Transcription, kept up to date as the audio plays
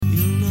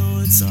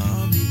it's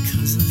all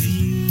because of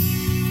you.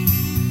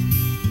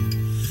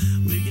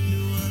 We can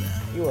do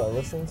whatever. You are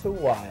listening to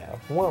Wire,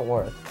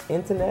 Wentworth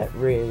Internet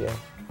Radio,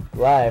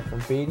 live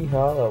from Beatty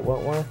Hall at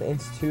Wentworth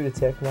Institute of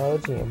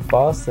Technology in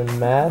Boston,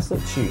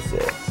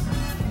 Massachusetts.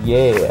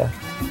 Yeah.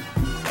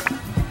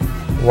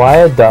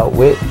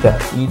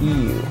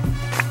 Wire.wit.edu.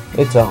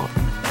 It's on.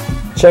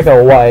 Check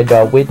out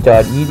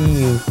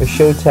wire.wit.edu for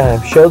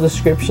showtime, show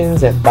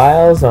descriptions, and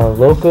bios on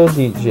local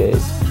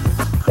DJs.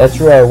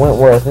 That's right,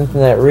 Wentworth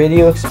Internet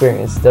Radio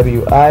Experience,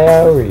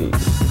 WIRE,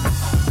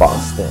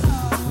 Boston,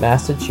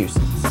 Massachusetts.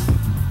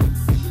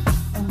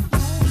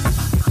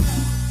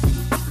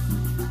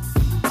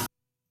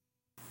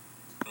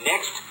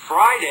 Next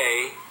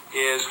Friday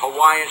is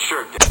Hawaiian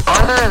Shirt Day.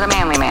 Arthur is a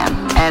manly man,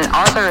 and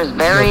Arthur is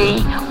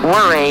very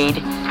worried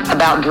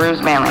about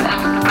Drew's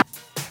manliness.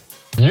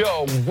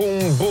 Yo,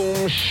 boom,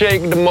 boom,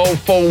 shake the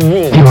mofo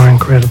room. You are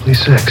incredibly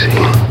sexy.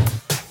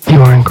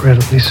 You are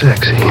incredibly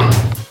sexy.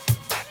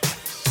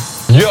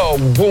 Yo,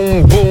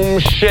 boom, boom,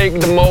 shake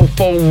the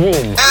mofo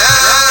room.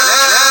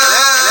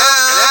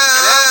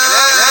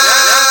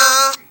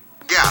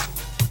 Yeah.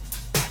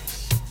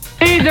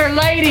 These are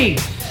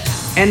ladies,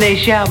 and they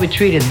shall be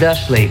treated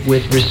thusly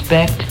with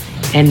respect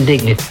and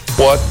dignity.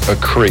 What a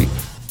creep.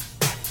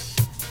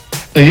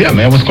 Hey, yeah,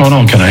 man, what's going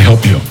on? Can I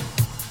help you?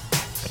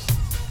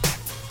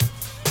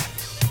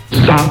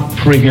 Stop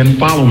friggin'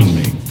 following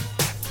me.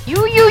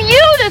 You,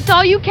 that's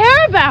all you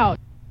care about.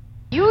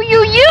 You,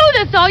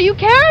 that's all you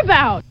care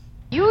about.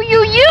 You,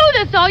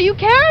 that's all you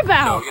care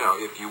about. So,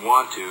 if you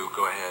want to,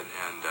 go ahead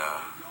and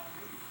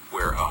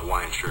wear a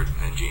Hawaiian shirt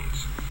and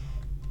jeans.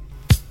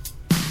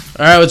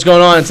 Alright, what's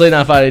going on? It's Late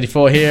Night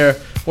 584 here.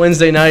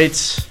 Wednesday night,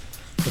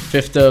 the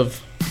 5th of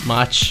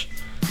March.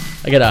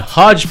 I got a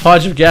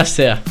hodgepodge of guests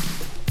here.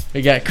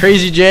 We got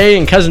Crazy Jay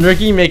and Cousin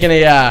Ricky making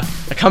a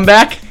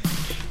comeback.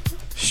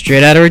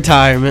 Straight out of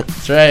retirement.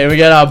 That's right. And we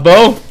got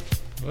Bo.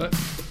 What?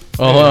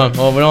 Oh, hold on.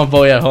 Oh, we don't have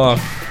Bo yet. Hold on.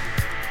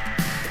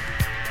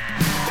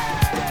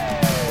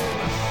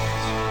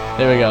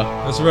 There we go.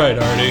 That's right,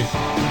 Arty.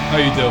 How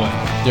you doing?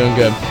 Doing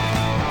good.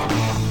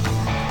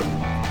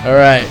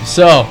 Alright,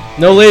 so,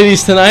 no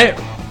ladies tonight.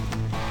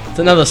 It's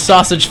another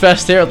sausage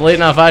fest here at the Late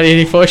Night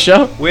 584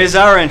 show. Where's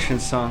our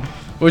entrance song?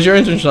 What's your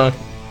entrance song?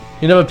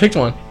 You never picked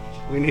one.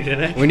 We need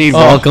an entrance. We need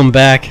Welcome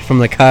Back from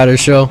the Carter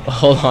Show.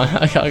 Hold on.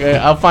 Okay,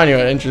 I'll find you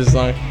an entrance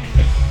song.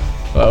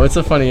 Well, what's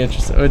a funny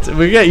entrance?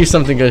 We got you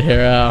something good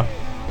here.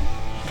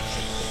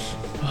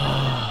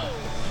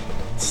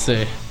 Let's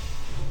see.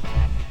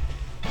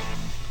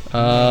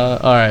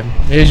 Alright.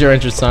 Here's your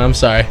entrance song. I'm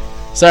sorry.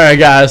 Sorry,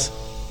 guys.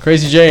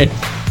 Crazy Jane.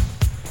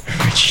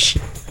 Richie.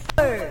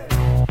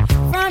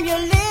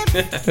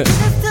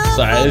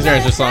 Sorry, here's your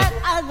entrance song.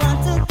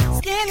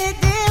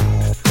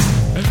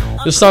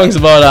 This song's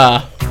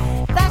about,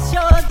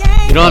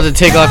 You don't have to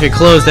take off your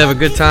clothes to have a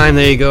good time.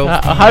 There you go.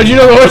 How'd you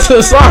know the words to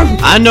the song?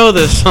 I know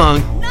this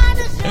song.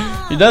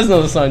 He does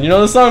know the song. You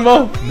know the song,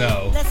 Bo?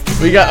 No.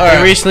 We got.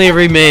 Alright. We recently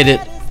remade it.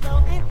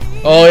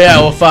 Oh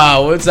yeah,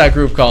 what's that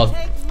group called?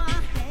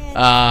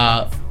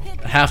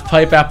 Half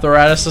Pipe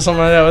Apparatus or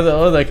something like that. What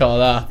are they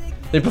called?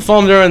 They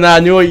performed during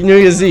New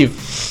Year's Eve.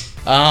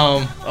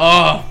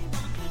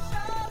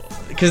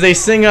 Because they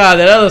sing that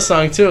other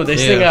song too. They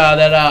sing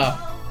that.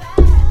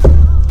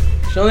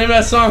 Show the name of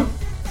that song.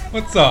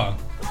 What song?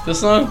 This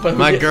song? But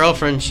My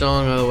girlfriend's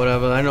song or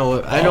whatever. I know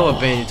what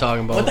band you're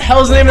talking about. What the hell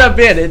is the name of that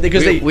band?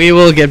 Because we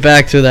will get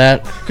back to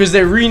that. Because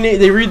they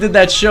redid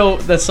that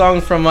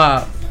song from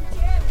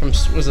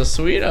was it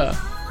Sweet? All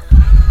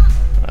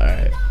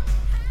right.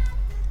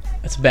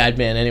 That's a bad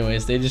band,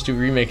 anyways. They just do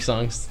remake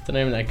songs. They're not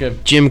even that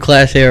good. Gym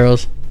Class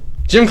Heroes.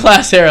 Gym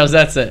Class Heroes.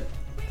 That's it.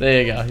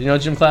 There you go. You know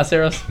Gym Class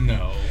Heroes?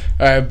 No. All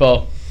right, Bo.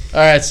 All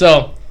right,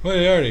 so.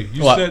 Wait, Arty.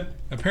 You what? said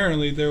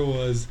apparently there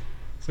were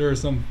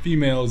some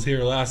females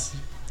here last.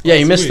 Yeah,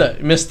 you missed week. it.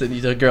 You missed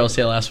the girls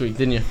here last week,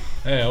 didn't you?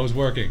 Hey, I was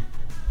working.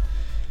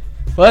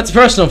 Well, that's a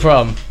personal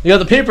problem. You got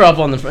the paper up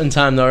in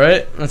time, though,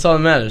 right? That's all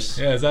that matters.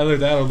 Yeah, it's either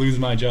that or lose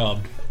my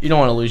job. You don't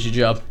want to lose your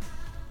job.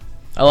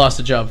 I lost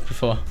a job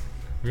before.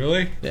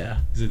 Really? Yeah.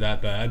 Is it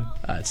that bad?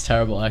 It's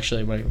terrible,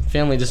 actually. My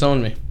family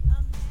disowned me.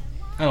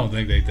 I don't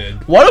think they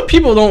did. Why do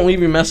people don't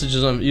leave you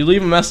messages on? You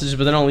leave a message,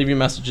 but they don't leave you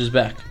messages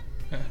back.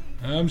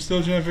 I'm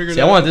still trying to figure it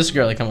See, out. I want this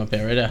girl to come up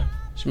here right there.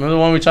 Remember the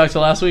one we talked to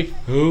last week?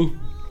 Who?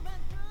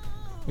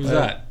 Who's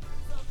that?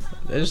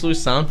 Did I just lose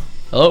sound?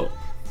 Hello?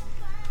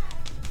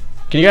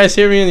 Can you guys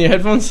hear me in your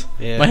headphones?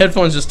 Yeah. My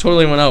headphones just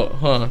totally went out.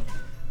 Hold on.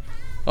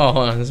 Oh,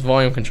 hold on. There's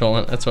volume control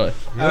on it. That's why.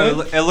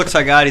 Really? It looks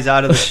like Arty's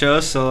out of the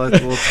show, so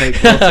we'll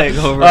take over. All right,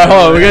 hold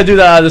on. We're going to do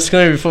the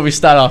disclaimer before we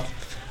start off.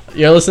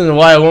 You're listening to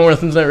Wire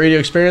Wentworth Internet Radio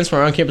Experience from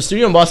our on-campus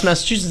studio in Boston,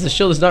 Massachusetts. The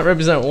show does not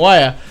represent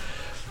Wire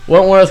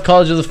Wentworth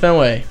College of the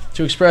Fenway.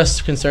 To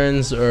express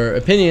concerns or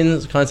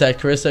opinions, contact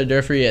Carissa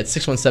Durfee at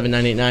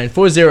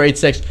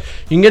 617-989-4086.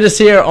 You can get us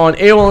here on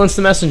AOL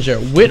Instant Messenger,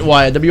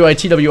 Witwire,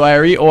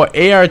 WITWIRE, or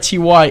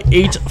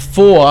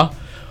ARTY84.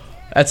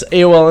 That's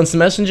AOL Instant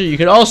Messenger. You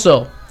could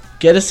also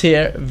get us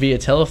here via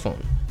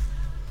telephone.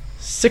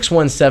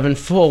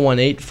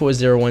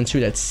 617-418-4012.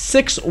 That's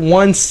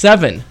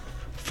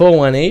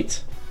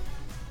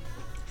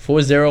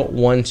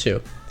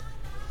 617-418-4012.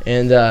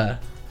 And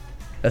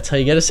that's how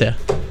you get us here.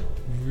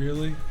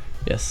 Really?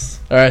 Yes.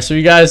 All right. So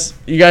you guys,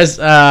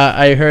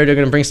 I heard are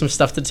gonna bring some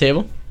stuff to the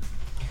table.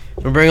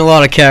 We're bringing a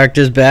lot of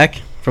characters back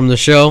from the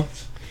show.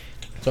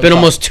 It's been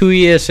almost 2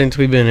 years since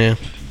we've been here.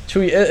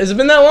 2 years? Has it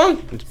been that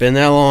long? It's been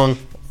that long.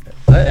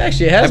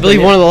 Actually, it has. I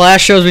believe one of the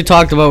last shows we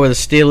talked about were the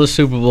Steelers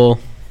Super Bowl.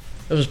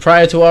 It was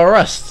prior to our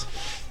arrest.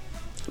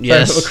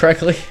 Yes. If I remember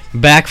correctly.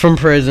 Back from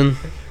prison.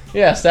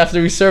 Yes, after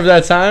we served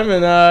that time,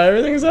 and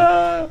everything's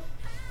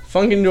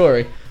funkin'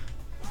 dory.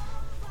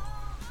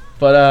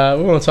 But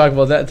we won't talk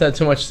about that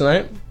too much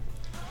tonight.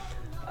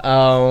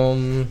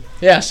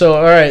 Yeah. So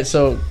all right.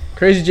 So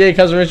Crazy J,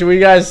 Cousin Richie,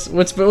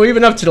 what you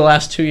been up to the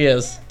last 2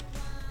 years?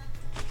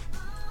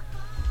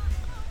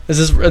 Is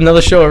this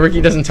another show where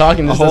Ricky doesn't talk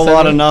and a just whole does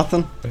lot of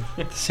nothing?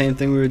 The same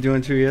thing we were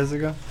doing 2 years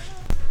ago.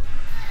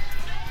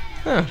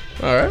 Huh,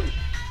 all right.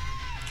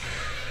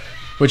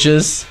 Which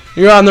is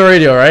you're on the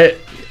radio, right?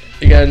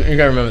 You gotta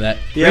remember that.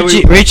 Yeah,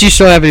 Richie's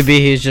so happy to be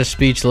here. He's just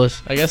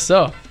speechless. I guess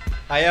so.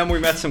 I am. We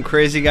met some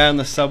crazy guy on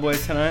the subway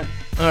tonight.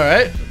 All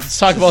right, let's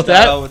talk about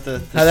that. With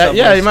the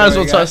Yeah, you might as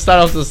well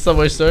start off with the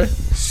subway story.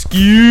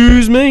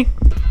 Excuse me.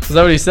 Is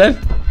that what he said?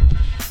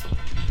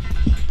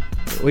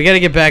 We got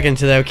to get back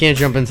into that. We can't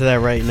jump into that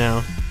right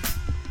now.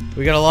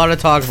 We got a lot to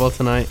talk about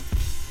tonight.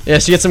 Yeah,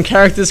 so you get some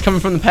characters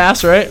coming from the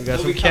past, right? We got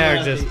some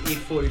characters.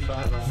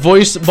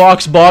 Voice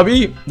Box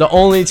Bobby, the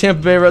only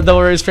Tampa Bay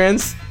Devil Rays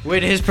fans.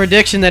 With his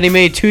prediction that he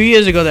made 2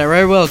 years ago, that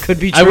very well could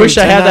be true. I wish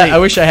I had that. tonight. I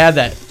wish I had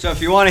that. So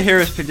if you want to hear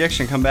his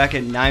prediction, come back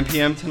at 9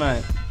 p.m.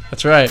 tonight.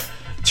 That's right.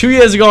 2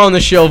 years ago on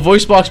the show,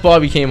 Voice Box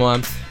Bobby came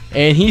on,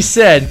 and he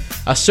said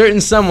a certain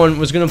someone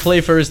was going to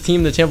play for his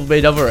team, the Tampa Bay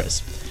Devil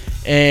Rays.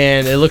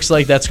 And it looks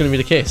like that's going to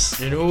be the case.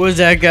 And who was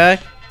that guy?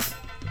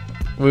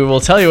 We will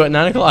tell you at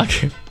 9 o'clock.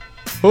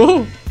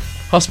 Ooh,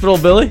 Hospital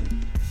Billy.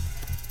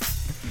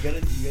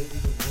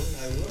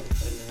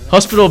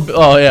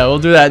 Oh yeah, we'll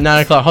do that at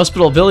 9 o'clock.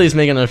 Hospital Billy's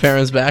making an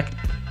appearance back.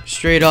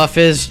 Straight off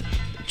his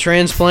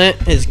transplant,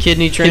 his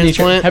kidney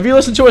transplant. Have you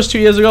listened to us 2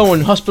 years ago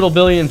when Hospital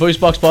Billy and Voice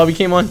Box Bobby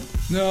came on?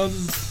 No,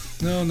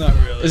 not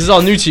really. This is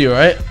all new to you,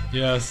 right?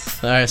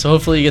 Yes. All right, so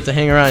hopefully you get to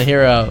hang around and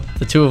hear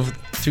the two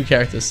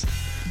characters.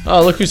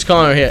 Oh, look who's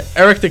calling over here.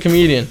 Eric the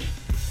comedian.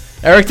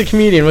 Eric the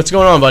comedian, what's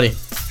going on, buddy?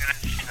 This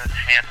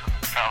handsome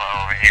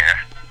fella over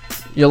here.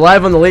 You're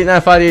live on the Late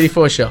Night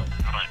 584 show.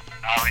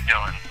 How we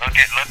doing? Look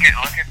at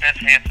this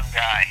handsome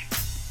guy.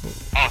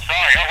 Oh,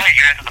 sorry. Oh, wait,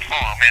 you answered the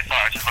phone. Man,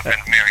 sorry. I was just looking in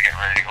the mirror, getting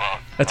ready to go out.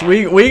 That's where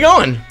you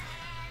going?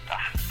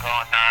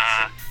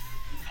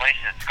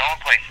 Going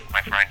places, my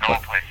friend.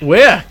 Going places.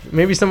 Where?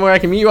 Maybe somewhere I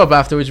can meet you up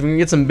afterwards. We can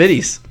get some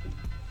biddies.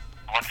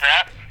 What's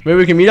that? Maybe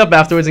we can meet up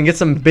afterwards and get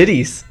some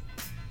biddies.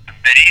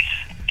 Biddies?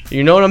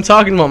 You know what I'm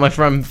talking about, my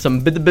friend. Some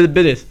biddies. Some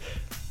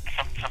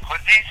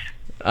hoodies?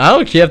 I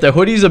don't care if they're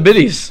hoodies or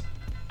biddies.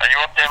 Are you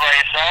up there by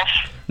yourself?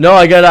 No,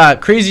 I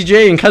got Crazy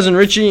J and Cousin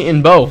Richie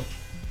and Bo. Bo,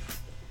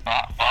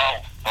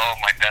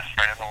 my best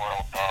friend in the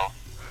world, Bo.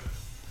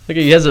 Look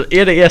at he has an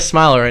ear-to-ear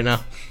smile right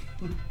now.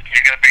 You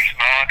got a big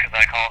smile because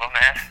I called him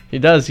that? He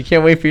does. He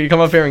can't wait for you to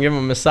come up here and give him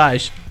a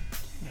massage.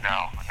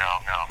 No.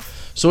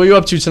 So what are you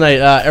up to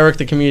tonight, Eric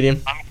the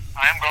comedian? I'm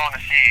going to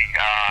see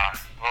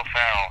Will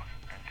Ferrell.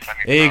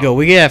 There you go.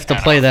 We have to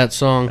play that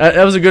song.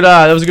 That was a good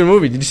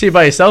movie. Did you see it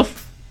by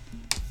yourself?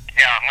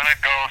 Yeah, I'm gonna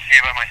go see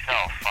it by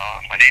myself.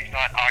 My name's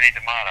not Arty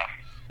D'Amata.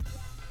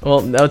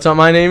 Well, that's not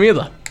my name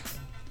either. Arty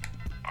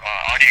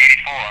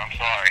 84. I'm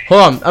sorry.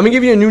 Hold on. I'm gonna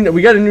give you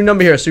we got a new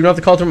number here, so you don't have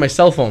to call through my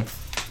cell phone.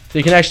 So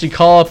you can actually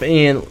call up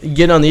and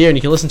get on the air, and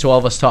you can listen to all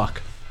of us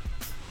talk.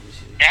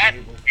 Dad,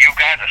 you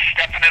guys are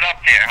stepping it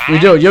up there, huh? We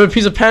do. You have a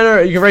piece of pen,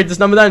 or you can write this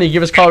number down, and you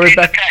give us a call right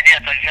back.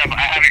 Yes, I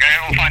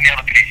will find the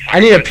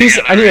other piece.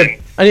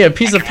 I need a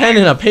piece of pen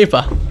and a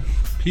paper.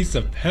 Piece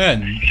of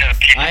pen.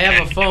 I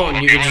have a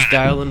phone. You can just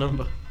dial the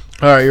number.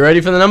 All right, you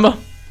ready for the number?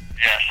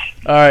 Yes.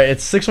 All right,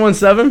 it's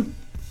 617.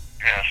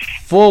 Yes.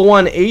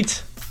 418.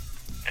 Yes.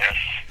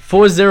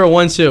 4012.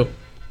 And so it's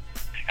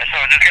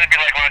just gonna be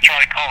like when I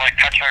try to call like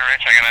Touch My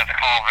Rich, I'm gonna have to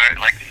call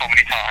like so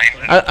many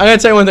times. I'm gonna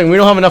tell you one thing. We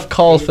don't have enough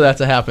calls for that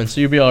to happen, so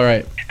you'll be all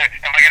right. Am I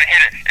gonna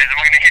hit it? Am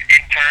I gonna hit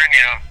intern?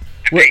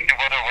 Debating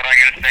whether what I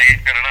gotta say is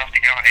good enough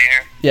to get on the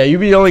air. Yeah,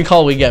 you'll be the only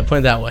call we get. Put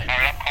it that way. All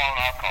right,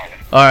 I'll call you.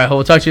 All right,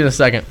 we'll talk to you in a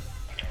second.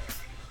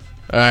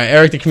 All right,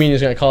 Eric the comedian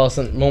is gonna call us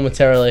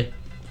momentarily.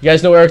 You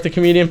guys know Eric the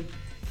comedian?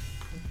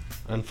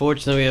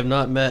 Unfortunately, we have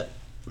not met.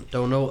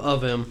 Don't know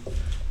of him.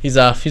 He's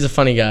a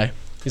funny guy.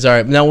 He's all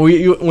right. Now, when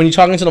you're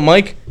talking to the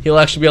mic, he'll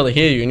actually be able to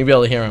hear you, and you'll be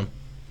able to hear him.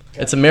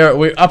 Okay. It's a mirror.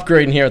 We're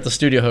upgrading here at the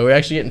studio. We're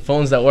actually getting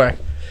phones that work.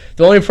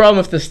 The only problem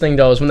with this thing,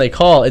 though, is when they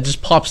call, it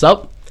just pops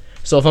up.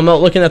 So if I'm not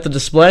looking at the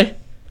display,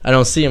 I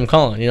don't see him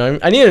calling. You know,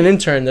 I need an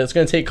intern that's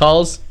gonna take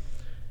calls,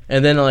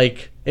 and then and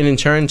in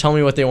turn tell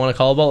me what they want to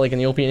call about, like in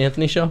the Opie and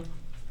Anthony show.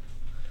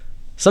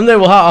 Someday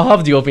I'll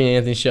have the Opie and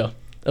Anthony show.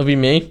 It'll be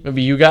me. It'll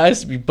be you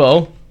guys. It'll be Bo.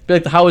 It'll be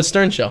like the Howard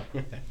Stern show.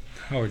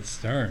 Howard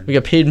Stern. We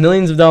get paid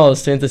millions of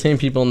dollars to entertain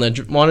people in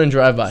the morning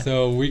drive-by.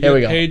 So we Here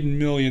get go. paid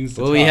millions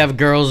to Will we talk. have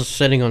girls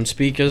sitting on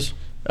speakers?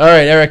 All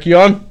right, Eric, you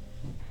on?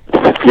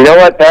 You know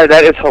what?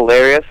 That is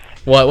hilarious.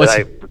 What? What's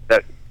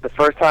that the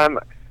first time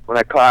when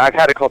I call, I've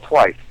had to call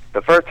twice.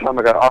 The first time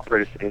I got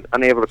operated is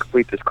unable to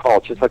complete this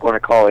call, just like when I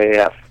call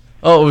AF.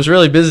 Oh, it was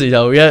really busy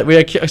though. We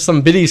had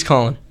some biddies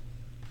calling.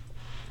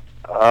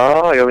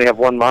 Oh, you only have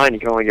one line. You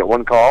can only get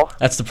one call.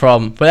 That's the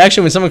problem. But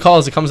actually, when someone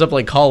calls, it comes up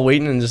like call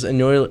waiting and just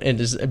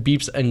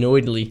beeps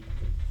annoyedly.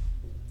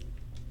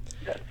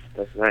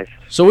 That's nice.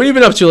 So what have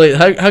you been up to lately?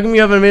 How come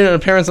you haven't made an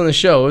appearance on the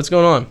show? What's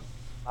going on?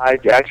 I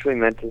actually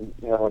meant to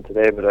one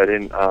today, but I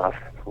didn't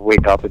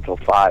wake up until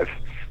 5.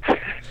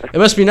 It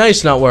must be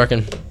nice not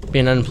working,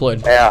 being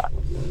unemployed. Yeah.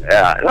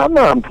 And I'm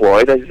not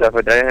employed. I just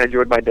I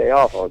enjoyed my day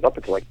off. I was up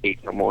until like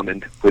 8 in the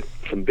morning with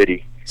some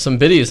biddy. Some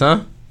biddies,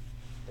 huh?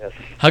 Yes.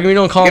 How come you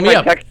don't call me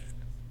up?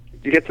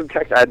 You get some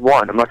text. I had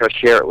one. I'm not gonna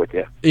share it with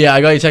you. Yeah,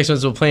 I got your text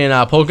message. We're playing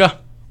poker.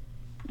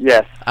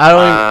 Yes. I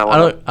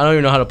don't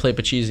even know how to play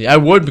Pachisi. I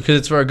would because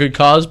it's for a good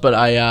cause, but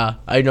I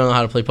don't know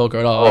how to play poker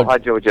at all. Oh,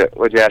 what'd you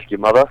ask your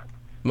mother?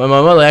 My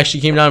mother actually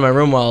came down to my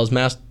room while I was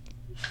masked.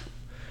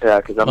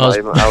 Yeah, because I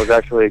was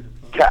actually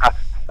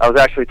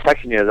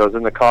texting you as I was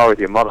in the car with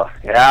your mother.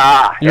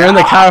 Yeah. You're in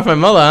the car with my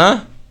mother,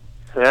 huh?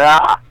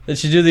 Yeah. Did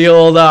she do the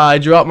old I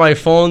dropped my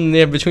phone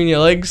there between your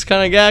legs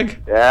kind of gag?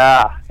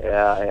 Yeah.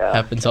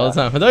 Happens all the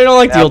time. I thought you don't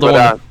like the older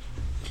woman.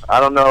 I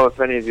don't know if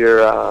any of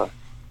your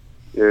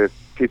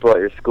people at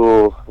your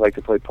school like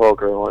to play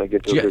poker or want to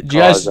get to a good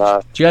cause.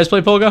 Do you guys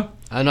play poker?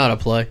 I know how to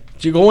play.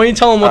 Do you go in and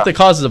tell them what the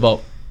cause is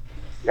about?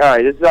 All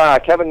right, this is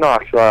Kevin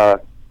Knox, very,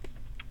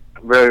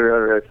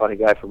 very, very funny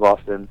guy from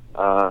Boston.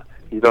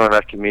 He's been on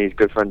Rescue Me. He's a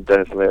good friend of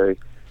Dennis Leary.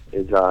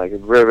 He's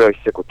really, really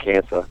sick with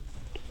cancer.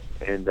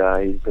 And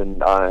he's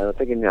been, I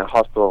think, in a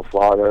hospital in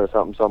Florida or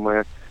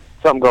somewhere.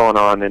 Something going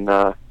on. And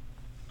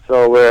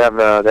so they're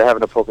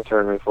having a poker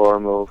tournament for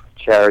him, a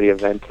charity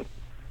event.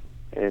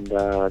 And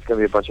it's going to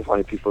be a bunch of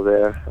funny people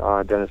there.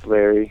 Dennis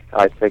Leary,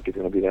 I think, is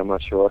going to be there. I'm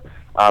not sure.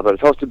 But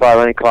it's hosted by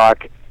Lenny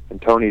Clark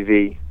and Tony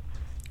V.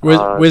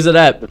 Where's it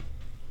at?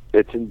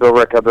 It's in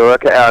Billerica,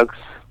 Alex.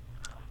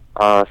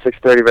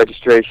 6:30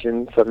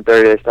 registration,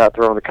 7:30 they start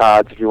throwing the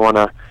cards. If you want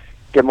to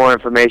get more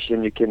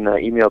information, you can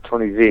email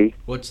Tony V.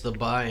 What's the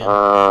buy-in?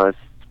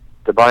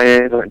 The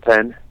buy-in is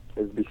 110.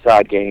 There's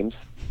beside games.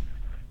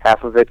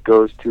 Half of it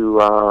goes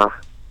to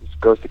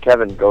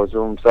Kevin, goes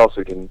to himself,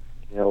 so he can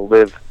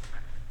live.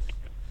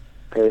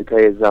 Pay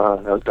his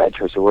that was a bad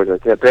choice of words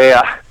right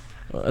there.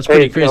 That's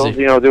pretty crazy.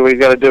 Do what he's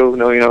got to do.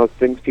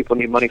 Things people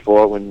need money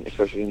for,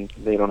 especially when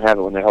they don't have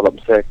it when they're held up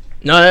sick.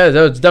 No, yeah,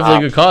 that's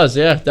definitely a good cause.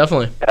 Yeah,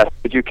 definitely. Yeah,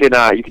 but you can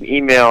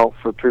email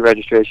for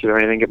pre-registration or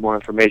anything, get more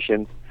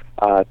information.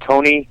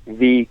 Tony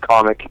V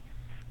Comic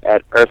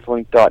at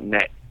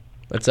earthlink.net.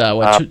 That's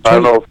what? I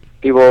don't know if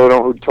people don't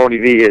know who Tony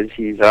V is.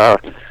 He's a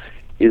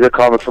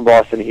comic from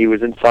Boston. He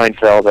was in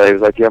Seinfeld. He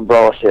was like the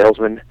umbrella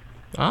salesman.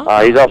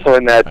 He's also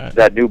in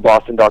that new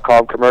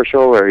Boston.com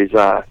commercial where he's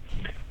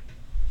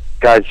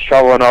guy's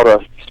shoveling out a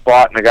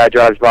spot and the guy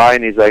drives by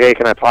and he's like, "Hey,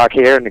 can I park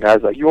here?" And the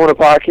guy's like, "You want to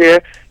park here?"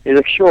 He's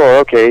like, "Sure,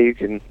 okay, you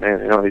can."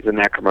 And, he's in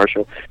that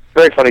commercial.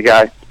 Very funny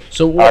guy.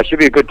 So it should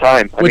be a good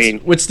time.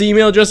 What's the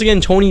email address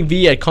again?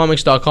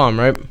 TonyV@comics.com,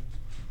 right?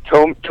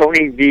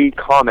 Tony V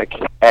Comic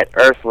at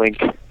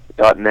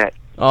earthlink.net.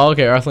 Oh,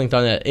 okay,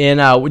 earthlink.net.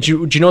 And would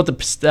you know what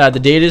the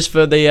date is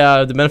for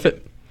the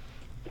benefit?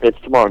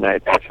 It's tomorrow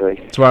night, actually.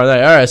 Tomorrow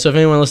night. All right. So if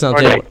anyone listening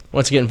out there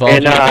wants to get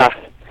involved, and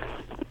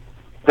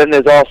then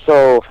there's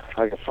also,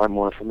 I can find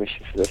more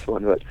information for this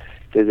one, but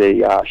there's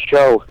a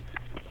show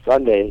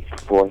Sunday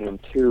for him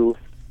too.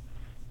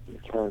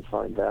 Let me try and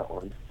find that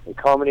one. A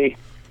comedy,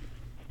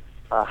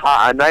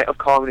 a night of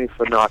comedy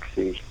for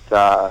Noxie. It's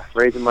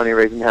Raising Money,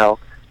 Raising Hell,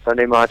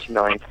 Sunday, March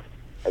 9th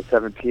at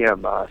 7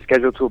 p.m.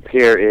 Scheduled to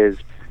appear is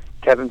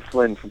Kevin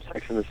Flynn from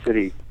Sex and the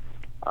City,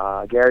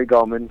 Gary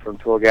Gulman from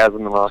Tourgasm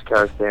and Lost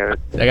Caristan.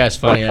 That guy's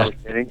funny, yeah.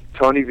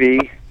 Tony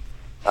V,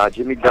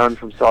 Jimmy Dunn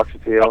from Sox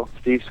Appeal,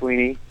 Steve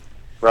Sweeney,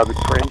 Robert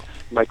Prince,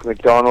 Michael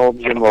McDonald,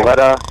 Jim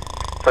Loletta,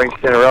 Frank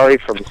Stanarelli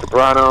from The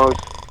Sopranos,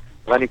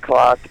 Lenny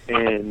Clark,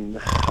 and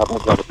a bunch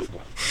of other people.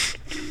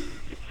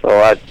 So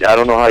I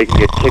don't know how you can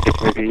get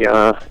tickets. Maybe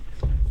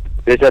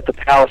it's at the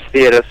Palace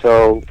Theater,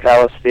 so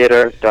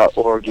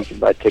palacetheater.org. You can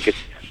buy tickets.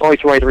 Only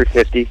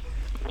 $23.50.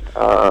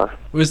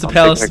 Where's the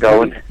Palace?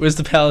 Where's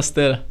the Palace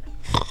Theater?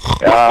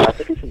 I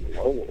think it's in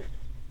Lowell.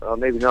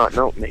 Maybe not.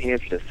 No, New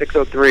Hampshire.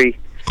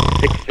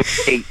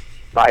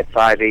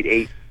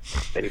 603-668-5588.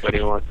 If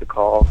anybody wants to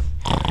call.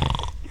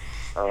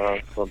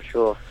 So I'm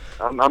sure.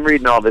 I'm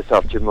reading all this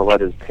off Jim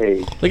Loletta's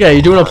page. Look at you,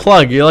 you're doing a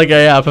plug. You're like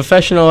a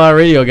professional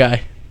radio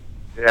guy.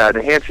 Yeah,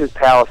 New Hampshire's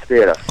Palace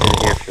Theater.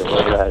 New Hampshire,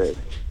 whatever that is.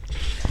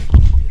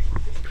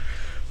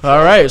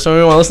 All right, so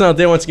anyone listening out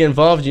there wants to get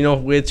involved, you know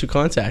where to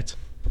contact.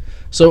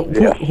 So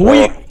who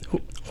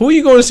are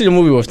you going to see the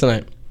movie with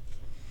tonight?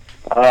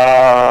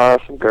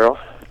 Some girl.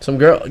 Some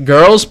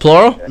girls,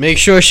 plural? Make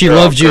sure she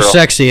loves you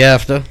sexy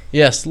after.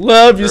 Yes,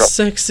 love you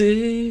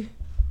sexy.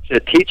 she's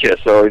a teacher,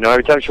 so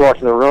every time she walks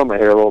in the room, I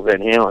hear a little Van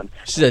Halen.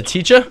 She's a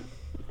teacher?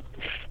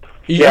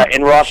 Yeah,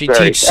 in Roxbury.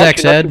 She teach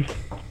sex ed?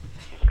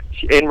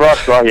 In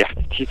Roxbury, yeah.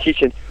 She's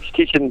teaching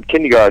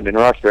kindergarten in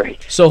Roxbury.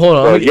 So hold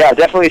on. So, yeah,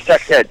 definitely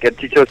sex ed. Got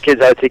to teach those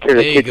kids how to take care of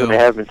the kids when they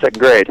have them in second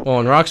grade. Oh,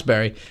 in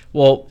Roxbury.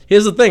 Well,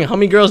 here's the thing. How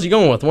many girls are you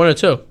going with? One or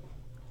two?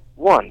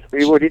 One.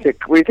 What do you think?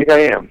 What do you think I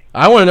am?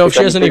 I want to know if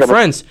she has any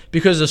friends,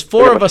 because there's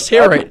four of us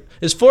here right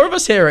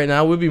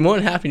now. We'd be more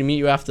than happy to meet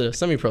you after the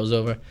semi-pro's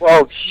over.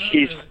 Well,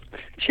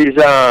 there's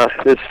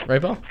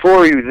right, Paul?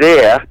 4 of you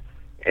there,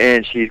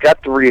 and she's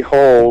got 3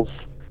 holes,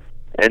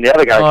 and the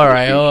other guy. All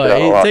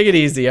right. Take it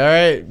easy, all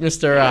right,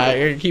 Mister.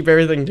 You're gonna keep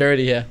everything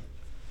dirty here.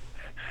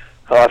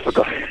 Oh, I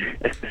forgot.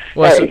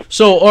 Well, hey.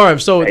 So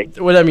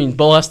what I mean,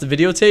 Bo has to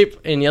videotape,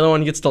 and the other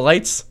one gets the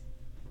lights?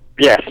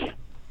 Yes.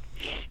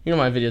 You don't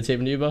mind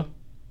videotaping, do you, Bo?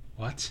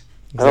 What?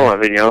 I don't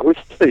want video. Who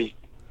says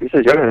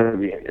you're going to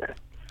be in there?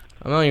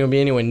 I'm not even going to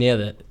be anywhere near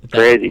that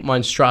crazy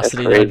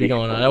monstrosity that would be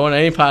going on. I don't want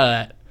any part of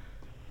that.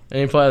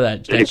 Any part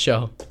of that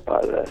show.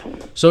 Part of that.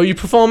 So you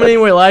perform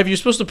anywhere live? You're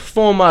supposed to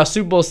perform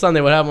Super Bowl Sunday.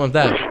 What happened with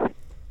that?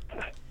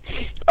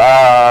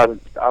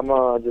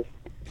 I'm just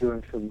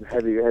doing some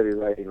heavy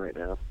writing right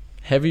now.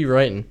 Heavy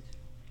writing?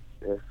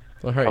 Yeah.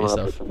 Don't hurt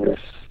yourself.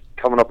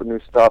 Coming up with new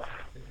stuff.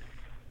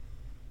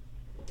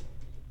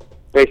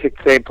 Basic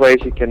same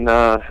place. You can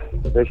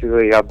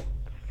basically.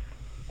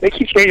 They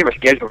keep changing my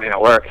schedule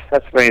at work.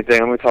 That's the main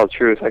thing. I'm gonna tell the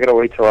truth. I gotta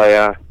wait till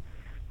I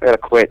gotta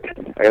quit.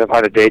 I gotta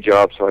find a day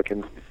job so I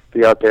can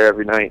be out there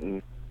every night,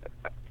 and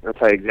I'll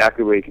tell you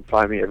exactly where you can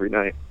find me every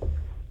night.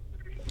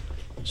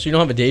 So you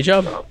don't have a day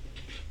job?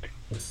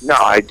 No,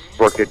 I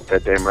work at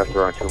that damn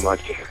restaurant too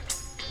much.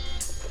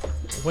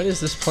 What is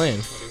this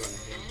playing?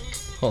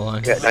 Hold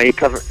on. Yeah, now you're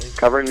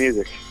covering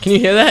music. Can you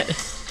hear that?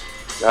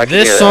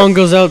 This song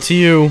goes out to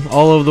you,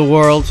 all over the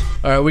world.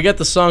 All right, we got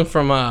the song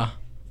from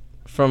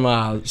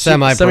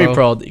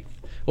Semi-Pro.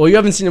 Well, you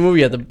haven't seen the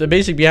movie yet. The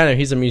basic behind it,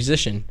 he's a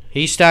musician.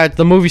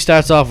 The movie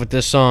starts off with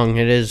this song.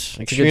 It is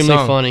extremely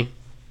funny,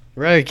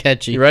 very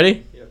catchy. You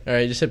ready? Yep. All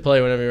right, just hit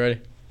play whenever you're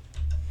ready.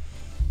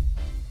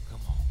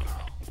 Come on,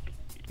 girl.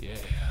 Yeah.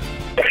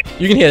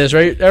 You can hear this,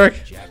 right, Eric?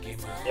 Yeah. Give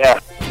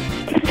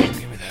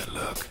me that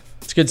look.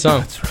 It's a good song.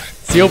 That's right.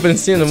 It's the opening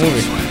scene of the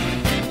movie.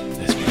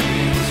 Let's be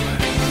real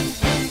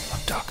sweaty.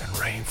 I'm talking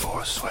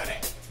rainforest sweaty.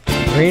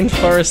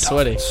 Rainforest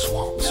sweaty.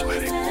 Swamp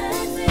sweaty.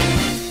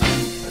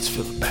 Let's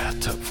fill the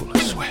bathtub full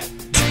of sweat.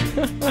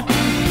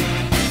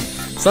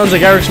 Sounds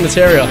like Eric's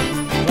material.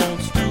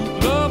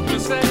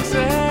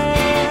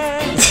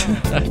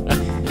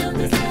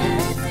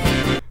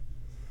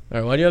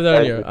 Alright, why do you have that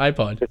on your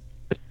iPod?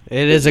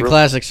 It is a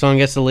classic song.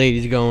 Gets the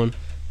ladies going.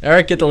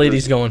 Eric, get the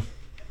ladies going.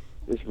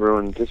 Just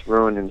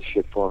ruining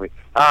shit for me.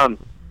 We're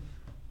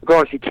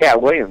going to see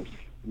Cat Williams.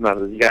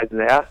 You guys in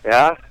there?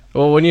 Yeah?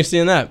 Well, when are you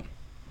seeing that?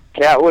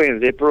 Cat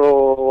Williams,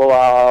 April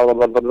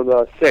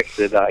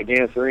 6th at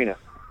Guinness Arena.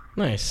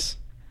 Nice.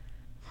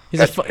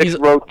 He's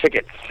road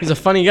tickets. He's a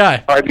funny guy.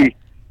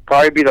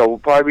 Probably be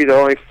the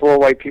only 4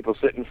 white people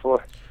sitting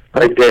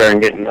right there and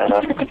getting.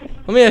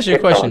 Let me ask you a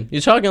question.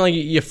 You're talking like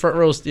your front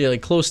row,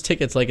 like close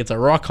tickets, like it's a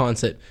rock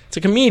concert. It's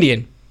a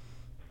comedian.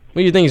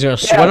 What do you think? He's gonna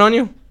sweat on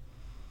you?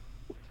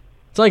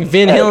 It's like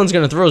Van Halen's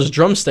gonna throw his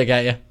drumstick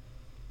at you.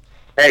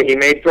 Hey, he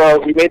may throw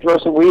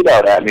some weed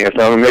out at me or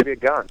something. Maybe a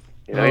gun.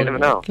 You never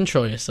know.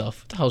 Control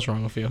yourself. What the hell's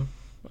wrong with you?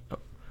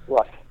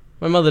 What?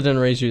 My mother didn't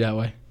raise you that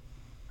way.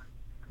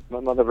 My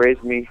mother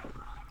raised me.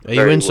 Are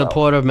you in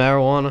support of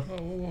marijuana?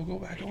 Oh, go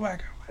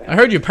back. I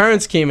heard your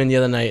parents came in the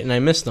other night, and I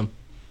missed them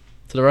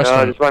to the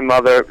restaurant. No, just my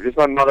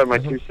mother, my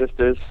 2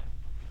 sisters.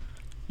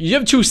 You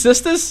have 2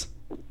 sisters?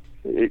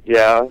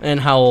 Yeah. And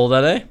how old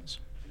are they?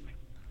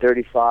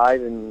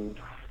 35 and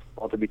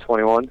about to be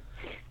 21.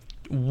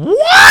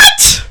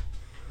 What?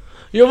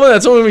 You have one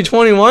that's only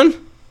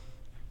 21?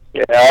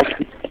 Yeah.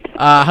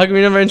 How come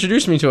you never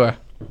introduced me to her?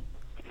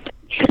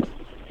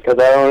 Because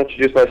I don't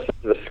introduce myself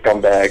to the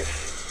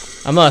scumbags.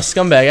 I'm not a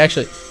scumbag,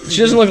 actually.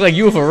 She doesn't look like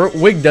you with a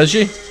wig, does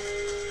she?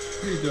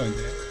 What are you doing,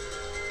 Dad?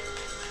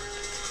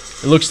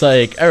 It looks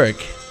like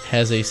Eric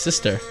has a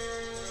sister.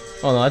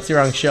 Oh no, that's the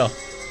wrong show.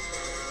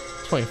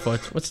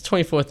 24th. What's the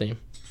 24th name?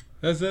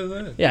 That's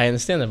it. Yeah, I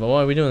understand that, but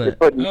why are we doing that?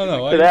 I don't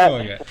know. Why are you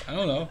doing it? I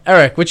don't know.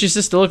 Eric, what's your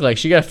sister look like?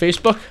 She got a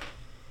Facebook?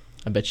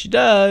 I bet she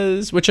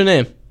does. What's her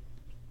name?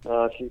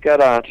 She's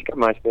got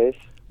MySpace.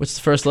 What's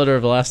the first letter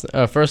of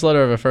her first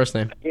letter of her first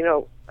name? You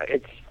know,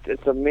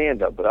 it's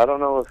Amanda, but I don't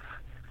know.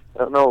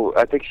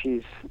 I think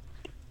she's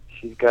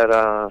got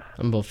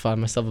I'm about to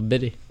find myself a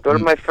biddy. Go to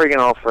my friggin'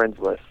 all friends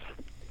list.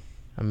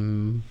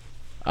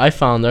 I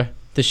found her.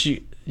 Did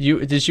she go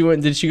to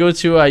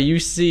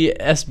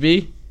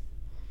UCSB?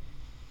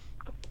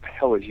 The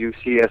hell is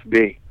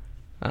UCSB?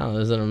 Oh,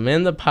 there's an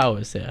Amanda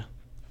Powers here.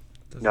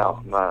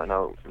 No.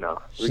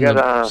 She's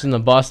in the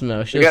Boston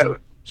area.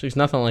 She's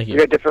nothing like you.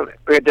 We got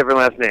different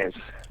last names.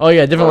 Oh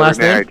yeah, different last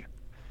name.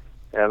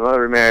 Yeah, my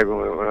mother remarried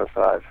when we were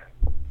 5.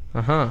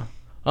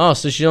 Oh,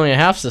 so she's only a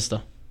half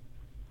sister.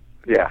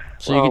 Yeah.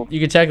 So you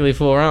could technically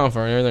fool around for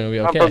her and everything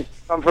will be okay.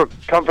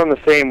 Come from the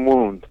same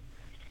wound.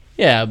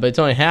 Yeah, but it's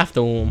only half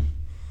the womb.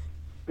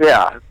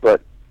 Yeah,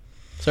 but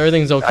So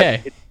everything's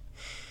okay.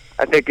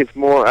 I think it's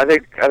more. I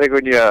think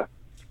when you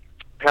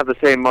have the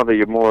same mother,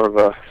 you're more of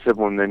a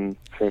sibling than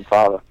same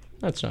father.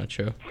 That's not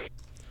true.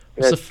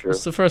 That's true.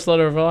 What's the first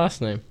letter of her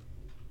last name?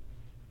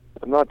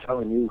 I'm not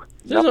telling you.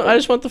 I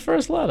just want the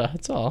first letter.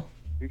 That's all.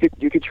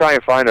 You could try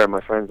and find her on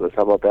my friends list.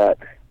 How about that?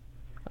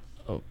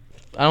 Oh,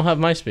 I don't have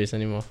MySpace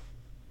anymore.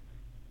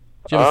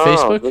 Do you have a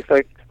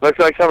Facebook? Looks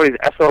like somebody's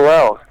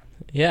SOL.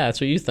 Yeah, that's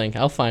what you think.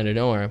 I'll find her.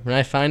 Don't worry. When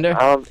I find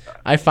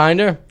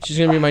her, she's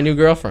gonna be my new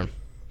girlfriend,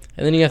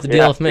 and then you have to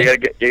deal with me. You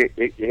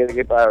gotta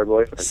get by her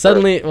boyfriend.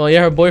 Suddenly, well,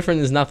 yeah, her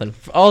boyfriend is nothing.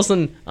 All of a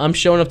sudden, I'm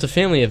showing up to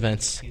family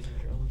events.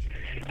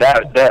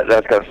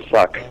 That's gonna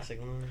suck.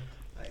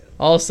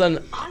 All of a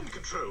sudden, I'm in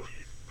control,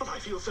 but I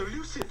feel so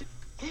lucid.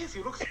 Yes,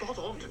 you look spot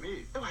on to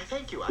me. Oh, I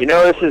thank you. You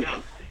know, this is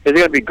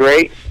gonna be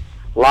great.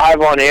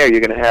 Live on air,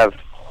 you're gonna have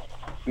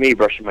me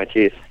brushing my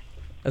teeth.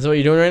 That's what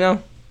you're doing right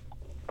now?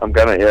 I'm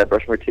gonna,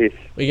 brush my teeth.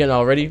 Are you getting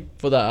all ready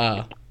for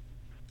the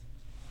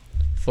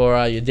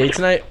your date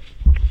tonight?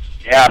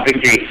 Yeah,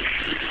 big D.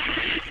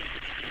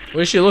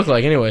 What does she look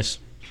like, anyways?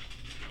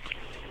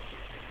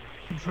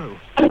 Control.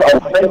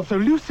 I feel so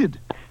lucid.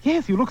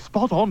 Yes, you look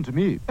spot on to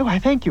me. Oh, I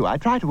thank you. I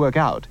try to work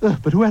out,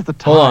 but who has the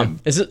time? Hold on.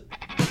 Is it?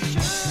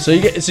 So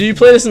you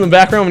play this in the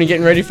background when you're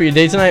getting ready for your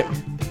date tonight?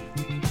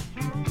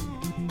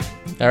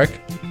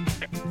 Eric?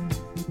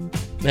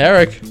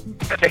 Eric?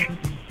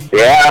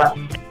 Yeah.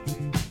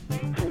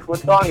 What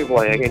song are you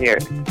playing? I can hear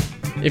it.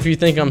 If you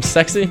think I'm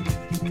sexy?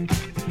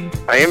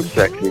 I am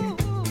sexy.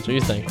 That's what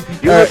you think.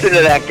 You listen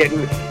to that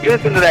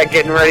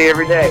getting ready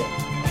every day.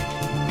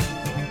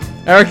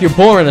 Eric, you're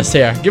boring us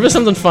here. Give us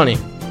something funny.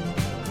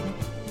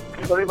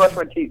 Let me brush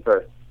my teeth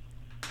first.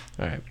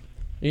 Alright.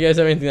 You guys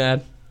have anything to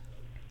add?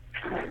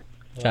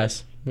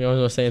 Guys, you always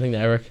want to say anything to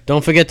Eric?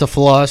 Don't forget the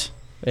floss.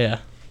 Yeah.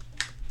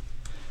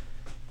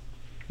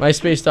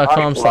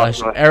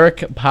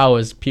 MySpace.com/Eric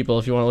Powers, people,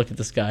 if you want to look at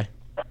this guy.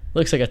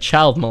 Looks like a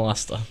child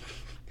molester.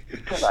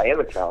 I am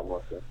a child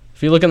molester.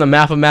 If you look on the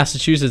map of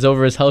Massachusetts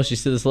over his house, you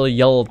see this little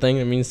yellow thing.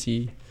 It means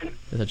he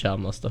is a child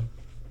molester.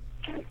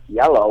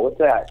 Yellow? What's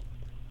that?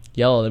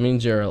 Yellow. That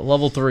means you're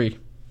level 3.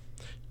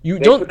 You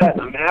They don't. put that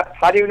in the map?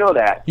 How do you know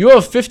that? You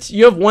have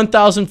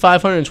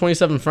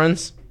 1,527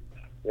 friends.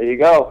 There you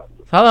go.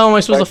 How the hell am I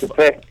supposed to?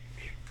 How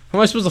am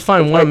I supposed to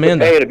find one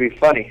Amanda? Pay to be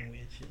funny.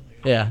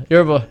 Yeah,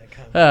 you're a.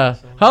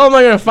 How am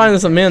I gonna find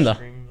this Amanda?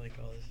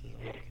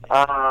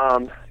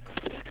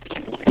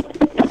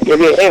 Give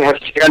me a hint.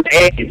 What's your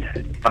name,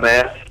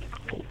 dumbass?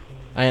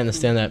 I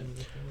understand that.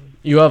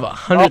 You have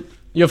 100.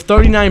 You have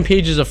 39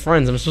 pages of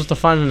friends. I'm supposed to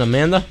find an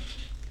Amanda.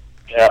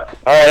 Yeah.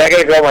 All right, I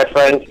gotta go, my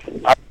friends.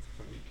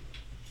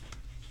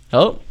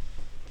 Hello?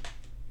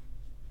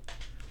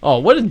 Oh,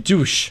 what a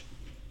douche.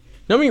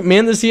 You know how many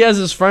Amandas he has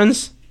as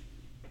friends?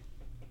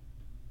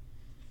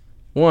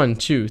 1,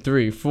 2,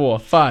 3, 4,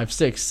 5,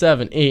 6,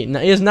 7, 8,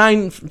 9. He has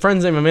 9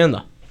 friends named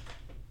Amanda.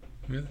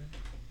 Really?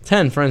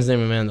 10 friends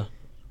named Amanda.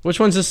 Which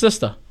one's his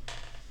sister?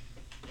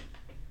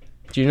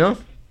 Do you know?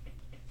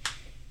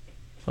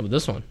 How about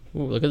this one?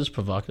 Ooh, look at this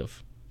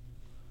provocative.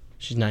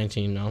 She's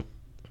 19 now.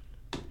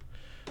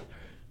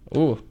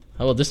 Ooh,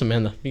 how about this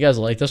Amanda? You guys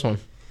will like this one.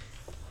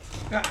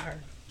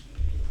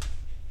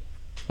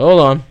 Hold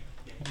on.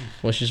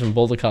 Well, she's from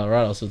Boulder,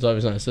 Colorado, so it's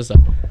obviously not his sister.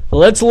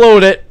 Let's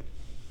load it.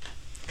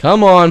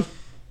 Come on.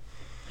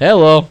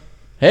 Hello.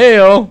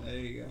 Hey-o. There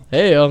you go.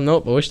 Hey-o.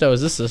 Nope, I wish that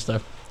was his sister.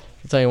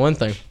 I'll tell you one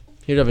thing.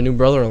 He'd have a new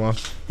brother-in-law.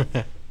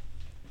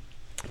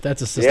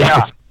 That's his sister.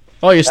 Yeah.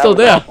 Oh, you're still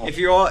there. If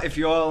you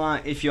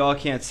all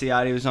can't see,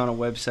 Arty was on a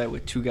website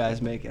with 2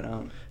 guys making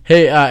out.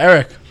 Hey,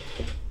 Eric.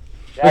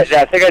 I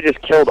think I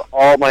just killed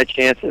all my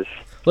chances.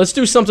 Let's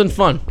do something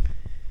fun.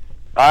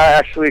 I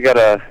actually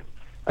gotta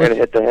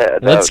hit the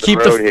head. Let's keep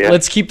road here.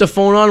 Let's keep the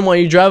phone on while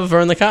you drive with her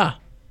in the car.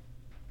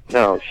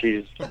 No,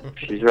 she's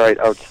right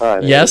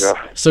outside. There Yes. you go.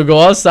 So go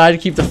outside,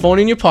 keep the phone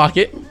in your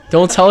pocket.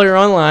 Don't tell her you're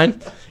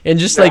online, and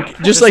just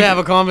have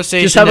a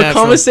conversation. Just have a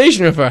naturally.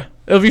 conversation with her.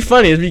 It'll be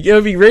funny.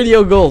 It'll be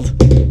radio gold.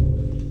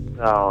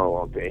 No, it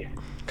won't be.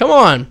 Come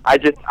on.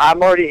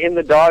 I'm already in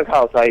the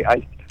doghouse.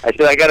 I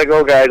said I gotta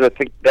go, guys. I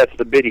think that's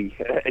the biddy.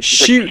 And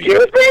she's like,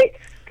 excuse me?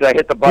 Because I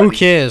hit the button. Who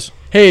cares?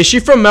 Hey, is she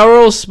from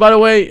Melrose, by the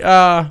way?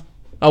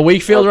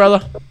 Wakefield,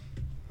 rather?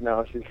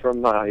 No, she's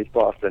from East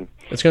Boston.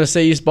 It's going to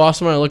say East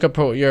Boston when I look up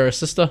your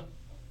sister?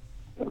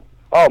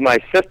 Oh, my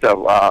sister.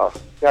 Yeah,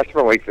 she's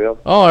from Wakefield.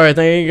 Oh, all right.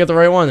 Then you get the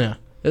right one there.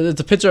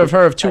 It's a picture of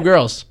her of 2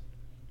 girls.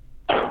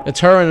 It's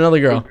her and another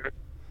girl.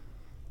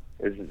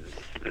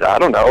 I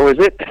don't know. Is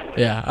it?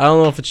 Yeah, I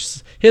don't know if it's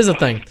just... Here's the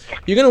thing.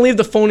 You're going to leave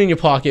the phone in your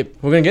pocket.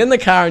 We're going to get in the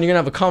car, and you're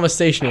going to have a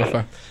conversation with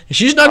her. And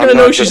she's not going to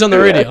know she's on the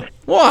radio.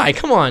 Why?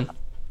 Come on.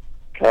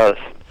 Because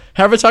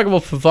Have her talk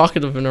about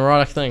provocative and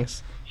erotic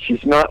things.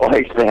 she's not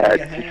like that.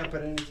 You can hang up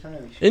at any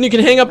time. And you can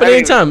hang up at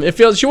any time.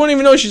 She won't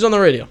even know she's on the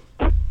radio.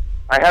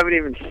 I haven't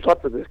even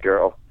slept with this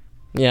girl.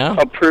 Yeah?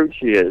 How prude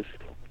she is.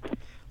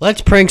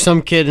 Let's prank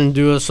some kid and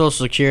do a Social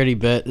Security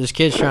bet. This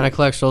kid's trying to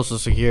collect Social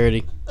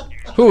Security.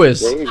 Who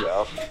is? There you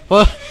go.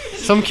 Well,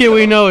 some kid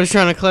we know is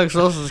trying to collect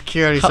Social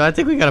Security, so I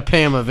think we gotta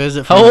pay him a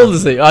visit. How old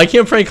is he? I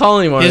can't prank call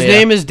anymore. His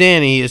name is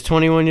Danny. He is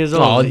 21 years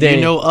old. Oh, Danny.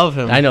 You know of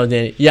him. I know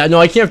Danny. Yeah, no,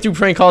 I can't do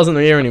prank calls in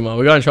the air anymore.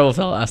 We got in trouble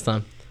for that last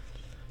time.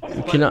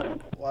 You cannot.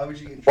 Why would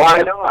you get?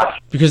 Why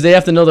not? Because they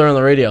have to know they're on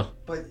the radio.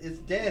 But it's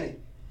Danny.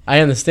 I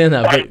understand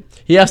that, but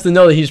he has to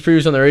know that he's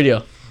previous on the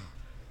radio.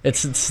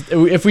 It's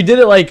if we did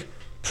it like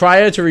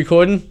prior to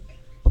recording,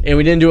 and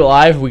we didn't do it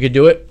live, we could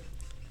do it.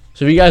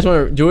 So if you guys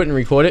want to do it and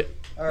record it,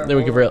 Right, then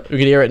we could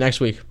air it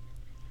next week.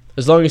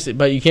 As long as,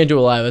 but you can't do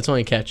it live. That's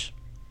only a catch.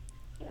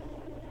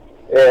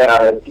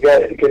 Yeah,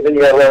 because then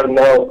you gotta let them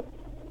know.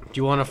 Do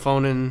you want to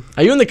phone in?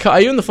 Are you in the Are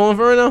you in the phone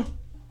for right now?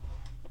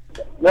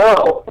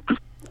 No.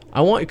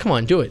 I want. Come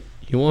on, do it.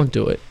 You won't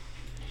do it,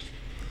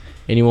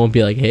 and you won't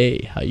be like,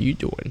 "Hey, how you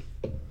doing?"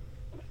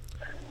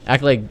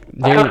 Act like.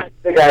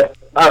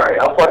 All right,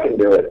 I'll fucking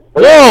do it.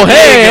 Whoa!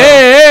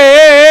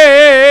 Hey!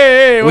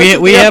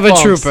 We have a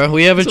trooper.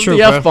 We have a trooper.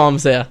 The F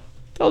bombs there.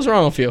 What the hell's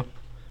wrong with you?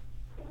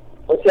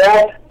 What's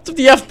that? What's with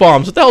the F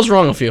bombs? What the hell's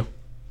wrong with you?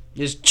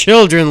 There's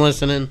children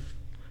listening.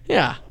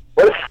 Yeah.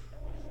 What?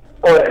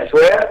 Oh, I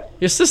swear?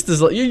 Your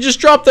sister's. You just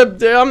dropped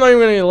that. I'm not even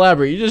gonna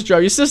elaborate. You just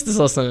dropped. Your sister's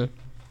listening.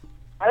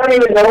 I don't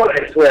even know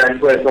what I swear. I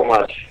swear so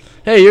much.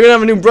 Hey, you're gonna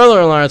have a new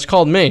brother-in-law. It's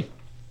called me.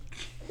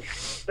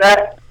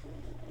 That?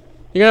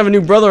 You're gonna have a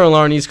new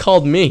brother-in-law, and he's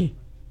called me.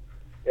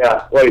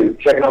 Yeah. What, are you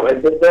checking out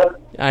my sister?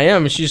 I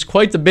am. She's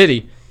quite the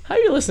biddy. How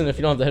do you listen if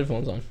you don't have the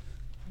headphones on?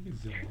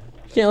 You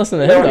can't listen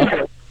to him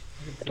though.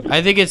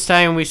 I think it's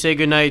time we say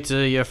goodnight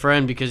to your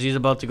friend because he's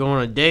about to go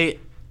on a date.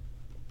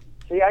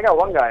 See, I got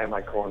one guy in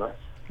my corner.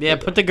 Yeah,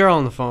 put the girl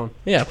on the phone.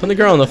 Yeah, put the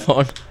girl on the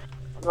phone.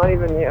 I'm not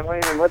even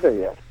with her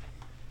yet.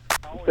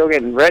 I'm still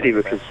getting ready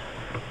because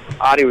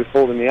Arty was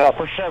holding me up.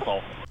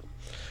 How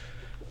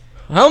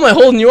am I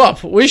holding you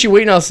up? What, is she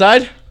waiting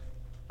outside?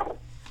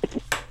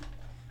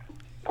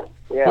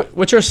 Yeah.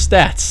 What's your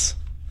stats?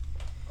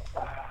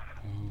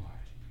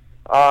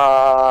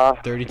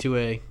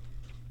 32A.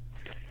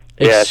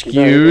 Yeah,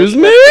 Excuse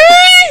me?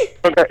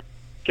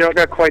 She don't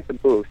got quite the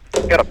boost.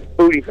 She's got a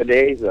booty for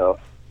days though.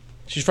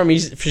 She's from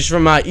Eastie? She's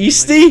from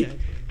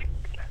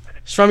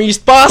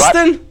East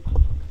Boston?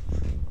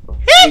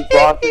 East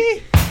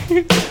Boston.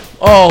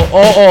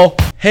 Oh.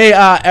 Hey,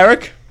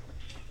 Eric?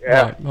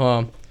 Yeah.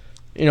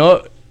 You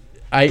know,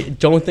 I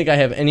don't think I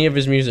have any of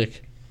his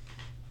music,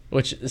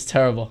 which is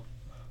terrible.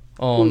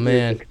 Oh,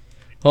 man.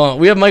 Hold on.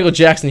 We have Michael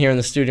Jackson here in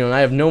the studio, and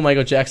I have no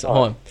Michael Jackson.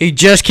 Hold on. He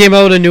just came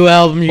out with a new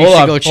album. You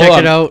should go check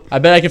it out. I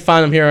bet I can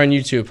find him here on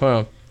YouTube. Hold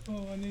on.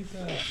 Oh, I need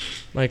that.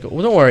 Michael,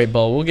 well, don't worry,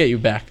 Bo. We'll get you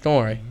back. Don't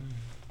worry.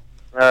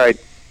 All right,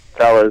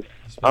 fellas.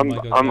 I'm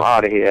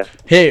out of here.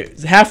 Hey,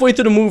 halfway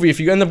through the movie, if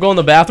you end up going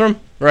to the bathroom,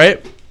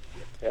 right?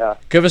 Yeah.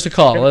 Give us a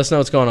call. Let us know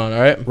what's going on, all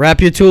right?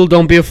 Wrap your tool.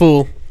 Don't be a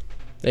fool.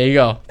 There you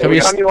go. Hey,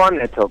 what time you on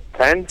there till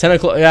 10? 10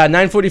 o'clock. Yeah,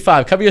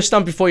 9:45. Cover your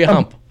stump before you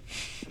hump.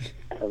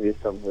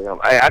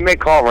 I may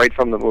call right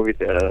from the movie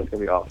theater. That's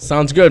gonna be awesome.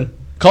 Sounds good.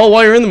 Call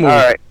while you're in the movie. All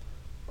right.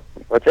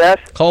 What's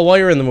that? Call while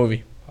you're in the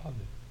movie.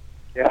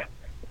 Yeah.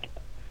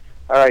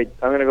 All right.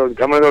 I'm gonna go to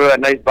that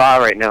nice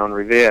bar right now in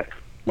Revere.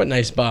 What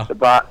nice bar? The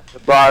bar.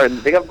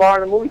 They got a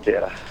bar in the movie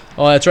theater.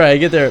 Oh, that's right. I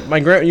get there.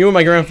 You and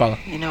my grandfather.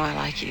 You know I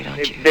like you, don't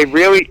you?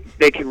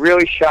 They can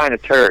really shine a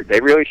turd. They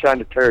really shine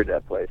a turd,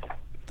 that place. What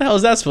the hell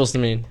is that supposed to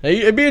mean? Are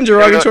you being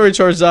derogatory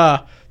towards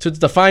to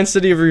the fine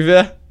city of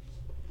Revere?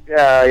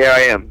 Yeah,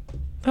 I am.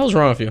 What the hell's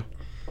wrong with you?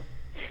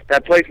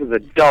 That place was a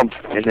dump,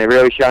 and they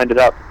really shined it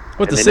up.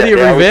 What, the And city of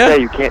they always Revere?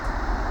 say you can't.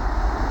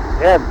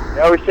 Yeah,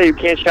 they always say you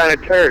can't shine a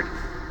turd.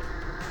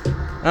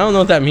 I don't know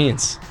what that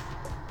means.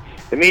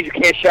 It means you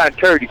can't shine a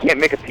turd. You can't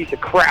make a piece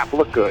of crap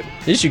look good.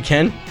 Yes, you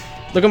can.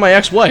 Look at my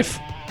ex-wife.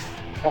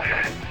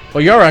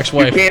 Or your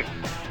ex-wife.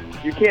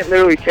 You can't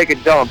literally take a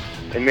dump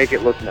and make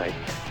it look nice.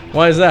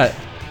 Why is that?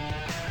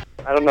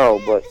 I don't know,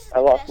 but I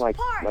lost my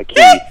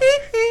key.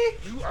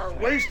 You are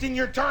wasting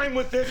your time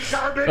with this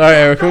garbage. All right,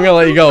 Eric, we're gonna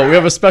let you go. We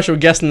have a special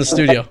guest in the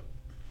studio.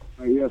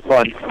 You have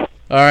fun. All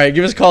right,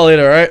 give us a call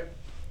later. All right.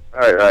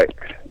 All right.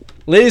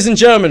 Ladies and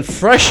gentlemen,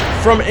 fresh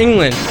from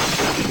England,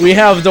 we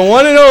have the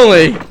one and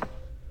only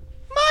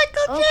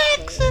Michael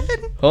Jackson.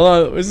 Hold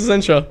on, where's this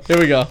intro? Here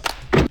we go.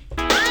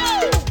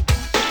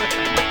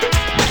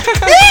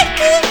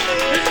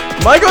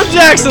 Michael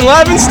Jackson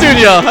live in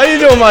studio. How you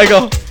doing,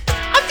 Michael?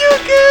 I'm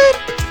doing good.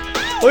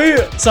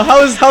 So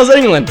how's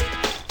England?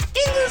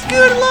 England's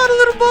good. A lot of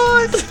little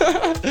boys.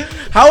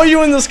 How are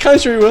you in this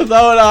country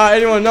without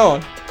anyone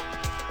knowing?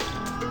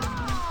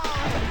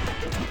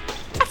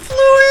 I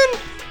flew in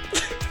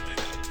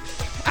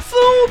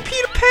with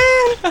Peter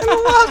Pan and the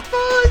Lost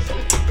Boys.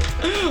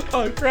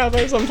 Oh crap! I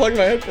just unplugged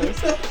my headphones.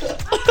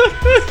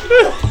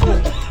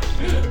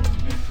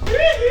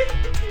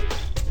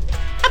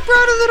 I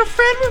brought a little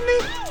friend with me.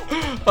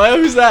 Oh,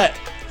 who's that?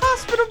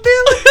 Hospital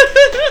Billy.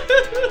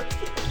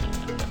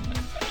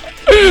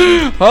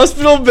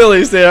 Hospital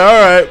Billy's there.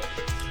 All right.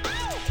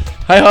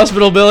 Hi,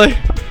 Hospital Billy.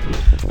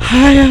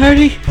 Hi,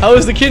 Arty. How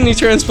was the kidney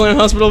transplant,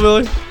 Hospital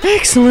Billy?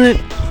 Excellent.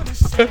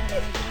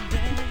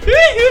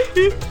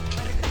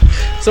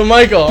 So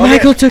Michael. Okay.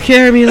 Michael took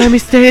care of me. Let me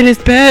stay in his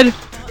bed.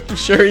 I'm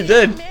sure he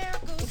did.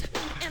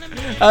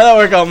 How'd that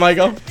work out,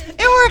 Michael?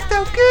 It worked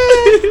out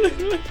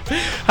good.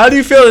 How do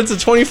you feel it's the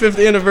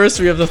 25th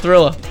anniversary of the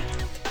Thriller?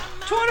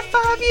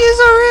 25 years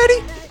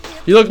already.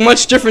 You look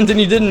much different than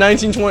you did in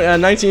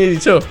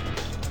 1982.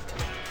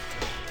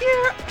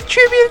 Yeah, a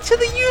tribute to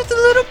the youth of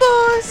little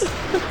boys.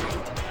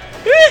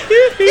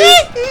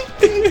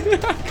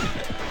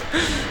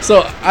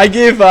 So I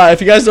gave,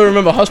 if you guys don't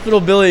remember, Hospital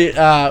Billy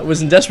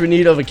was in desperate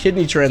need of a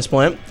kidney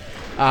transplant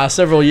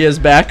several years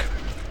back.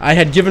 I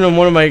had given him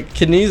one of my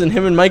kidneys, and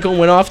him and Michael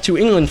went off to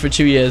England for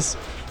 2 years.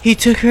 He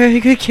took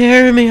very good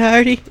care of me,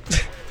 Arty.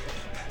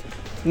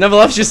 Never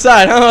left your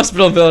side, huh,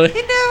 Hospital Billy?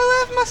 He never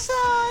left my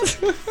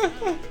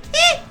side.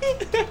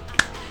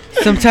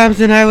 Sometimes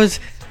when I was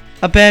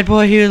a bad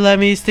boy, he would let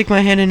me stick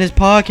my hand in his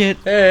pocket.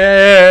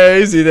 Hey,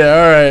 easy there.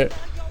 All right.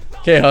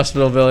 Okay,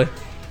 Hospital Billy.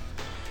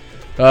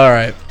 All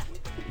right.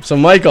 So,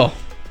 Michael.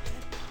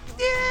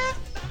 Yeah.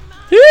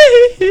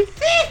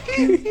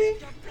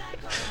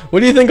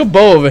 What do you think of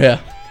Bo over here?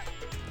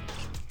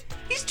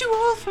 He's too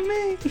old for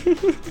me.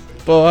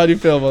 Bo, how do you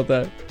feel about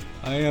that?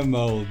 I am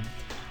old.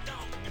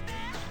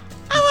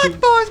 I like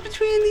boys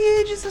between the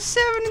ages of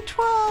 7 and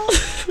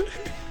 12.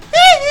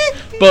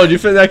 Bo, do you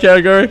fit that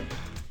category?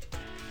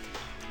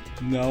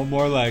 No,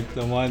 more like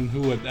the one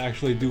who would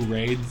actually do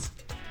raids.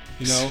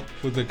 You know,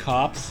 with the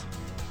cops.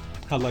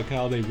 How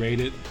they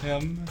raided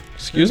him.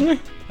 Excuse me?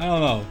 I don't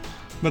know.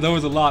 But there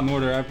was a Law and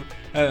Order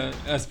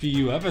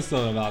SVU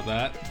episode about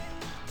that.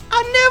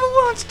 I never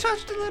once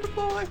touched a little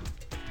boy.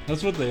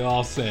 That's what they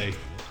all say.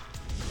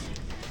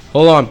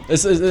 Hold on.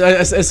 It's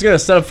gonna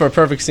set up for a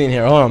perfect scene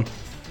here. Hold on.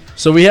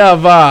 So we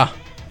have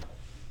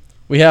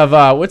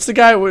what's the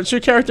guy? What's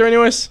your character,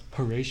 anyways?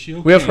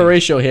 Horatio. We have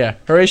Horatio here.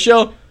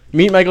 Horatio,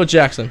 meet Michael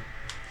Jackson.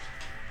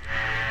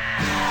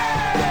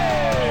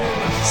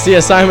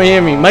 CSI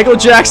Miami. Michael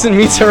Jackson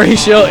meets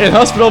Horatio in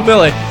Hospital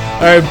Billy.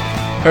 All right,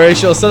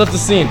 Horatio, set up the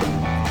scene.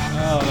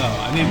 I don't know.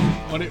 I need.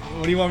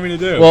 What do you want me to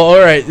do? Well, all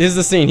right. Here's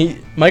the scene.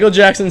 Michael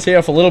Jackson's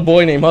here for a little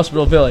boy named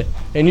Hospital Billy,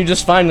 and you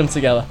just find them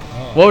together.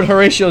 Oh. What would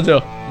Horatio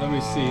do? Let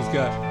me see. He's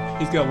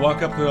got to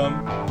walk up to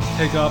him,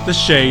 take off the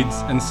shades,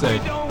 and say,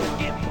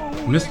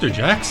 "Mr.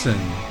 Jackson,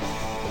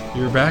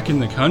 you're back in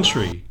the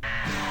country."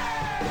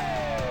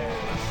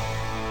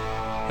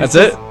 That's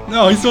it?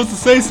 No, he's supposed to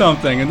say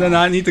something, and then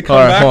I need to come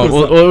All right, back hold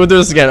with on. We'll do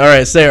this again. All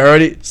right, say it.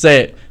 Already,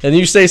 say it. And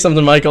you say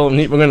something, Michael, and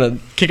we're gonna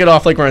kick it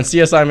off like we're on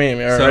CSI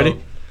Miami. All right, ready?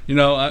 You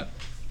know, I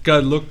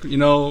gotta look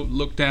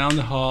down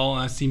the hall,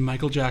 and I see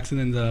Michael Jackson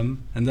in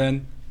them, and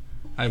then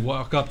I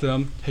walk up to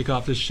them, take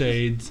off the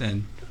shades,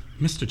 and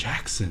Mr.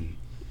 Jackson,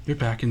 you're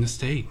back in the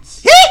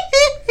States.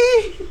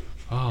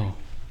 Oh,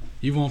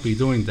 you won't be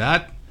doing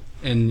that,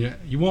 and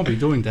you won't be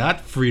doing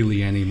that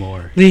freely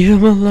anymore. Leave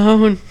him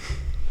alone.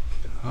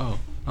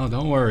 Oh,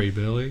 don't worry,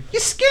 Billy.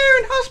 You're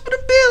scaring Hospital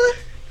Billy.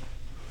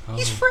 Oh,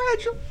 He's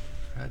fragile.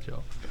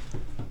 Fragile.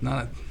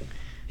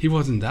 He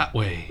wasn't that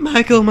way.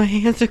 Michael, my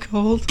hands are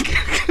cold.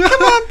 Come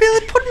on,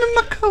 Billy, put him in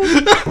my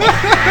coat.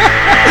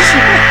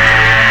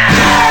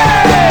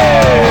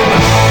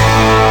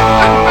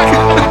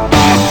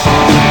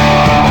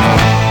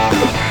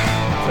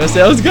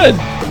 That was good.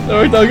 That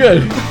worked out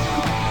good.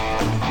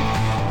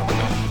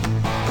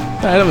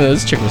 I don't know.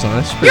 This chick was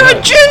honest. You're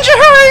a ginger,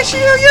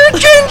 Horatio. You're a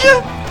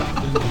ginger.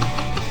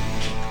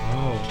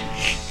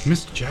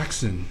 Mr.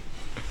 Jackson,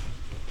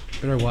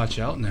 better watch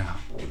out now.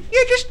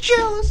 You're just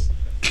jealous.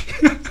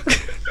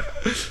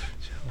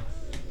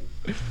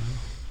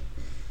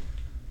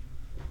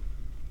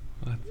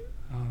 What?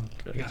 Oh,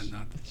 I got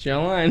nothing. It's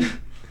your line.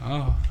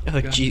 Oh,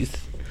 jeez.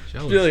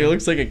 Really, it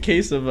looks like a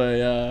case of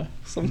a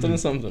something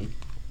something.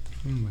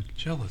 I'm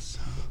jealous.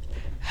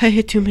 I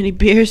had too many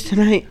beers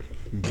tonight.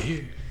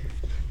 Beer?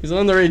 He's an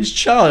underage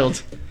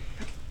child.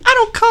 I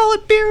don't call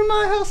it beer in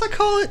my house. I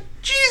call it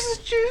Jesus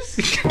juice.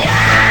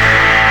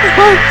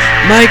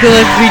 Michael,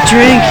 let me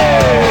drink.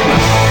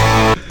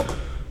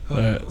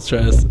 Alright, let's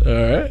try this.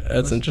 Alright,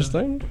 that's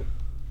interesting.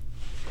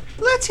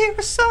 Let's hear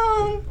a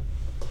song.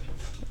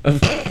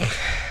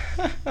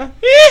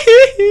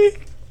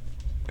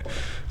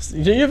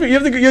 You're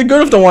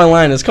good with the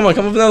one-liners. Come on,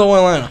 come up with another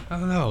one-liner. I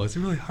don't know. It's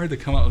really hard to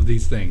come up with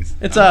these things.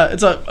 It's a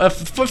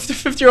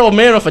 50-year-old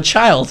man with a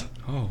child.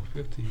 Oh,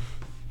 50.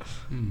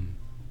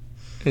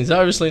 He's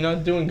obviously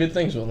not doing good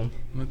things with him.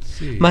 Let's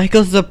see.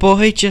 Michael's a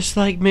boy just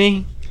like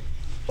me.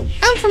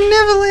 I'm from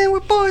Neverland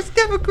where boys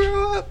never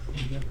grow up.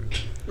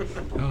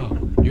 Oh,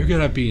 you're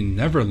gonna be in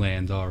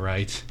Neverland, all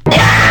right.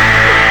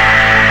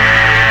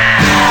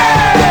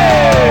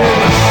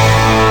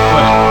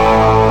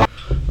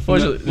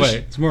 Wait,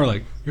 it's more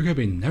like you're gonna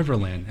be in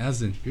Neverland,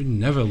 as in you're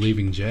never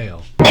leaving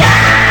jail.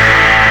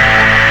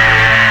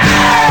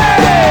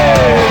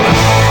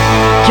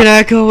 Can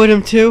I go with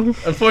him too?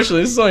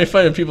 Unfortunately, this is only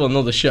funny if people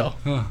know the show.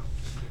 Huh.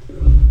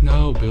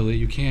 No, Billy,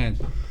 you can't.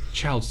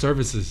 Child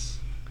Services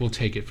will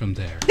take it from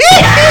there.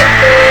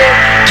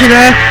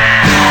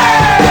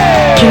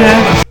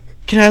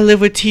 Can I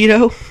live with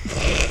Tito?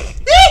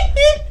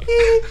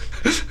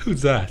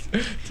 Who's that?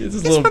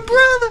 It's my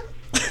brother.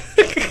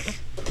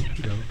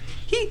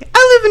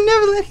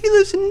 know that he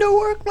lives in no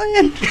work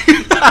land?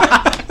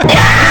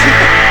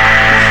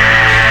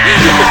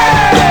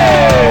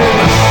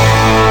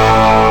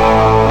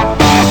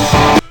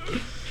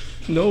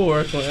 No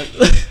work, man.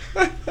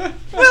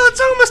 Well,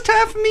 it's almost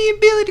time for me and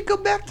Billy to go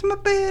back to my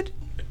bed.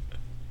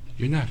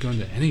 You're not going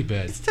to any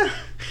bed.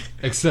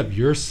 Except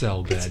your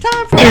cell bed. It's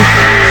time for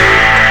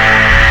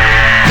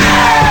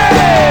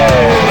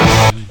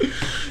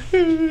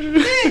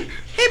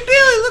Hey,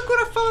 Billy, look what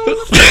I found on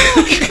the floor.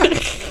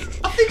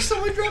 I think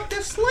someone dropped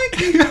that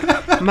slinky.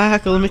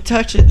 Michael, let me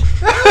touch it.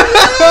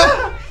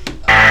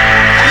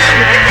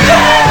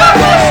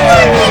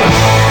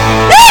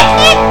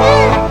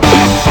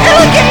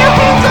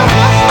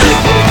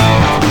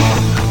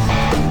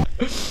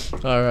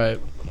 All right.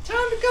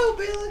 Time to go,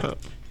 Billy.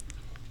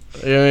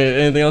 You have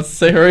anything else to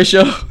say,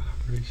 Horatio?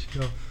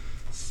 Horatio.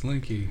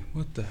 Slinky.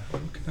 What can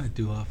I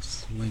do off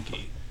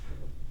Slinky?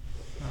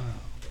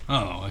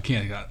 Oh, I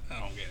can't. I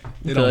don't get it.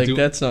 They don't do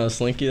that's not a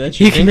slinky. That's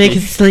You can make a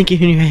slinky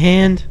in your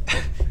hand.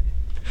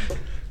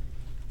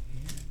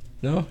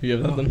 No, you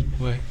have nothing.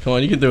 Wait. Come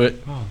on, you can do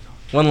it. Oh.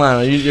 One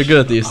line. You're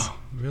good at these. Oh,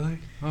 really?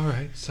 All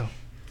right. So,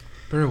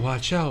 better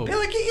watch out.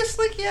 Billy, get your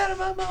slinky out of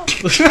my mouth.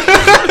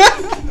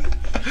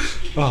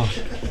 Oh,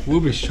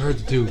 we'll be sure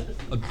to do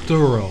a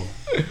thorough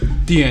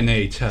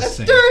DNA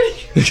testing.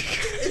 Dirty.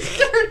 It's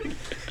dirty.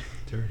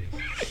 Dirty.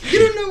 You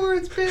don't know where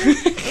it's been.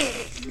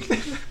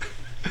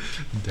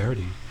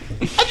 Dirty.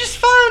 I just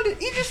found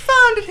it. You just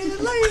found it here,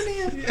 laying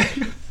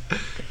here.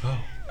 Oh,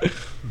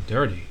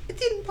 dirty. It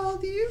didn't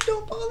bother you.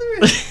 Don't bother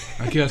it.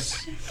 I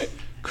guess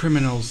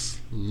criminals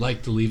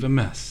like to leave a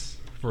mess.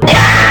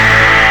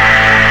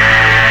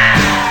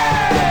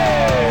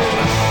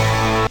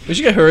 We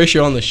should get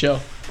Horatio on the show.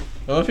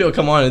 I don't know if he'll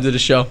come on and do the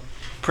show.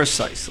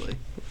 Precisely.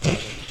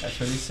 That's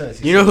what he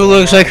says. You know who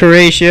looks like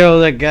Horatio?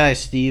 That guy,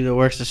 Steve, that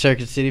works at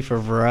Circuit City for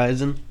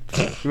Verizon.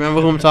 You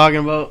remember who I'm talking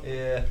about?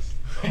 Yeah.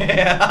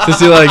 Does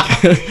he like?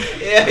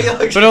 Yeah, he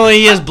looks. But only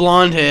he has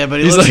blonde hair.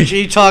 But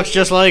he talks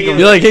just like him.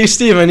 You're like, hey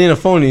Steve, I need a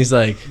phone. He's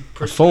like,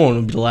 a phone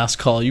would be the last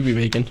call you be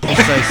making.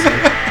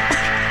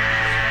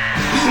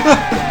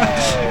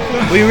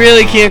 We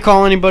really can't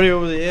call anybody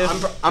over the air.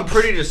 I'm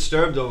pretty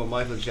disturbed over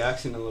Michael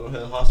Jackson and Little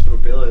Hill Hospital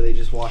Billy. They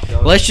just walked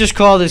out. Let's just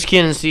call this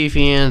kid and see if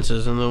he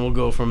answers, and then we'll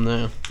go from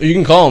there. You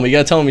can call him. But you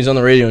gotta tell him he's on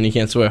the radio and he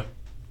can't swear.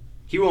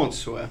 He won't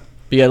swear.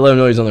 But you gotta let him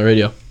know he's on the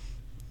radio.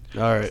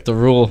 All right. The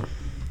rule.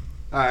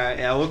 All right,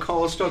 yeah,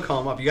 we'll still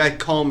call him up. You gotta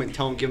call him and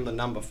tell him, give him the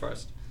number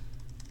first,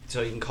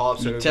 so you can call up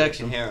so everybody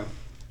can hear him.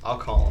 I'll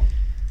call him.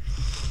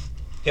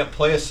 Yeah,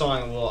 play a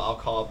song and I'll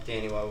call up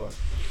Danny while we're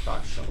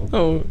talking to him.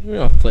 Oh, we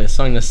don't play a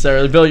song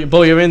necessarily. Bill, you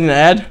have anything to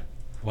add?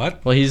 What?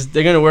 Well,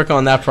 they're gonna work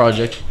on that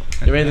project.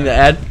 You have anything to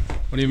add?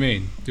 What do you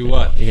mean? Do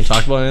what? You can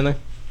talk about anything?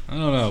 I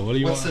don't know. What do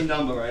you What's want? the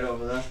number right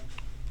over there?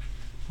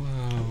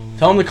 Whoa.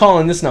 Tell him to call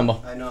in this number.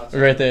 I know. It's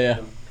Right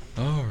there,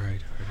 yeah. All right.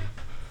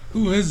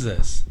 Who is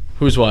this?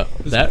 Who's what?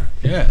 That?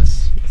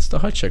 Yes. It's the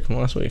hot chick from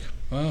last week.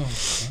 Oh,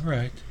 all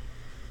right.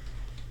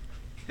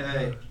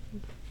 Hey.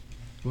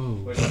 Whoa.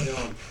 What are you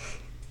doing?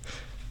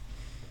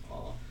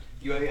 Oh,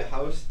 you at your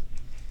house?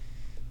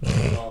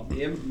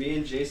 Me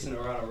and Jason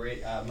are on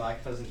my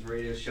cousin's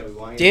radio show.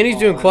 Danny's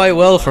doing quite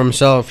well for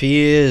himself. He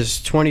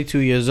is 22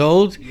 years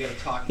old.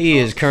 He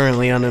is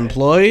currently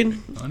unemployed.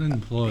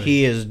 Unemployed.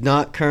 He is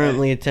not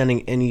currently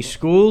attending any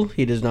school.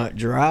 He does not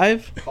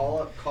drive.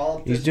 Call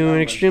up He's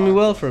doing extremely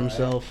well for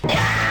himself.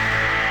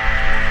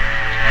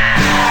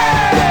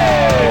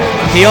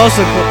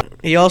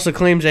 He also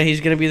claims that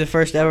he's going to be the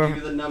first ever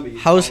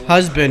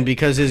husband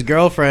because his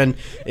girlfriend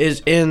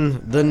is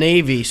in the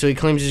Navy. So he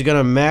claims he's going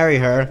to marry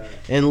her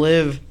and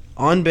live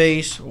on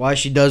base while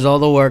she does all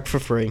the work for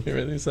free. You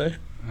really say?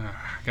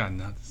 God,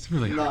 no. It's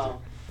really hard.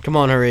 Come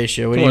on,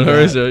 Horatio. What Come on,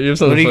 Horatio. You have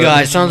something What do you for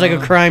got? us. It sounds like a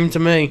crime to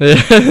me.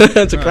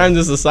 It's a crime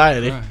to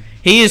society. Right.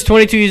 He is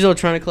 22 years old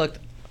trying to collect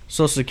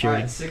Social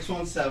Security. All right,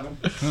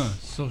 617.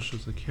 Social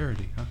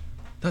Security, huh?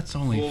 That's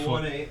only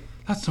 418.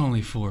 That's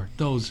only for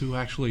those who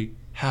actually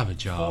have a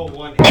job.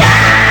 418.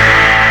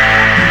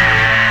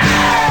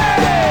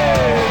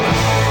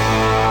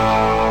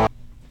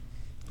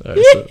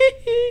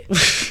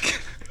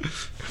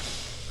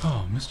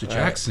 Oh, Mr.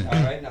 Jackson. All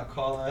right, now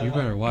call You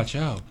better watch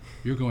out.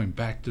 You're going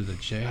back to the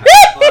jail.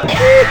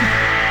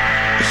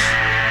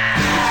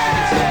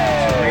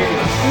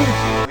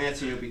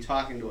 You'll be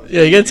talking to us.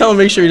 Yeah, you gotta tell him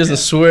make sure he doesn't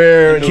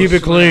swear. Keep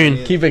it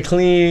clean. Keep it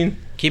clean.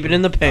 Keep it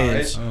in the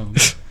pants. Oh.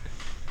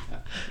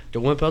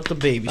 Don't whip out the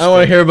baby. I don't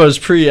want to hear about his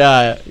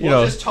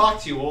We'll just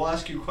talk to you. We'll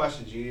ask you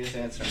questions. You just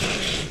answer.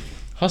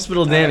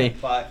 Hospital Danny.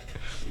 Bye.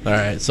 All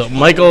right, so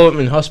Michael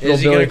in Hospital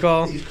Is he Billy. gonna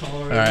call? He's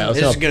calling. All right, let's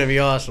This is go. gonna be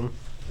awesome.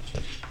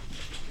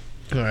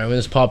 All right, when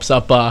this pops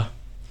up,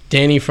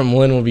 Danny from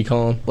Lynn will be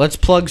calling. Let's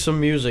plug some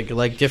music,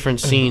 like different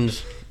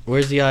scenes.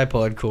 Where's the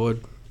iPod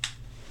cord?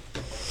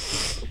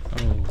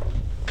 Oh.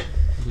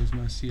 There's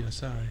my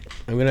CSI.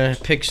 I'm gonna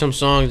pick some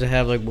songs that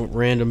have like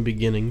random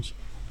beginnings.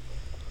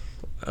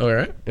 All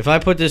right. If I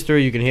put this through,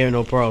 you can hear it,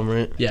 no problem,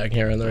 right? Yeah, I can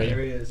hear it on the radio.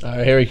 Here he is. All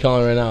right, here he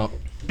calling right now.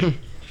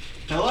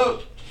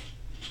 Hello.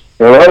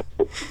 Hello?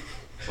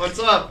 What's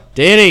up?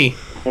 Danny.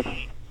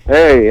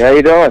 Hey, how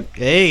you doing?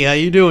 Hey, how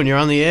you doing? You're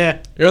on the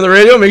air. You're on the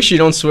radio. Make sure you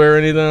don't swear or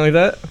anything like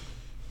that.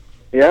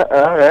 Yeah,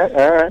 all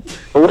right.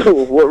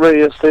 What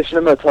radio station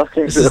am I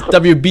talking This to? is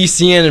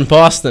WBCN in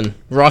Boston.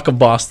 Rock of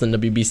Boston,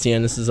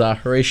 WBCN. This is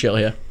Horatio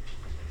here.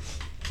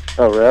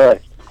 Oh, really?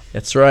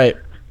 That's right.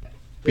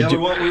 Yeah, we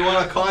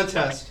won a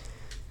contest.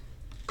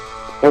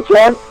 What's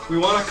that? We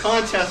won a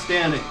contest,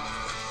 Danny.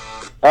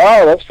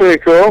 Oh, that's pretty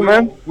cool,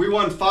 man. We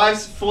won 4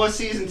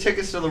 season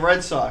tickets to the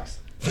Red Sox.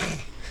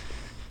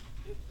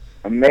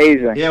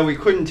 Amazing. Yeah, we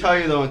couldn't tell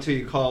you though until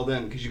you called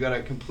in because you got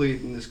to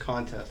complete in this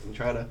contest and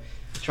try to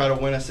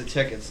win us the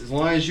tickets. As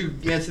long as you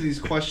answer these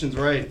questions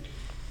right,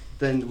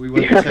 then we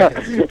win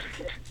the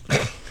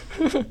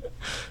tickets.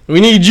 We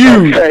need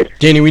you,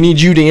 Danny. We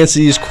need you to answer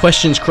these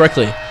questions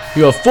correctly.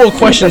 You have 4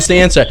 questions to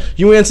answer.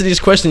 You answer these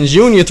questions,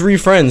 you and your 3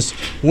 friends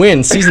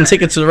win season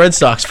tickets to the Red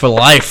Sox for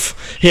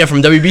life. Here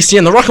from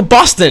WBCN, the Rock of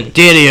Boston.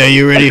 Danny, are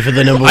you ready for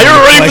the number 1 Are you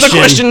ready question? for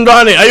the question,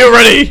 Donnie? Are you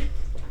ready?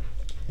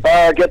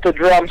 Get the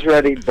drums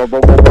ready.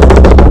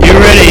 You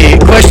ready?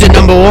 Question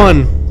number 1.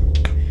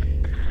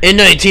 In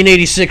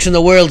 1986 in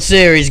the World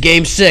Series,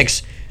 Game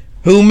 6,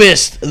 who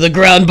missed the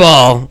ground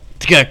ball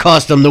to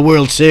cost them the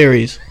World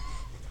Series?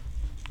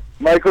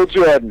 Michael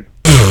Jordan.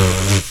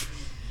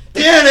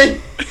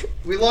 Danny,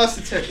 we lost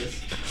the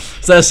tickets.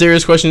 Is that a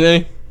serious question,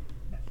 Danny?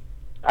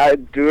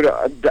 Dude,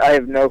 I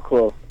have no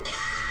clue.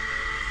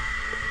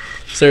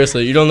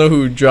 Seriously, you don't know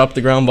who dropped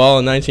the ground ball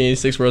in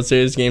 1986 World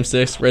Series Game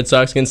 6, Red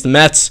Sox against the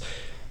Mets?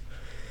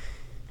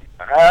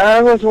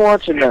 I wasn't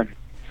watching them.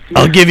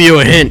 I'll give you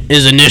a hint.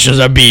 His initials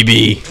are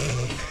BB.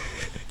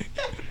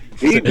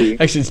 BB?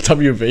 Actually, it's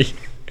WB.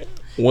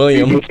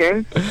 William. BB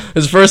King?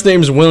 His first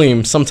name is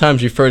William,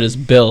 sometimes referred as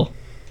Bill.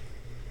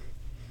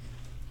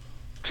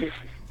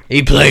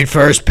 He played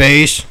first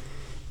base.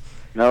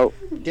 No.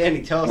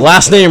 Danny, tell us.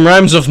 Last name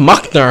rhymes with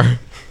Muckner.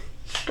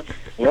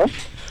 What?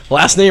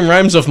 Last name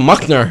rhymes with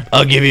Muckner.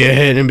 I'll give you a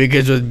hint. It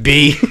begins with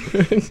B.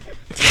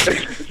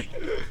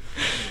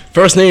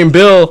 First name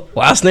Bill.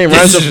 Last name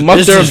rhymes with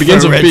Muckner.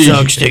 Begins with B. Red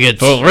Sox tickets.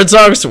 For Red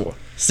Sox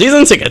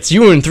season tickets,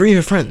 you and 3 of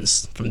your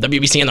friends from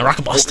WBC and the Rock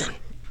of Boston.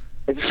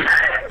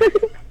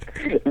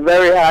 It's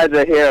very hard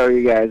to hear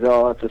you guys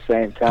all at the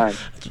same time.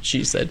 That's what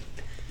she said.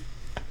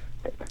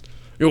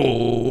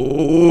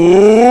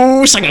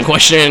 Yo, second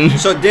question.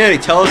 So, Danny,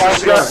 tell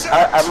us the story.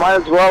 I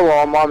might as well while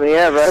I'm on the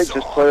air, right?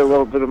 Just play a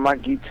little bit of my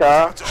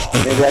guitar.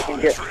 Maybe I can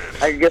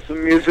get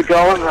some music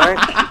going, right?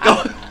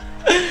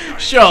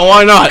 Sure,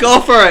 why not? Go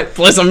for it.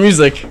 Play some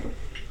music.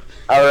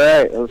 All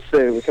right, let's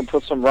see. We can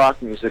put some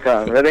rock music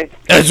on. Ready?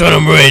 That's what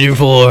I'm waiting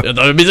for.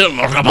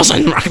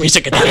 Rock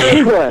music.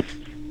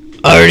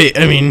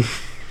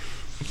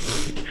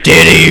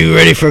 Danny, you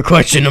ready for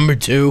question number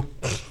 2?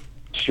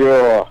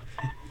 Sure.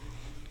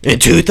 In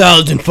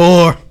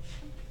 2004,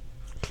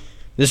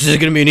 this is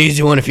going to be an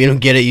easy one. If you don't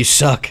get it, you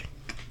suck.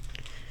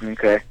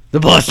 Okay.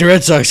 The Boston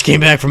Red Sox came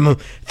back from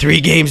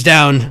 3 games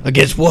down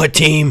against what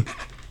team?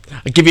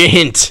 I'll give you a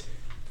hint.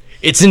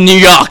 It's in New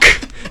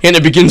York, and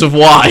it begins with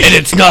Y. And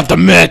it's not the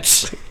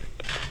Mets.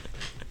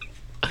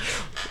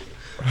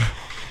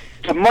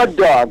 The Mud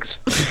Dogs.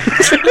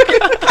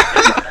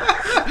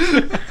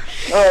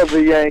 Oh,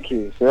 the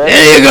Yankees. Right?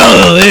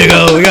 There you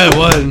go. We got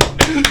one.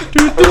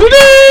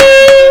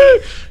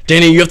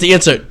 Danny, you have to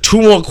answer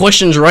 2 more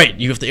questions right.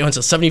 You have to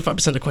answer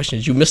 75% of the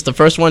questions. You missed the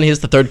first one. Here's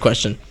the 3rd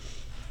question.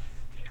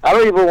 I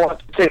don't even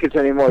want tickets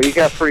anymore. You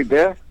got free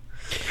beer?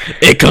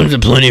 It comes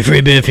with plenty of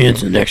free beer if you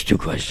answer the next 2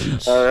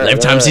 questions.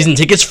 Lifetime season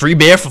tickets, free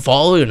beer for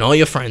fall and all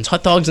your friends,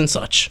 hot dogs and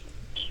such.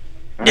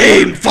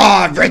 Name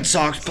 5 Red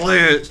Sox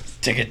players.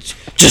 Tickets,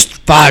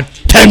 just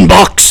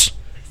 $10.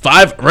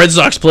 5 Red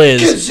Sox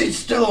players It's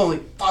still only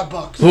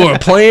 $5. who are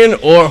playing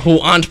or who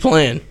aren't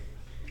playing.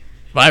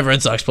 5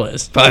 Red Sox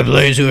players. 5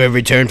 players who have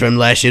returned from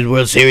last year's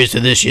World Series to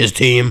this year's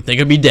team. They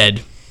could be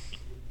dead.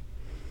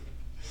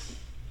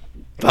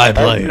 5 I have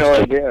players. no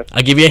idea.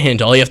 I'll give you a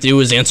hint. All you have to do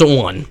is answer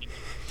 1.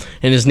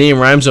 And his name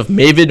rhymes with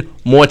Mavid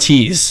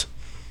Mortiz.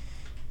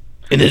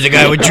 And there's a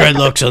guy with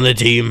dreadlocks on the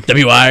team.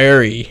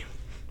 W-I-R-E.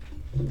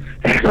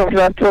 I'm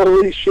not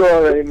totally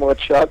sure anymore,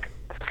 Chuck.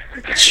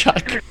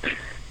 Chuck.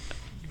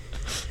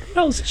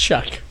 How's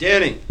Chuck?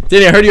 Danny.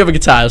 Danny, I heard you have a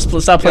guitar.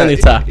 Stop playing the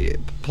guitar.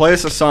 Play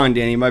us a song,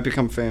 Danny. You might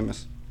become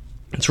famous.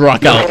 Let's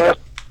rock out. I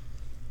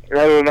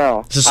don't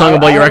know. It's a song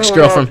about your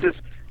ex-girlfriend.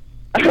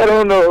 I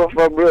don't know if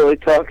I'm really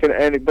talking to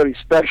anybody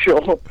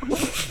special.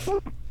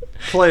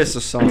 Play us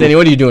a song. Danny,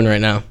 what are you doing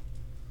right now?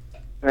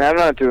 Man, I'm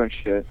not doing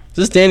shit. Is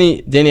this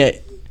Danny?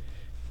 Danny,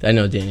 I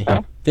know Danny.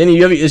 Huh? Danny,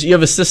 you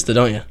have a sister,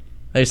 don't you?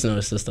 I used to know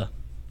his sister.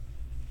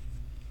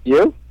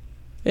 You?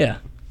 Yeah.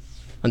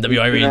 On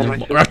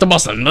WIRE, Rock the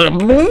Boston.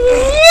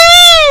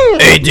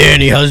 Hey,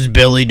 Danny, how's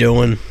Billy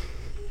doing?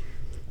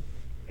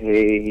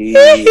 Hey,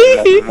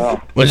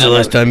 When's the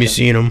last time you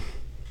seen him?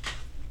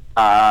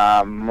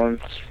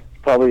 Months.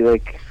 Probably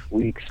like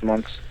weeks,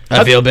 months.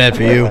 I feel bad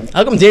for you.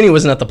 How come Danny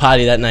wasn't at the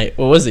party that night?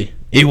 What was he?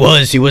 He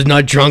was. He was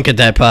not drunk at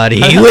that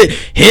party.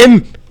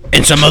 Him,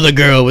 And some other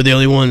girl were the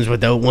only ones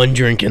without one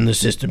drink in the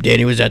system.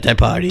 Danny was at that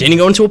party. Danny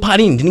go into a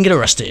party and didn't get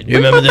arrested. You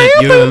remember the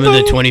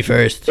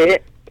 21st?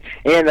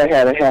 And I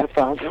had a half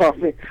ounce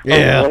on me.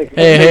 Yeah. Like,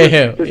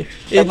 Hey.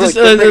 All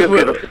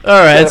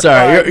right, it's all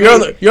right.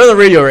 You're on the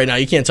radio right now.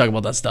 You can't talk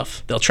about that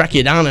stuff. They'll track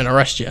you down and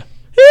arrest you.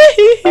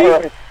 All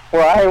right.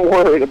 Well, I ain't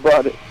worried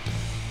about it.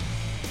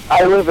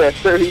 I live at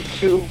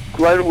 32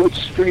 Glenwood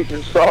Street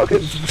in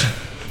Saugus.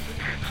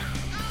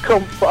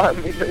 Come find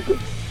me, nigga.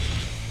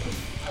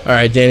 All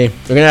right, Danny.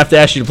 We're gonna have to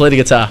ask you to play the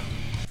guitar.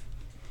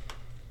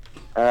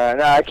 No,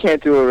 I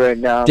can't do it right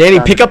now. Danny,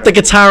 pick up the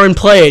guitar and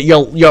play it.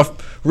 Your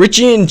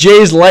Richie and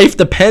Jay's life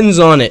depends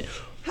on it.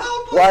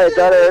 Why? I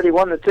thought I already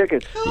won the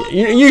tickets.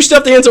 You still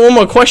have to answer one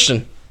more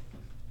question.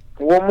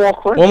 One more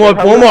question.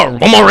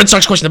 One more Red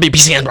Sox question to be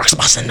PC and Brox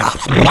Boston.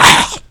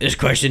 This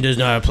question does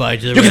not apply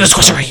to the Look at Red this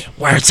question Sox. right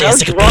where it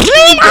says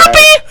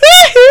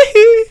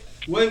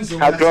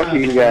How drunk are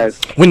you guys?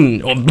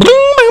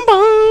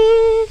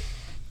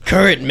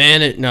 Current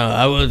man, no,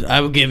 I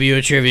will give you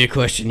a trivia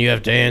question. You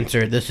have to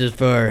answer. This is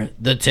for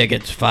the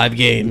tickets. 5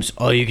 games.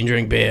 All you can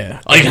drink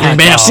beer. All you can drink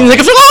beer. Seems like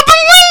a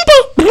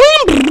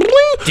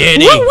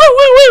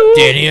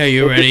Danny, are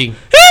you ready?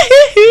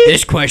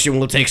 This question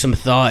will take some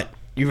thought.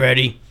 You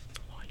ready?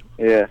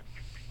 Yeah.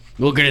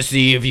 We're gonna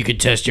see if you can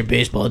test your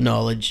baseball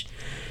knowledge.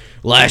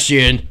 Last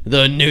year,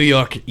 the New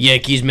York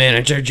Yankees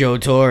manager Joe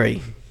Torre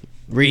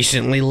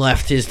recently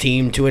left his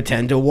team to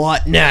attend a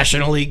what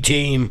National League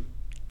team?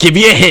 Give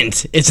you a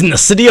hint. It's in the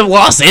city of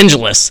Los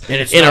Angeles.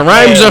 And it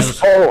rhymes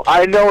of. Oh,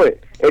 I know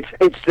it.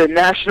 It's the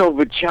National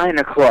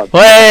Vagina Club.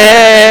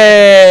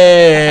 Hey,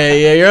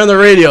 yeah, you're on the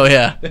radio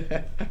here.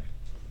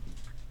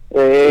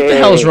 What the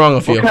hell is wrong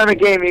with you? What kind of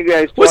game you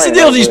guys playing? What's the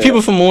deal with these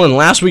people from Lynn?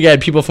 Last week I had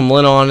people from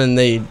Lynn on, and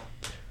they.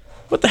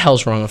 What the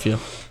hell's wrong with you?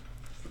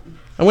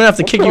 I'm gonna have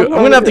to kick you. I'm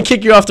gonna have to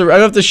kick you off the. I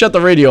have to shut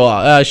the radio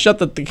off. Shut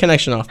the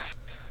connection off.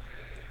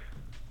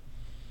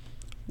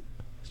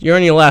 You're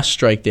on your last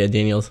strike there,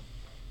 Daniels.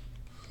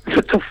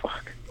 What the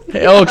fuck?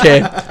 Hey,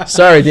 okay.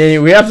 Sorry, Danny.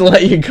 We have to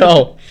let you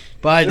go.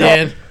 Bye,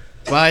 Dan.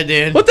 Bye,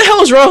 Dan. What the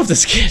hell is wrong with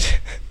this kid?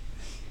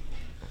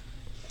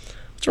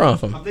 What's wrong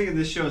with him? I'm thinking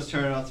this show is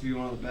turning out to be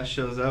one of the best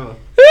shows ever.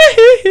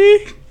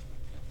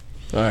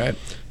 All right.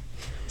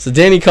 So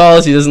Danny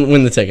calls. He doesn't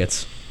win the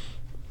tickets.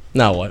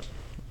 Now what?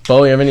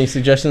 Bo, you have any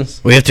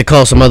suggestions? We have to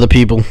call some other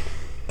people.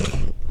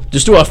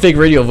 Just do our fake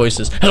radio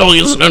voices. Hello,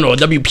 you listen to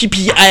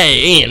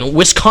WPPI in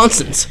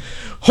Wisconsin's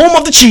home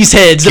of the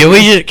Cheeseheads.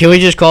 Can we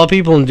just call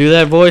people and do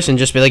that voice and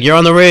just be like, you're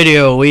on the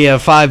radio. We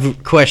have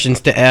 5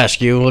 questions to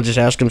ask you. We'll just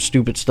ask them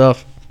stupid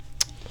stuff.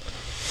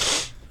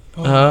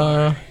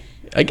 I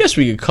guess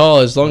we could call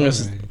as long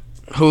as.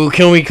 Who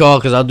can we call?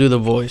 Because I'll do the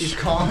voice. He's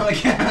calling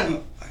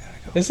again.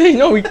 Is he?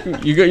 No,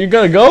 you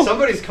gotta go.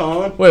 Somebody's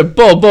calling. Wait,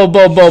 Bo,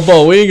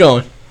 where you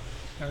going?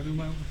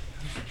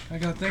 I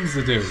got things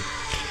to do.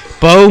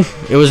 Bo,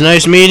 it was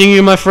nice meeting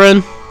you, my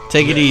friend.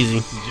 Take it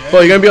easy.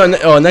 Bo, you're gonna be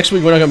on. Next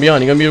week we're not gonna be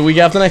on. You're gonna be the week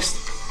after next.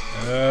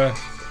 I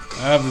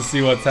have to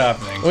see what's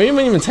happening. Well, you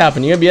mean even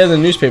happening? You're gonna be in the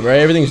newspaper, right?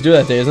 Everything's due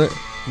that day, isn't it?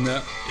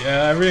 No,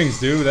 yeah, everything's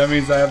due. That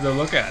means I have to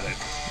look at it.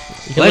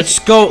 Let's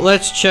go.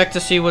 Let's check to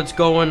see what's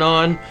going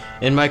on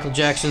in Michael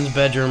Jackson's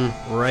bedroom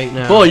right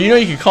now. Bo, you know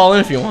you can call in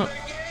if you want.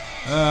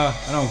 I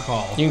don't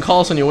call. You can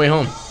call us on your way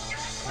home.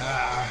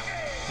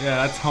 Yeah,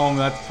 that's home.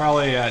 That's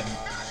probably at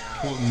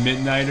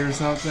midnight or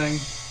something.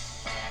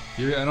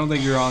 I don't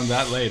think you're on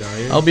that late, are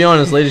you? I'll be on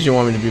as late as you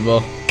want me to be,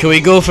 Bo. Can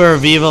we go for a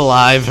Viva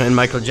Live in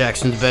Michael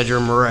Jackson's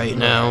bedroom right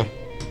now?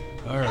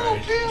 All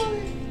right.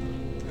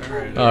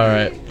 All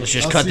right. Let's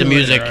just cut the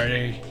music.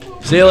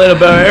 See you later,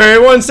 Bo.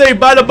 Everyone say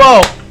bye to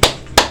Bo.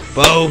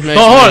 Bo, nice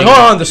hold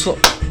on. The slow.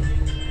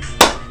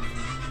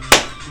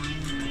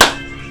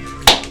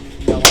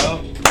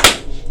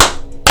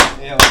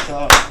 Yeah, what's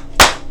up?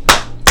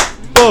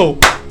 Bo.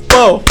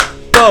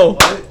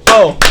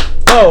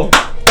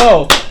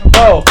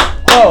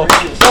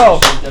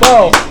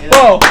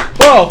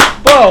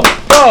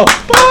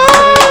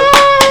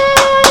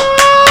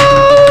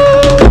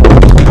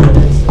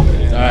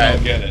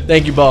 Alright.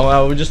 Thank you,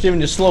 Bo. We're just giving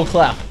you a slow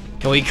clap.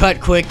 Can we cut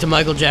quick to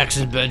Michael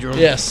Jackson's bedroom?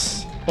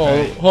 Yes.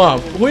 Hold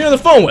on. Who are you on the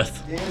phone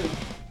with? Danny.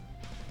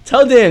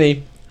 Tell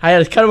Danny I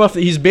had to cut him off.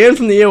 He's banned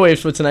from the airwaves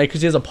for tonight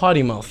because he has a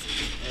potty mouth.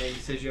 Hey, he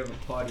says you have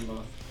a potty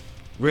mouth.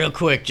 Real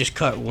quick, just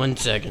cut 1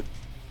 second.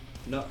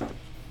 No. What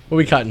are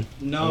we cutting?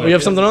 No. We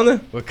have something on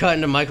there? We're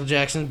cutting to Michael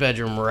Jackson's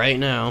bedroom right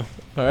now.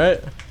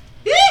 Alright.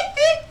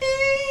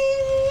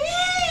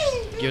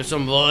 Give it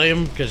some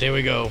volume, because here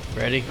we go.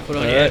 Ready? Put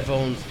on your Alright.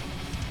 headphones.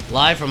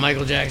 Live from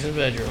Michael Jackson's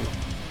bedroom.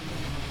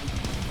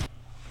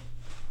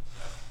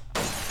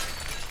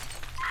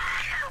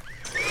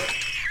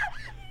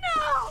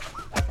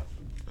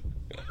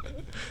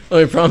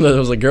 Only problem that it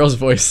was a girl's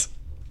voice.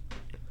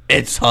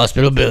 It's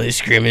Hospital Billy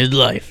screaming his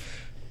life.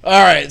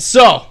 Alright,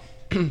 so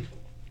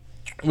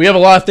we have a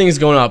lot of things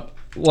going up.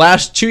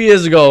 Last 2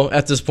 years ago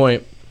at this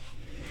point,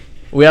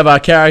 we have our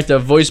character,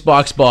 Voice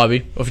Box Bobby,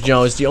 which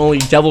is the only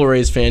Devil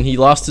Rays fan. He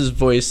lost his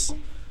voice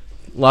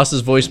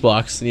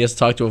box, and he has to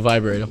talk to a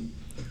vibrator.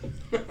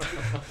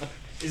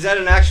 Is that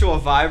an actual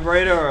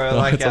vibrator or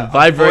like it's a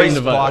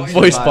vibrating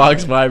voice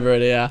box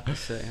vibrator? Yeah. I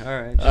see.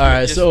 All right. All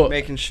right. Just So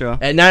making sure.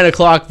 At 9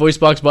 o'clock, Voice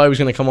Box Bobby was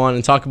going to come on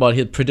and talk about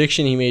his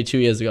prediction he made 2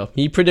 years ago.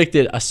 He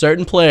predicted a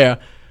certain player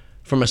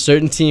from a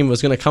certain team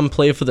was going to come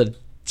play for the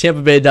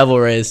Tampa Bay Devil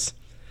Rays,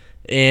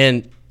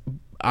 and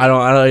I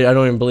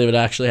don't even believe it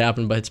actually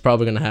happened, but it's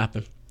probably going to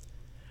happen.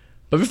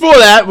 But before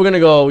that, we're going to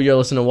go, you're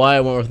listening to Why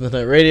I Wentworth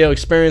Nite Radio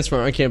Experience from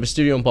our campus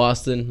studio in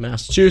Boston,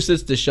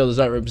 Massachusetts. This show does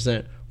not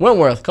represent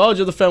Wentworth, College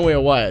of the Fenway,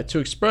 or Wyatt. To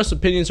express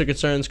opinions or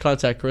concerns,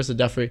 contact Carissa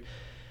Duffrey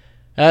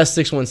at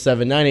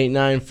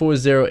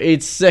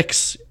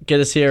 617-989-4086. Get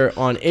us here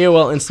on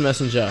AOL Instant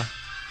Messenger.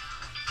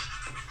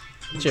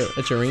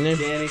 That's your ring name?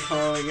 Danny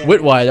calling again.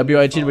 Whitwire,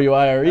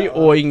 W-I-T-W-I-R-E,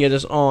 or you can get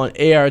us on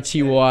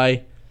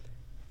ARTY84.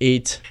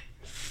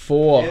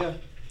 Yeah.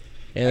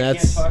 And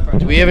that's.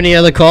 Do we have any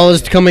other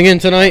callers coming in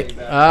tonight?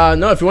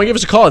 No, if you want to give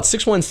us a call, it's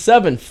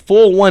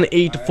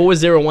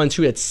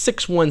 617-418-4012. It's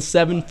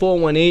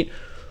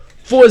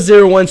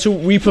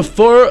 617-418-4012. We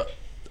prefer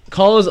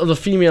callers of the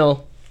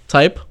female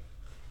type.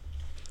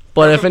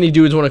 But if any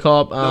dudes want to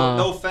call up.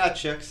 No fat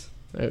chicks.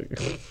 All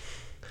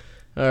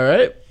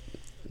right.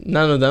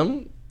 None of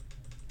them.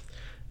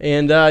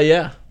 And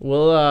yeah,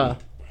 we'll. I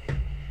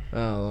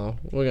don't know.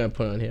 We're going to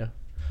put on here.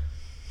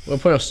 We'll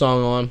put a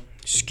song on.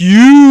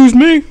 Excuse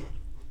me.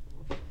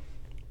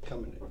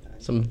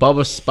 Some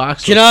Bubba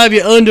Sparks. Can I have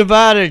your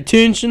undivided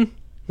attention?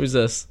 Who's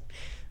this?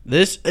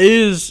 This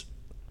is.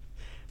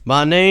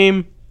 My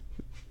name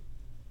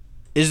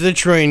is the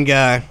train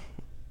guy.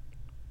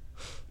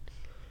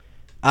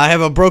 I have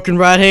a broken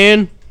right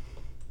hand.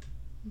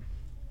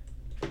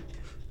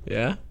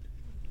 Yeah.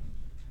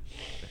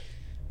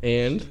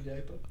 And?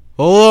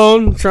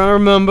 Hold on, trying to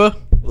remember.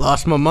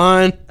 Lost my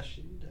mind.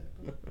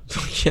 I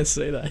can't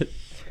say that.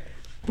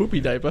 Poopy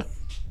diaper.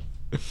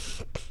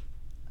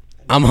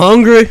 I'm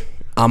hungry.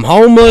 I'm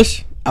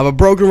homeless. I have a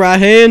broken right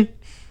hand.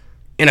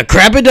 And a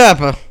crappy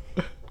diaper.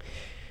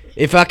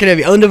 If I could have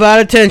your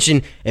undivided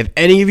attention, if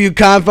any of you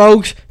kind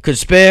folks could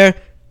spare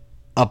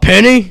a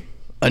penny,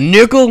 a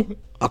nickel,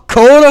 a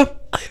quarter,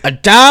 a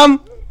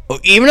dime, or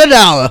even a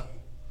dollar,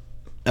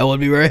 that would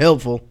be very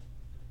helpful.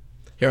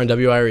 Here on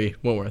WIRE,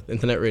 Wentworth,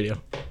 Internet Radio.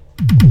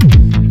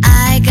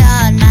 I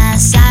got my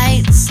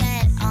sights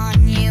set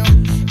on you,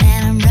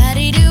 and I'm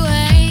ready to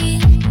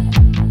wait.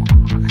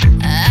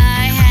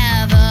 I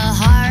have a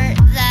heart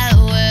that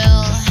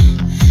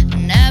will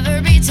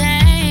never be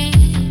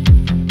tamed.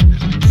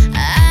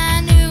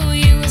 I knew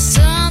you were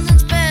something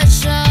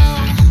special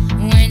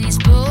when you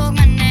spoke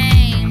my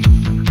name.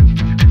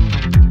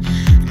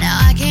 Now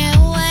I can't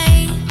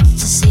wait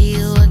to see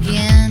you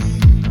again.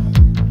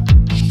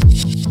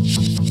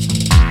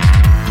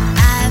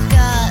 I've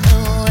got a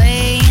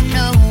way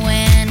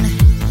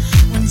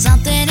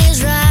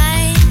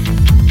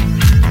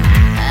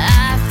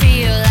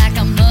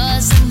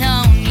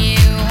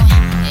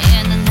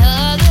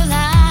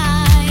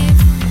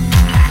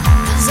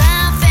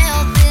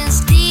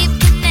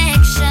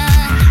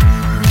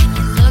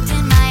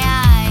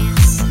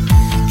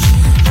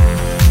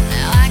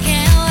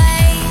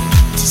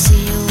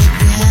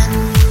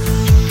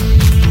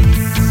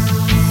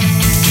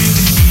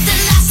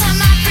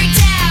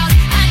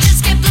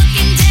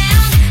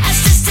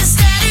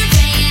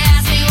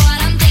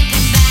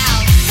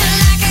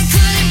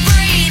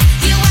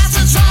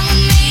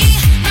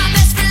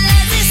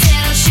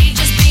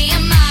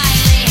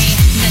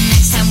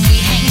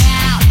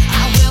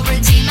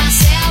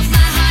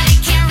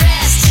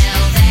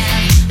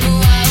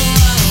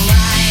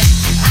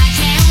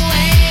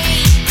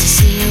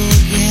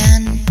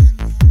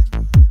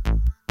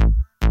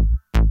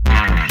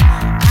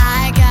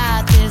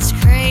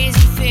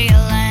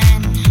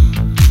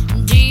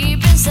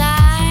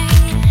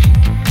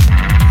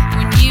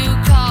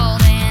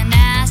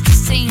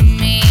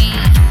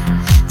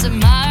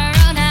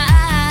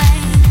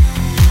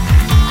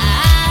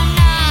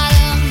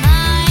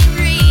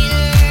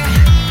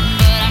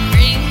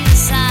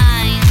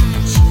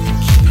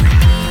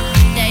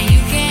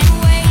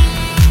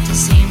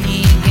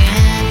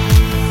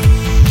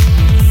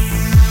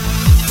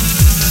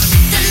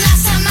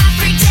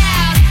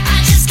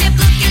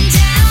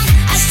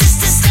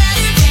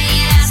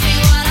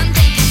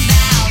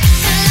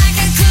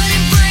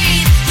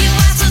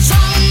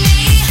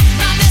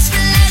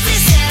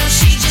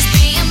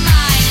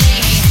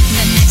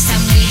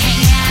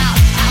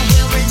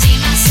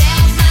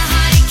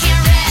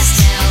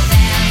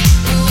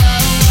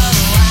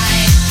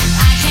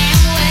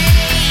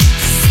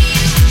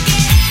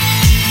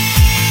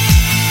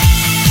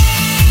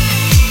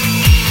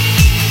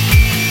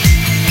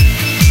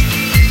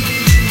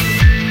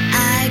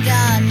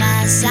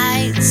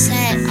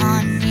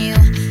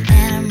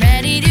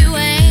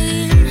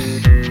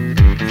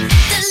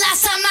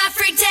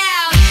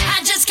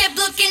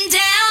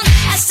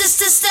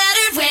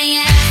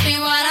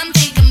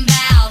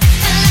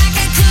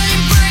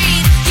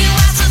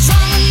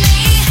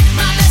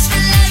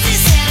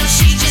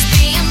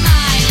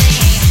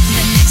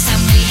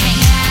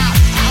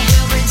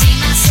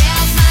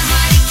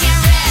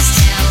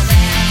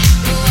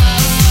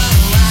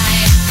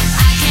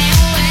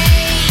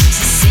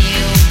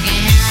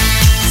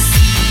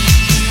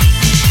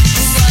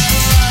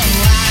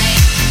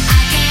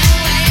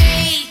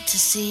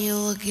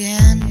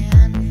again.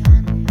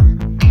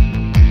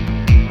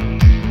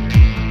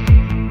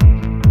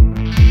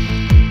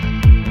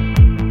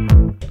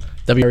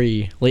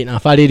 WRE, late now,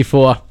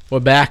 584. We're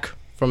back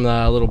from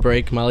the little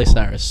break. Miley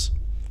Cyrus,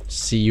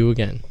 see you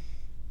again.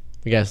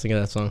 What you guys think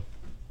of that song?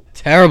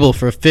 Terrible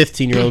for a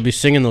 15-year-old to be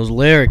singing those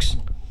lyrics.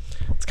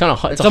 It's kind of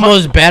hot. It's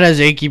almost as bad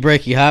as Achy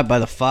Breaky Heart by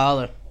The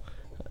Father.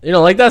 You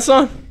don't like that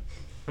song?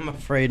 I'm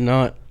afraid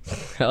not.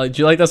 Do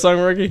you like that song,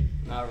 Ricky?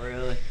 Not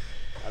really.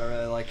 I don't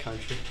really like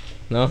country.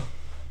 No?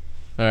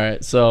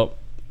 Alright, so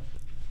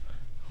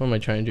what am I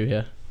trying to do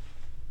here?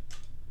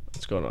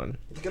 What's going on?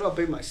 Look at how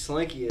big my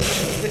slinky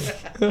is.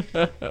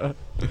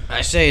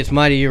 I say it's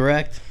mighty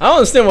erect. I don't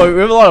understand why we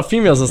have a lot of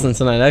females listening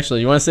tonight,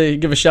 actually. You want to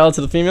give a shout out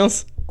to the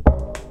females?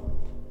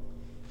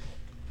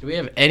 Do we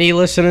have any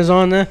listeners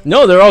on there?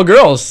 No, they're all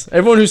girls.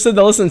 Everyone who said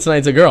they're listening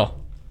tonight's a girl.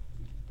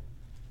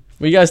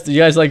 Do you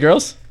guys like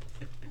girls?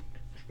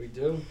 We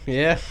do.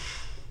 Yeah.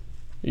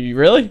 You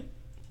really?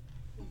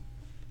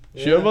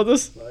 Yeah. Sure about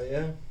this? Oh,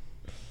 yeah.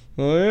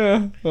 Oh,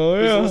 yeah. Oh,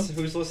 yeah.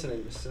 Who's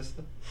listening? Your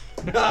sister?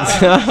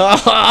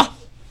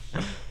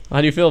 How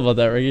do you feel about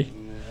that, Ricky?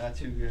 Not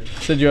too good.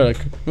 Said you had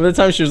by the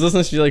time she was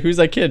listening, she's like, "Who's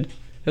that kid?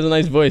 Has a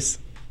nice voice."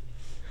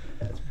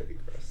 That's pretty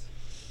gross.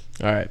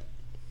 All right.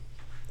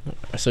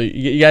 So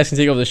you guys can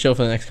take over the show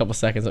for the next couple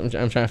seconds. I'm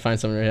trying to find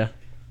something right here.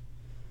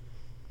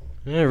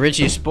 Yeah,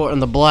 Richie's sporting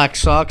the black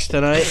socks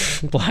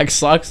tonight. Black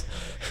socks?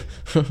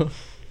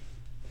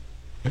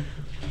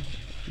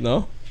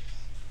 No?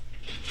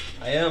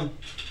 I am.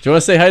 Do you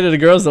want to say hi to the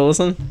girls that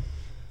listen?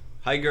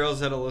 Hi,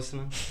 girls that are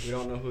listening. We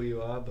don't know who you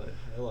are, but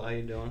hello, how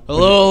you doing?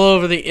 Hello all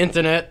over the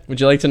internet. Would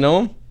you like to know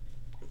him?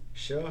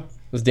 Sure.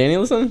 Was Danny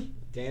listening?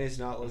 Danny's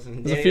not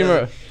listening.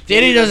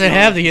 Danny doesn't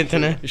have the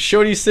internet.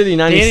 Shorty City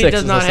 96 Danny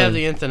does is not listening. have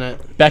the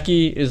internet.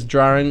 Becky is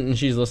drawing and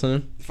she's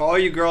listening. For all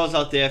you girls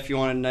out there, if you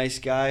want a nice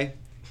guy,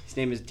 his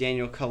name is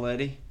Daniel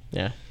Coletti.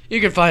 Yeah. You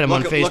can find him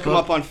on Facebook. Look him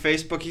up on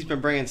Facebook. He's been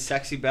bringing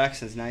sexy back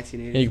since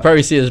 1985. Yeah, you can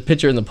probably see his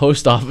picture in the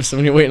post office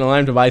when you're waiting in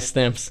line to buy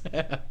stamps.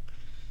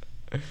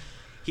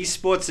 He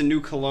sports a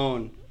new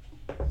cologne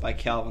by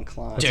Calvin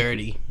Klein.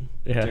 Dirty.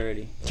 Yeah.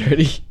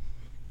 Dirty.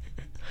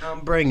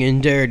 I'm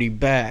bringing dirty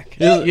back.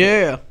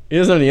 Yeah. He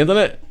doesn't have the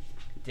internet?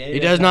 He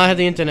does not have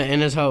the internet in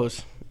his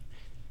house.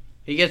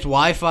 He gets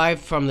Wi-Fi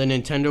from the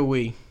Nintendo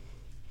Wii.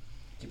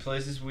 He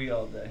plays his Wii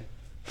all day.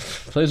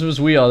 Plays with his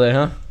Wii all day,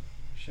 huh?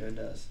 Sure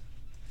does.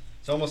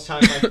 It's almost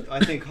time.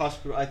 I think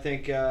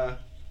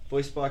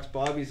Voice Box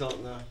Bobby's out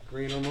in the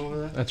green room over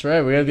there. That's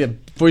right. We gotta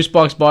get Voice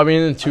Box Bobby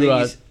in to.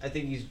 I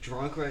think he's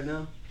drunk right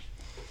now.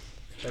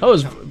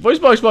 Voice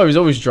Box Bobby's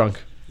always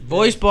drunk.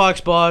 Voice Box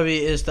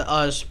Bobby is to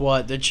us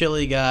what the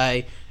chili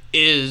guy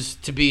is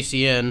to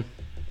BCN.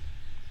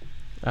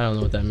 I don't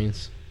know what that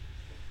means.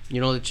 You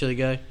know the chili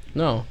guy?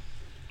 No.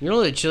 You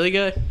know the chili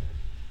guy?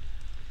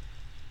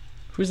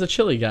 Who's the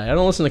chili guy? I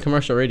don't listen to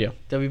commercial radio.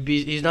 WB.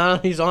 He's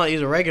not. He's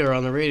a regular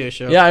on the radio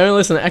show. Yeah, I only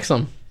listen to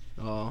XM.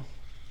 Oh.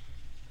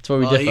 That's what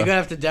we differ. You're gonna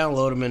have to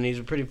download him, and he's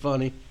pretty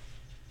funny.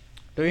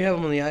 Do you have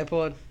him on the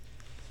iPod?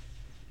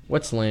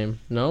 What's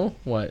lame? No?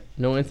 What?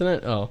 No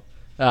internet? Oh.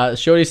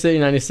 Shorty City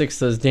 96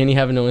 says, Danny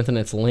having no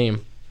internet's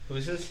lame.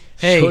 Who's this?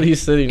 Hey, Shorty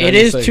City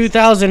 96. It is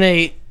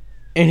 2008,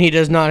 and he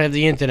does not have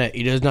the internet.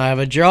 He does not have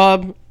a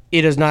job. He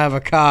does not have a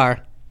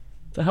car.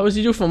 So how does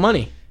he do for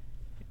money?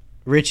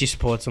 Richie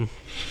supports him.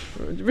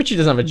 Richie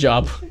doesn't have a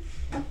job.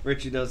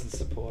 Richie doesn't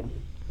support him.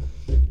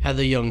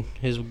 Heather Young,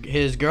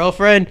 his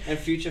girlfriend. And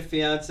future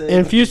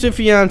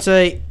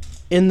fiance.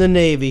 In the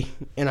Navy.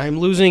 And I'm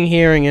losing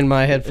hearing in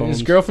my headphones.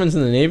 His girlfriend's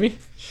in the Navy?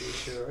 She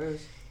sure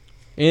is.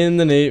 In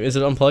the Navy. Is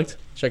it unplugged?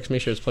 Check to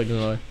make sure it's plugged in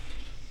the way.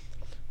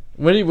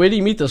 Where do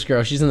you meet this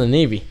girl? She's in the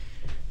Navy.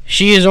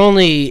 She is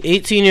only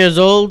 18 years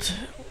old.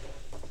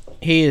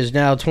 He is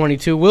now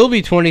 22. Will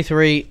be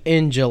 23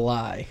 in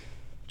July.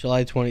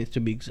 July 20th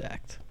to be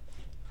exact.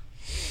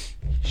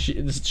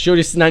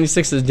 Shorty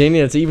 96 says,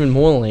 Danny, that's even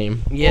more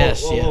lame.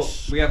 Yes, whoa.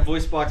 yes. We got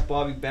Voice Box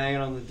Bobby banging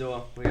on the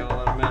door. We gotta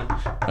let him in.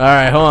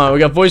 Alright, hold on. We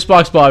got Voice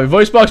Box Bobby.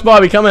 Voice Box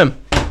Bobby, come in.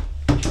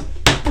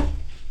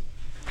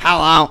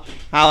 Hello.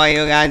 How are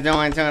you guys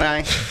doing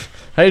today?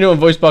 How you doing,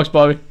 Voice Box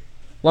Bobby?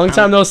 Long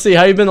time no see.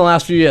 How you been the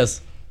last few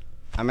years?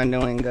 I've been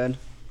doing good.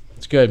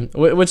 It's good.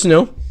 What's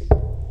new?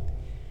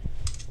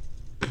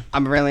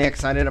 I'm really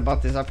excited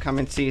about this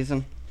upcoming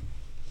season.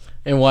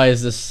 And why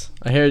is this?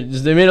 I hear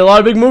they made a lot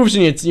of big moves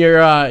in your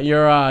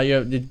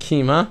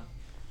team, huh?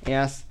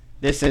 Yes,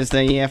 this is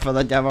the year for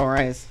the Devil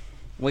Rays.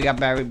 We got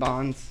Barry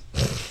Bonds,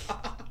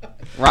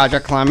 Roger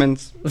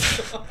Clemens,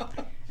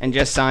 and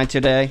just signed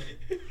today,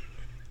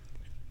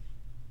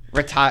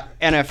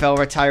 NFL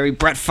retiree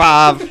Brett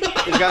Favre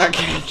is gonna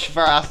catch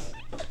for us.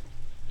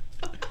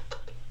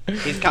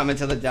 He's coming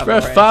to the Devil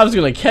Rays. Brett Favre's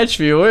gonna catch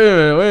for you. Wait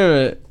a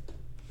minute.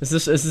 Is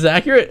this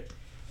accurate?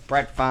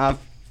 Brett Favre,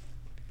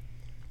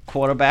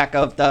 quarterback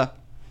of the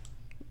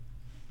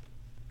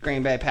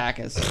Green Bay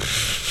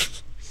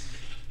Packers.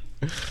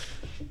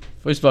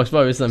 Voice Box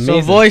Bob, it's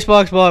amazing. So, Voice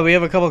Box Bob, we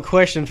have a couple of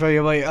questions for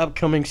you about your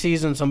upcoming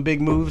season, some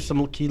big moves,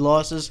 some key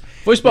losses.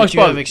 Voice Box that you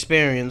Bob, have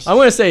experienced. I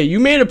want to say, you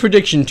made a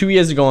prediction 2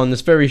 years ago on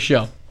this very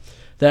show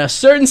that a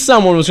certain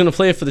someone was going to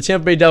play for the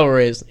Tampa Bay Devil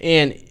Rays,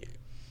 and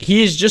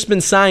he has just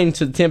been signed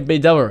to the Tampa Bay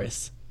Devil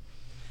Rays.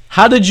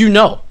 How did you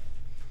know?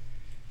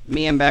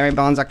 Me and Barry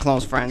Bonds are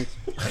close friends.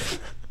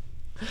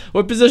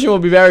 What position will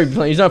be Barry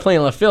playing? He's not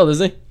playing left field, is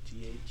he?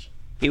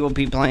 He will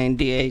be playing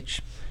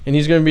DH. And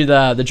he's going to be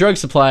the drug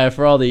supplier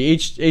for all the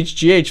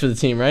HGH for the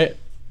team, right?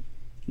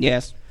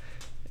 Yes.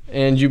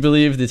 And you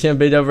believe the Tampa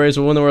Bay Devil Rays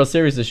will win the World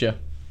Series this year?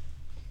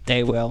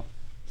 They will.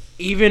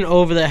 Even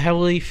over the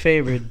heavily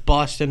favored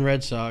Boston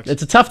Red Sox.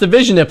 It's a tough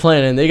division they're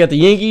playing in. They got the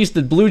Yankees,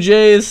 the Blue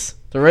Jays,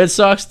 the Red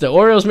Sox. The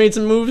Orioles made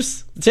some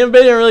moves. The Tampa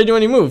Bay didn't really do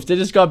any moves. They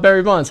just got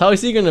Barry Bonds. How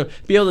is he going to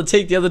be able to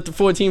take the other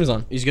 4 teams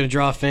on? He's going to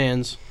draw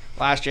fans.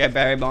 Last year,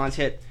 Barry Bonds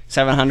hit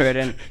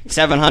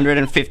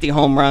 750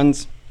 home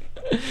runs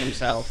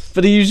himself.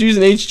 But he was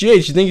using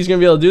HGH. You think he's going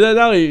to be able to do that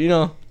now? You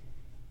know.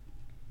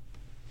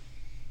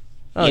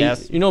 Oh,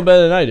 Yes. You know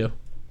better than I do.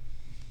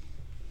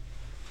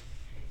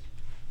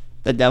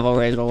 The Devil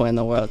Rays will win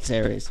the World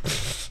Series.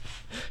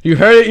 You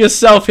heard it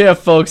yourself here,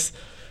 folks.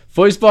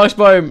 Voice Box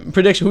Bar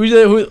prediction.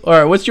 All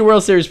right, what's your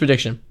World Series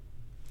prediction?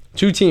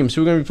 2 teams.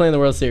 Who are going to be playing the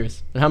World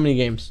Series? And how many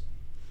games?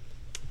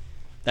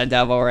 The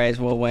Devil Rays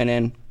will win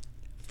in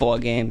 4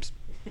 games.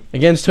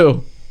 Against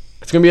who?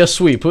 It's going to be a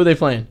sweep. Who are they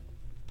playing?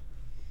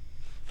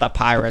 The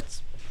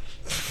Pirates.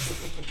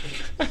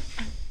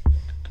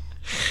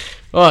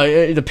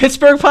 Oh, the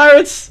Pittsburgh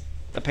Pirates?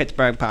 The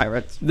Pittsburgh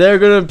Pirates. They're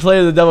going to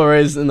play the Devil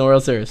Rays in the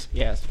World Series.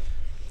 Yes.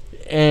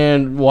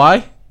 And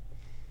why?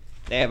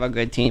 They have a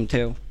good team,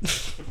 too.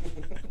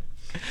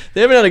 They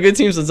haven't had a good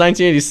team since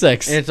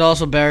 1986. And it's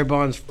also Barry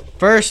Bonds'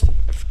 first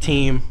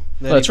team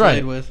that That's he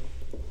played right. with.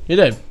 He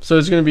did. So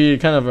it's going to be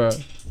kind of a...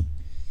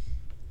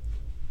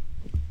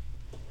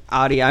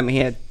 Arty, I'm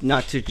here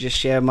not to just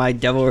share my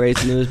Devil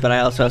Rays news, but I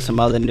also have some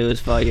other news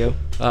for you.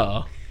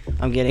 Uh-oh.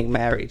 I'm getting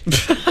married.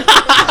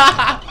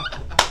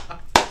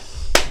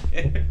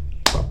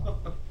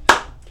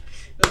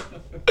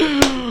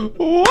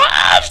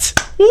 What?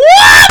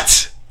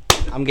 What?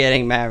 I'm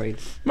getting married.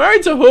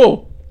 Married to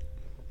who?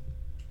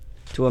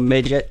 To a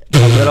midget.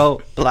 A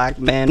little black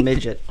man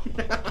midget.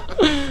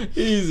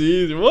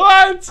 Easy.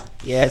 What?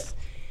 Yes.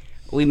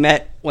 We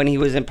met when he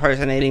was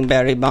impersonating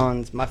Barry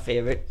Bonds, my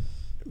favorite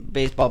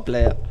baseball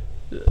player.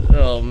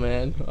 Oh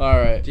man! All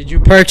right. Did you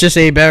purchase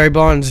a Barry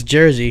Bonds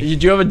jersey? You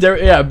do have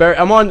a Barry.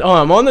 I'm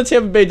on the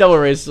Tampa Bay Devil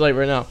Rays site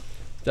right now.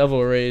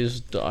 Devil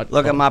Rays.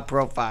 Look at my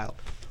profile.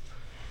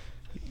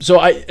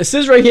 So it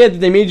says right here that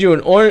they made you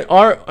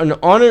an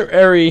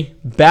honorary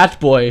bat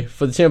boy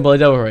for the Tampa Bay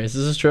Devil Rays.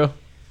 Is this true?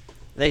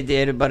 They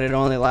did, but it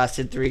only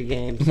lasted 3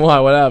 games. Why?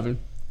 What happened?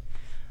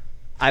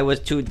 I was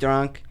too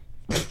drunk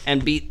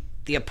and beat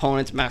the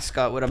opponent's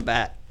mascot with a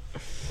bat.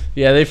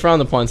 Yeah, they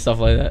frowned upon stuff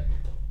like that.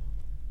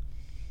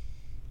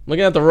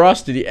 Looking at the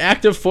roster, the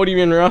active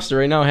 40-man roster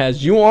right now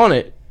has you on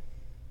it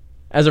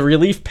as a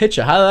relief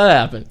pitcher. How did that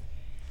happen?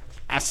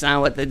 I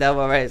signed with the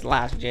Devil Rays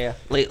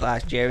late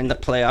last year in the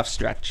playoff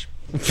stretch.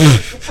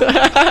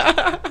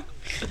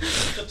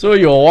 So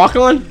you a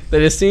walk-on? They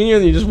just seen you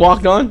and you just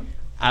walked on?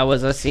 I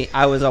was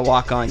a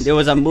walk-on. There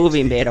was a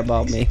movie made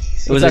about me.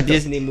 It was a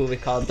Disney movie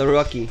called The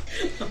Rookie.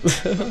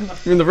 You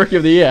mean the Rookie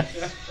of the Year?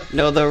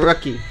 No, The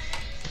Rookie.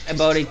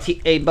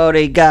 About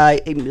a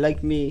guy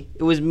like me.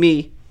 It was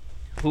me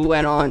who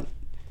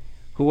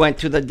went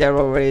to the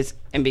Devil Rays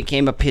and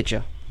became a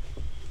pitcher.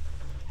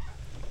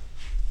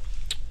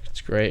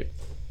 It's great.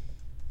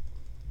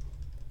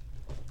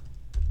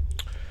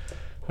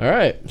 All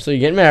right, so you're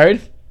getting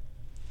married.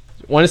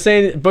 Want to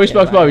say, Voice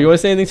Box Bob, you want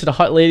to say anything to the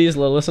hot ladies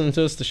that are listening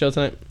to us, the show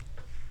tonight?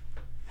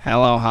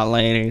 Hello, hot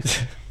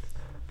ladies.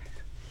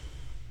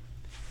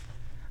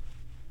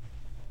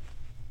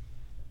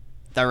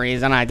 The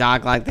reason I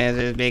talk like this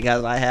is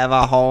because I have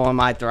a hole in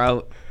my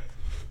throat.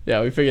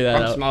 Yeah, we figured that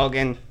from out.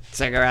 smoking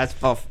cigarettes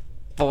for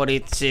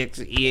 46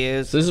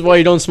 years. So this is why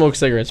you don't smoke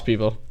cigarettes,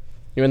 people.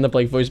 You end up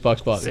like Voice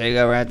Box Bob.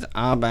 Cigarettes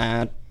are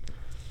bad.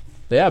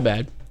 They are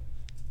bad.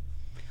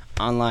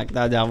 Unlike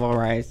the Devil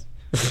Rays,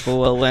 who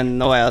will win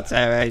the World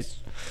Series.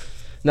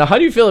 Now, how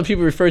do you feel that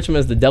people refer to them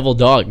as the Devil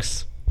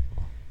Dogs?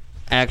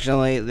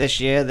 Actually, this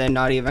year they're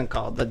not even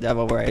called the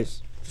Devil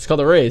Rays. It's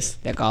called the Rays.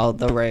 They're called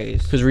the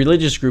Rays. Because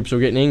religious groups are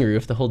getting angry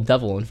with the whole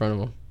devil in front of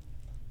them.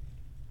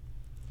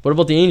 What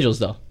about the Angels,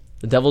 though?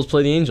 The Devils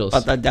play the Angels.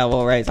 But the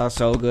Devil Rays are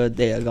so good,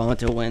 they are going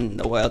to win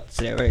the World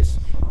Series.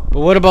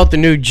 But what about the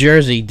New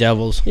Jersey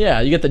Devils?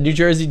 Yeah, you got the New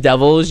Jersey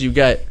Devils. You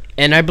got...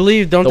 And I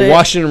believe, the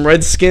Washington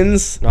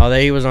Redskins. No,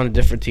 he was on a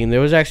different team.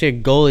 There was actually a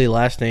goalie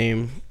last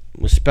name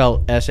was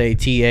spelled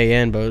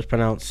Satan, but it was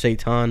pronounced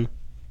Satan.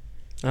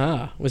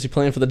 Ah, was he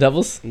playing for the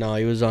Devils? No,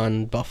 he was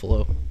on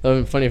Buffalo. That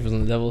would be funny if it was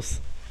on the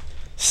Devils.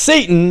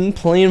 Satan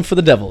playing for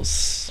the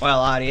Devils. Well,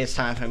 Arty, it's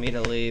time for me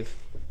to leave.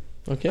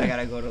 Okay. I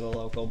gotta go to the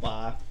local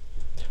bar.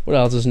 What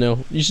else is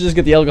new? You should just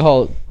get the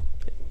alcohol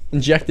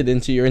injected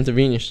into your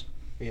intravenous.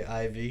 Yeah,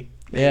 IV.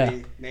 Yeah.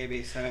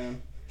 Maybe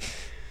soon.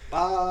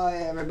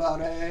 Bye,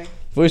 everybody.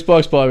 Voice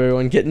box Bob,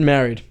 everyone. Getting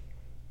married.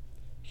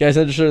 You guys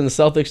interested in the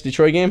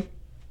Celtics-Detroit game?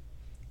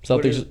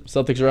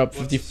 Celtics are up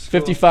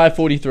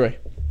 55-43.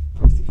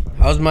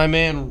 How's my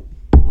man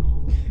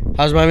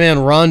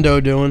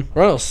Rondo doing?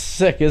 Rondo's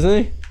sick, isn't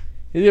he?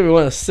 He's gonna be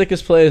one of the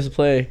sickest players to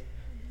play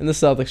in the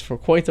Celtics for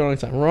quite a long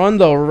time.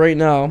 Rondo right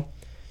now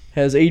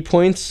has 8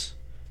 points,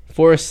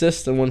 4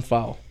 assists, and 1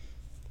 foul.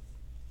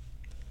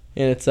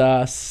 And it's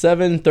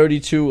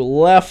 7:32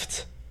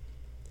 left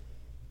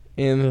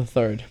in the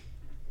third.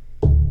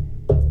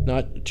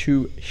 Not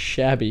too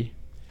shabby.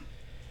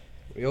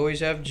 We always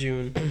have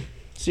June.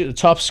 See the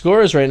top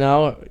scorers right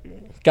now.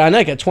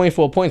 Garnett got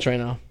 24 points right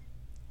now.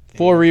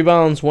 4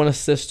 rebounds, 1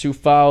 assist, 2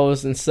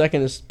 fouls. And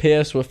second is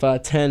Pierce with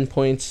 10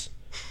 points,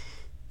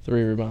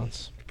 3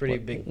 rebounds. Pretty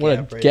big What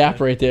gap a right gap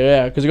there. right there,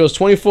 yeah. Because it goes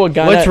 24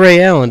 Garnett. What's Ray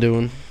Allen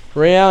doing?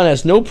 Ray Allen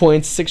has no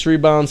points, 6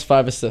 rebounds,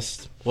 5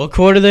 assists. What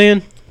quarter are they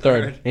in?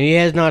 Third. And he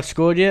has not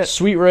scored yet?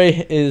 Sweet Ray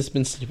has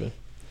been sleeping.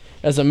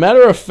 As a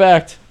matter of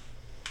fact,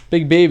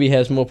 Big Baby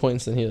has more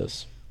points than he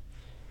does.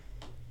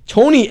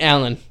 Tony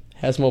Allen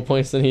has more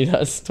points than he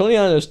does. Tony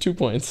Allen has 2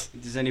 points.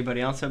 Does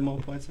anybody else have more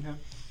points than him?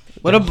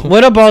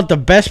 What about the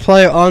best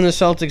player on the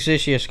Celtics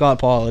this year, Scott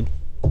Pollard?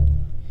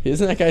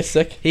 Isn't that guy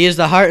sick? He is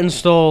the heart and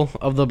soul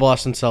of the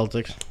Boston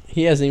Celtics.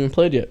 He hasn't even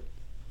played yet.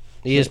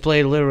 He has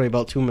played literally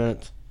about 2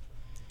 minutes.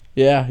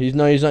 Yeah, he's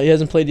not. He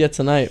hasn't played yet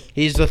tonight.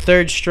 He's the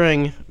third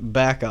string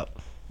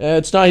backup.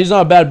 He's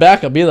not a bad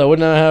backup either.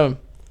 Wouldn't I have him?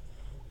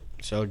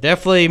 So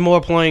definitely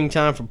more playing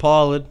time for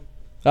Pollard.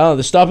 Oh,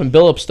 they're stopping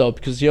Billups though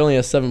because he only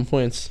has 7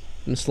 points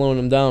and slowing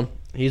him down.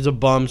 He's a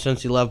bum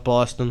since he left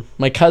Boston.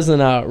 My cousin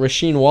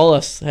Rasheed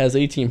Wallace has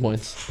 18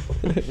 points.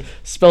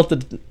 Spelt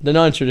the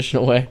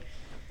non-traditional way.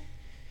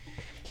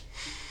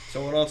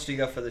 So what else do you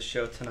got for the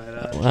show tonight?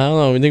 I don't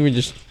know. We think we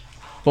just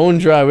phone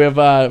dry. We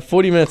have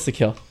 40 minutes to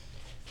kill.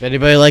 If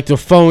anybody like to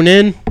phone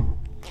in?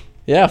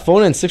 Yeah,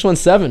 phone in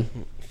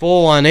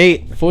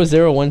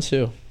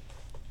 617-418-4012.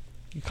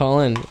 You call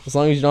in as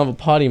long as you don't have a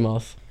potty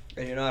mouth.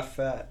 And you're not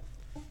fat.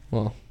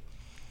 Well,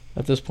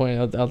 at this point,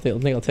 I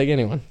think I'll take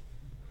anyone.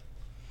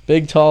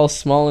 Big, tall,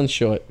 small, and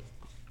short.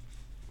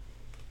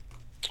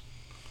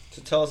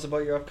 So tell us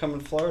about your upcoming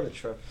Florida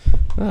trip.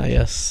 Ah,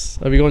 yes.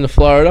 I'll be going to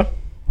Florida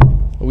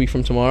a week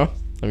from tomorrow.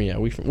 I mean, yeah,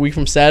 a week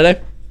from Saturday.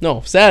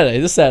 No,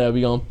 Saturday. This Saturday I'll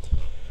be going.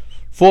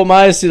 Fort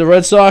Myers, see the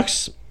Red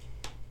Sox.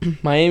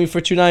 Miami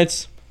for 2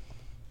 nights.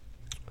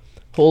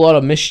 Whole lot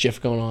of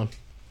mischief going on.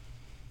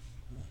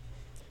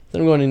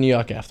 Then I'm going to New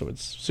York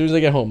afterwards. As soon as I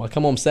get home, I'll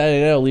come home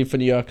Saturday night. I'll leave for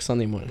New York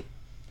Sunday morning.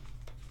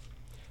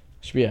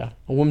 Should be a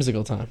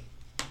whimsical time.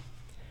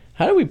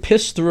 How do we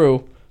piss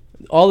through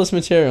all this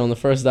material in the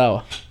first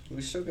hour?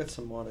 We still got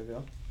some more to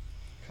go.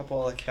 A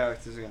couple other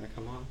characters are gonna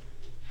come on.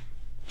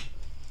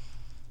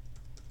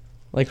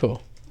 Like who?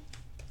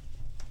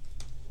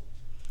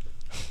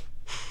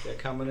 They're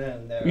coming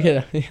in.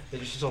 Yeah,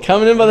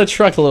 coming in by the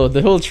truckload.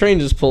 The whole train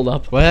just pulled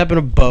up. What happened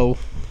to Bo?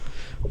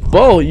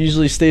 Bo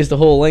usually stays the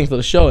whole length of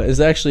the show. It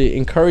actually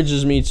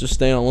encourages me to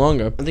stay on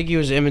longer. I think he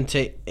was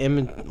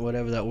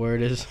whatever that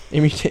word is.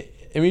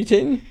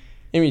 Imitating.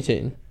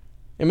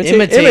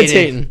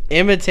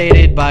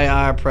 Imitated by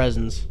our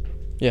presence.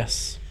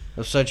 Yes.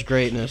 Of such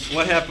greatness.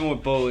 What happened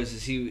with Bo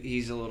is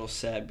he's a little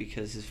sad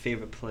because his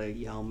favorite player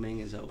Yao Ming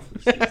is out for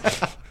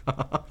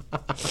the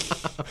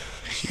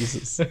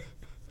season.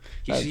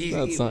 Jesus.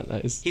 That's not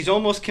nice. He's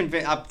almost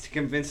up to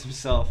convince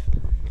himself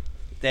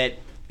that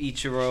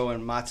Ichiro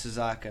and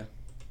Matsuzaka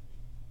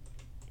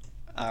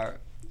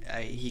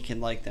he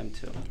can like them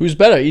too. Who's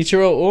better,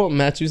 Ichiro or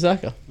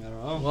Matsuzaka? I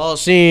don't know. Well,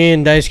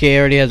 seeing Daisuke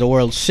already has a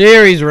World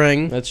Series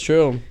ring. That's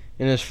true.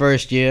 In his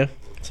first year.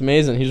 It's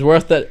amazing. He's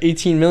worth that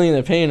 $18 million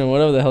they're paying him,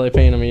 whatever the hell they're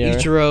paying him a year.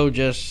 Ichiro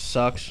just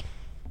sucks.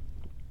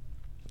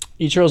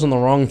 Ichiro's on the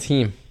wrong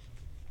team.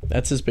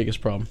 That's his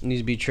biggest problem. He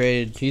needs to be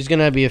traded. He's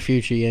gonna be a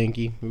future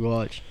Yankee.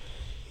 Watch.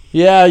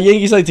 Yeah,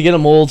 Yankees like to get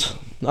him old.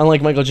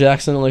 Unlike Michael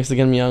Jackson, who likes to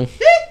get him young.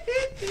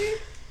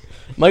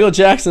 Michael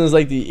Jackson is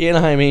like the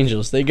Anaheim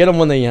Angels. They get him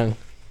when they're young.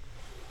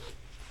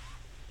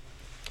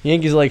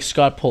 Yankees are like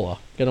Scott Puller.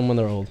 Get them when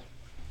they're old.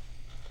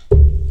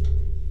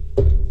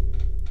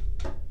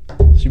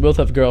 So you both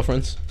have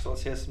girlfriends. So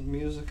let's hear some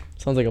music.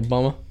 Sounds like a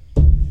bummer.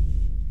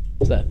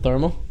 Is that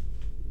thermal?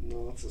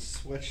 No, it's a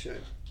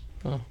sweatshirt.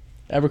 Oh,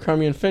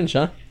 Abercrombie and Finch,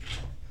 huh?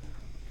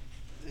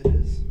 It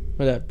is.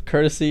 With that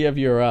courtesy of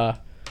your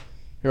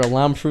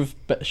alarm-proof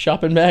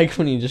shopping bag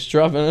when you just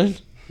drop it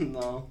in.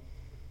 No.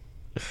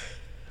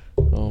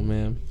 Oh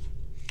man.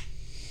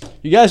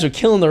 You guys were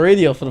killing the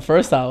radio for the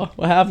first hour.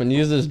 What happened?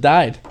 You just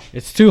died.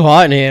 It's too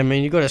hot in here,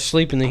 man. You go to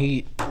sleep in the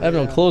heat. I have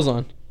no clothes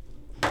on.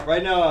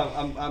 Right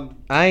now,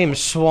 I am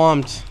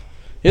swamped.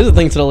 Here's the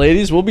thing to the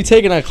ladies. We'll be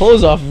taking our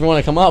clothes off if you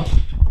want to come up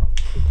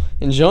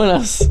and join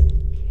us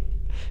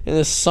in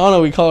this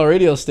sauna we call a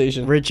radio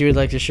station. Richie would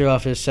like to show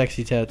off his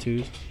sexy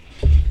tattoos.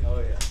 Oh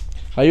yeah.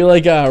 Are you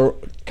like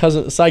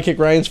sidekick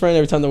Ryan's friend?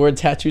 Every time the word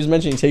tattoos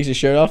mentioned, he takes his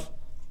shirt off.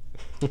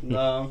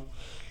 No.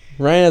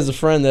 Ryan has a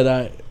friend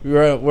that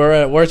we're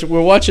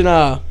watching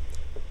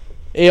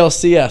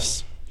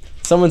ALCS.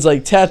 Someone's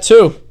like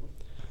tattoo.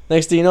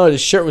 Next thing you know, his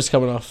shirt was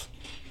coming off.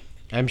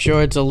 I'm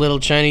sure it's a little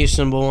Chinese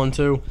symbol one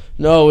too.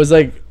 No, it was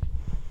like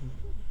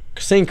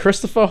Saint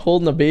Christopher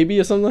holding a baby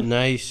or something.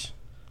 Nice.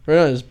 Right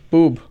on his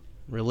boob.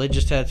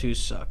 Religious tattoos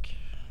suck.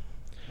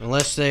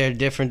 Unless they are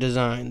different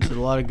designs. There's a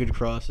lot of good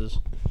crosses.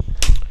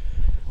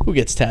 Who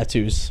gets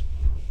tattoos?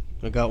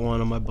 I got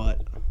one on my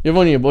butt. You have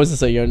one of your boys that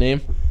say your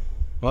name?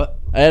 What?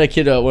 I had a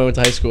kid when I went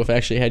to high school who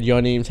actually had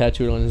your name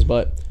tattooed on his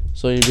butt.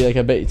 So you'd be like,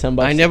 I bet you $10.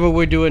 I never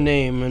would do a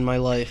name in my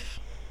life.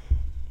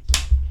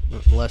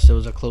 Unless it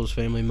was a close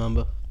family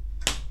member.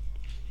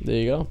 There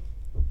you go.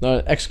 Not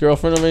an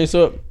ex-girlfriend of any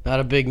sort? Not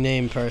a big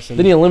name person.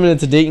 Then you're limited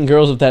to dating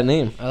girls with that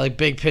name. I like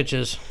big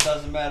pictures.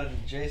 Doesn't matter to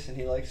Jason.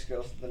 He likes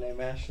girls with the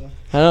name Ashley.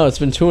 I know, it's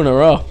been 2 in a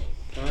row.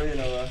 3 in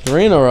a row.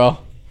 3 in a row.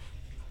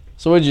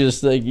 So what'd you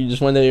just, like, you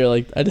just one day you're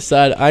like, I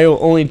decide I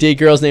only date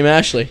girls named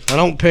Ashley. I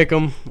don't pick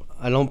them.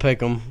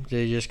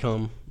 They just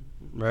come.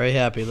 Very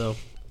happy, though.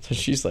 So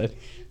she's like,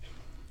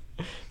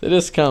 they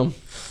just come.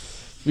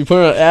 We put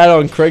an ad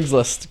on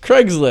Craigslist.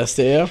 Craigslist,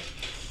 yeah?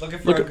 Looking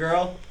for a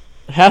girl?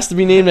 Has to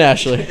be named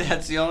Ashley.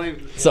 That's the only...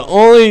 It's the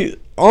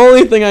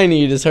only thing I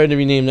need is her to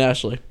be named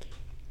Ashley.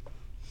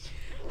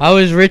 How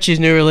is Richie's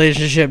new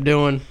relationship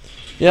doing?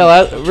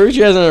 Yeah,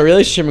 Richie hasn't had a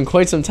relationship in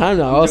quite some time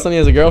now. All of a sudden he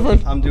has a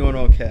girlfriend? I'm doing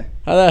okay.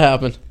 How'd that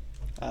happen?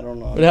 I don't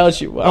know. But how'd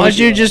she... Why don't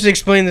you just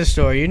explain the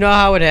story? You know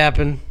how it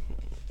happened.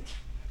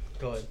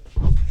 Go ahead.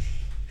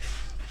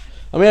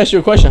 Let me ask you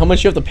a question. How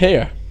much do you have to pay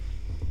her?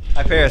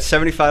 I pay her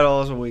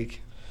 $75 a week.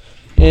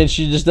 And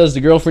she just does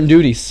the girlfriend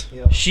duties.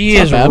 Yep. She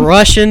is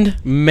Russian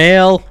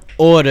mail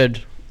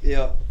ordered.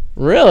 Yeah.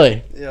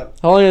 Really? Yeah.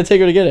 How long did it take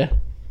her to get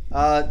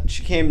it?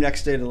 She came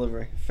next day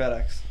delivery.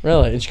 FedEx.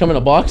 Really? Did she come in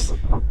a box?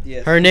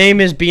 Yes. Her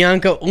name is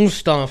Bianca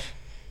Unstov.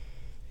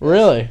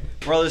 Really?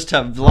 Brothers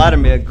to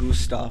Vladimir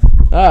Gustav.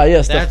 Ah,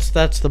 yes.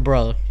 That's the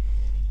brother.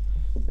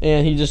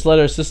 And he just let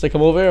her sister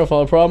come over here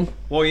without a problem?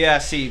 Well, yeah,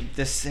 see,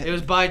 this... It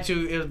was buy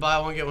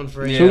one, get one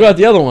free. So who got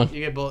the other one? You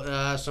get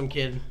both, some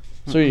kid.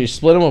 So you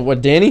split him with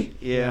what, Danny?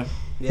 Yeah.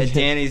 Yeah,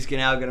 Danny's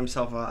gonna now get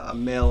himself a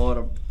mail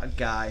order, a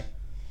guy.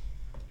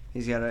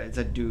 It's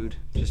a dude,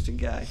 just a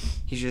guy.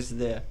 He's just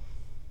there.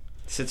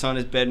 Sits on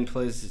his bed and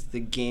plays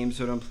the games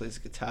with him, plays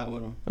guitar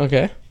with him.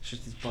 Okay. It's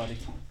just his buddy.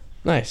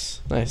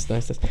 Nice.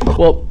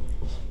 Well,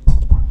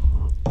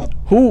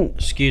 who...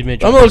 Excuse me.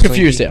 I'm a little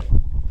confused here.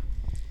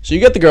 So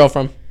you got the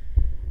girlfriend.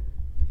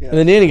 Yeah. And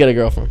then Danny got a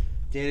girlfriend.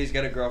 Danny's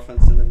got a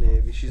girlfriend in the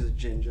Navy. She's a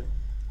ginger.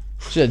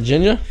 She's a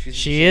ginger?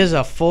 She is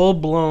a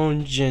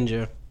full-blown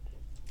ginger.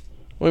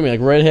 What do you mean,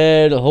 like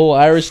redhead, a whole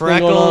Irish thing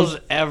going on? Freckles,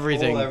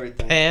 everything. Whole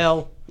everything.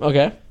 Pale.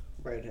 Okay.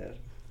 Redhead.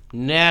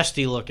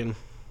 Nasty looking.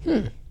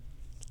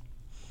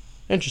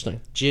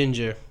 Interesting.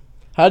 Ginger.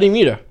 How did he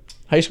meet her?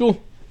 High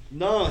school?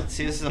 No,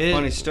 see, this is a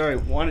funny story.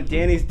 One of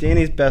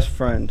Danny's best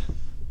friend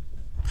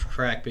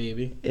Crack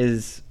baby.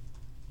 is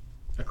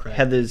A crack.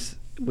 Heather's,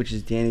 which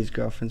is Danny's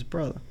girlfriend's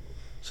brother.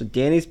 So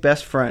Danny's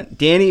best friend,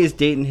 Danny is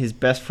dating his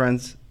best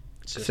friend's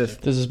sister.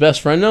 Does his best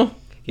friend know?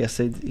 Yes,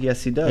 he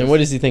does. And what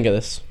does he think of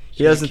this?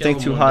 He doesn't think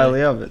too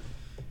highly of it.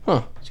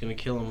 Huh. It's gonna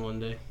kill him one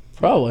day.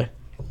 Probably.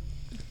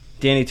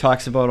 Danny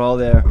talks about all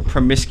their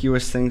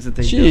promiscuous things that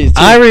they Jeez, do.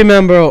 I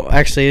remember,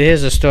 actually,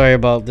 here's a story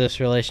about this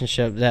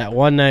relationship. That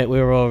one night we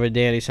were over at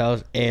Danny's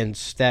house, and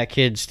that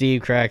kid,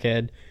 Steve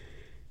Crackhead,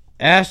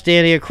 asked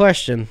Danny a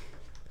question,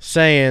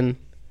 saying,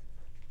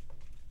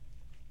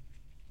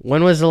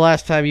 when was the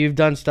last time you've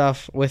done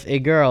stuff with a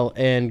girl,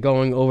 and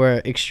going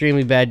over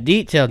extremely bad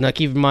details? Now,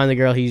 keep in mind the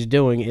girl he's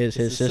doing is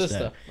his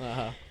sister.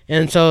 Uh-huh.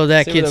 And so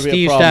that See, kid, that'd be a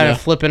Steve, problem, started yeah.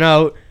 flipping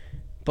out,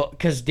 but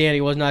because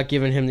Danny was not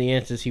giving him the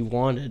answers he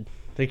wanted.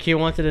 The kid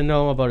wanted to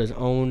know about his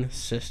own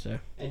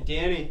sister. And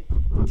Danny,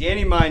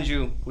 mind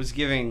you, was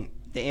giving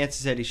the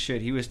answers that he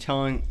should. He was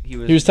telling He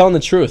was telling the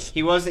truth.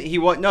 He wasn't. He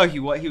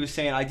was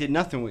saying, I did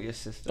nothing with your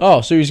sister.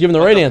 Oh, so he was giving the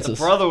But right answers.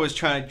 The brother was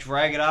trying to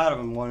drag it out of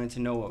him, wanting to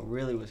know what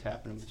really was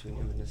happening between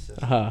him and his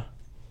sister. Uh-huh.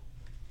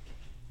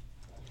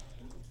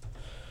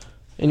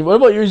 And what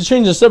about you? You're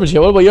changing the subject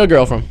here. What about your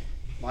girlfriend?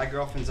 My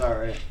girlfriend's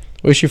alright.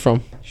 Where's she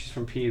from? She's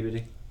from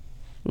Peabody.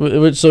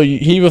 So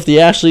he with the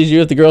Ashleys, you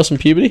with the girls from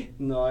Peabody?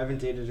 No, I haven't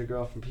dated a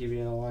girl from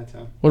Peabody in a long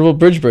time. What about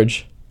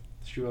Bridge?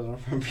 She wasn't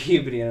from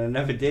Peabody, and I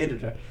never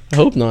dated her. I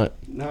hope not.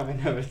 No, I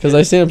never. Because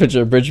I seen a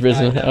picture of Bridge, I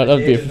and never I'd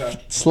be dated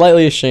her.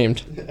 slightly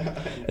ashamed.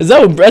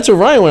 That's what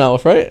Ryan went out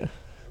with, right?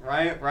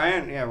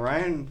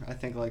 Ryan, I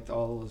think liked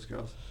all those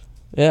girls.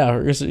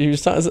 Yeah, he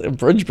was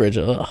talking Bridge.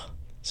 Ugh.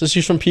 So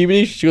she's from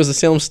Peabody. She goes to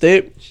Salem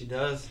State. She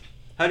does.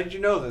 How did you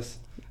know this?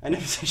 I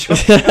never said she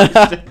was.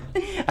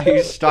 Are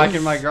you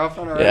stalking my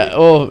girlfriend already? Yeah.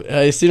 Oh,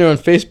 I seen her on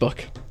Facebook.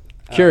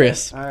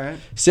 Curious. All right.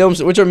 Salem.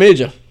 What's her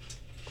major?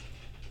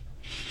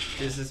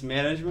 Business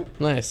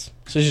management. Nice.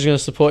 So she's gonna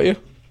support you.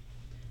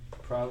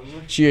 Probably.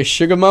 She your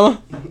sugar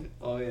mama?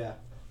 Oh yeah.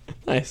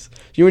 Nice.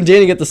 You and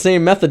Danny get the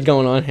same method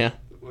going on here.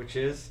 Which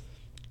is?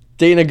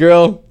 Dating a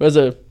girl who has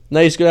a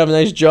nice, gonna have a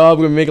nice job,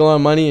 gonna make a lot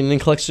of money, and then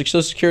collect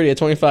Social Security at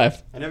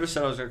 25. I never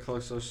said I was gonna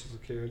collect Social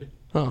Security.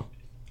 Oh.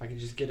 I could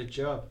just get a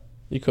job.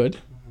 You could.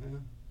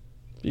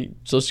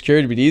 Social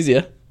Security would be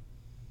easier.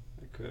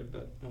 I could,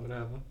 but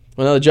whatever.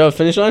 Another job to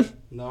finish on?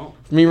 No.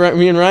 Me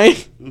and Ryan?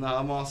 No,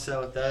 I'm all set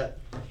with that.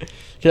 You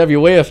can have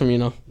your weigh from, you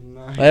know.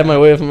 No, I have my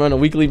weigh from on a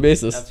weekly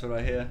basis. That's what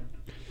I hear.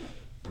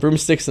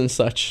 Broomsticks and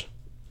such.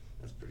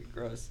 That's pretty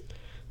gross.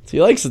 So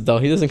he likes it though.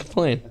 He doesn't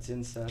complain. That's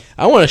incest.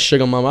 I want a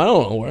sugar mama. I don't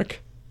want to work.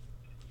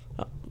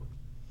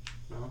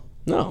 No.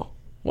 No.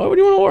 Why would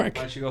you want to work?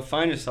 Why don't you go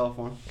find yourself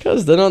one?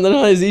 Because they're not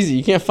as easy.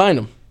 You can't find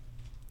them.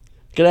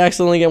 You could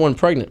accidentally get one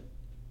pregnant.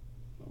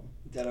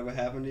 Did that ever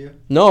happen to you?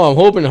 No, I'm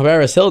hoping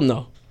Paris Hilton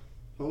though.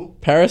 Who?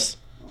 Paris?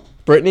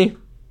 Brittany?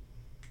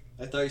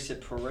 I thought you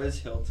said Perez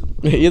Hilton.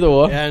 Either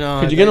or. Yeah, no.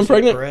 Could you get him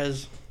pregnant?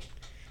 Perez.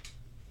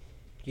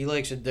 He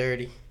likes it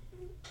dirty.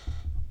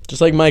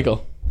 Just like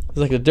Michael. He's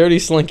like a dirty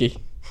slinky.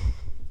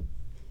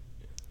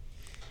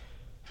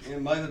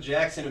 And Michael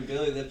Jackson and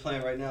Billy, they're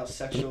playing right now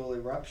Sexual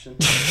Eruption.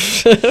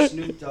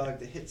 Snoop Dogg,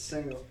 the hit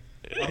single.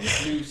 Off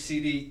his new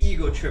CD,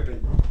 Ego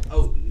Trippin'.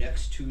 Oh,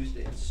 next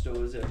Tuesday in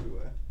stores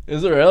everywhere.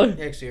 Is it really?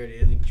 Actually,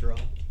 already, I think,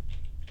 dropped.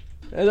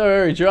 It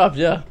already dropped,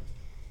 yeah.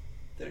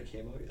 That it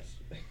came out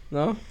yesterday.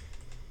 No?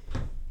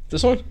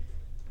 This one?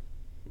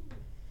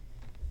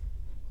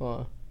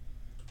 Hold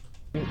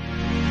on.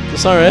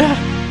 This song right here?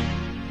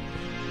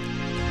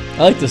 I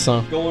like this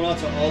song. Going out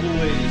to all the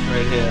ladies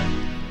right here.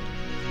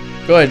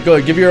 Go ahead.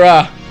 Give your,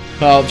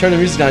 well, turn the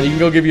music down. You can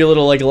go give you a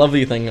little, like,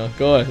 lovely thing.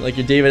 Go ahead. Like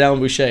your David Allen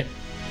Boucher.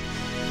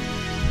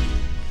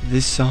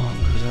 This song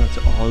goes out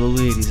to all the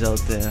ladies out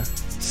there.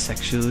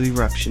 Sexual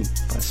Eruption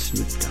by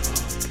Snoop Dogg.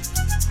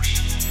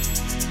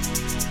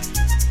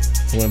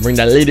 I'm gonna bring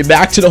that lady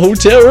back to the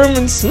hotel room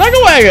and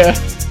snuggle-wagger.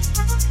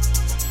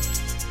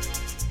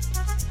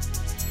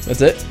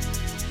 That's it.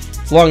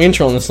 It's a long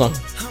intro on this song.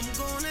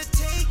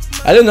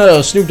 I didn't know that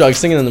was Snoop Dogg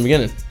singing in the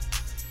beginning.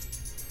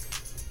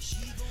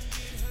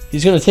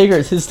 He's gonna take her.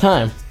 It's his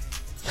time.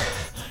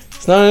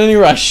 It's not in any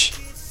rush.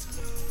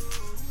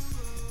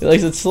 He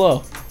likes it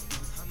slow.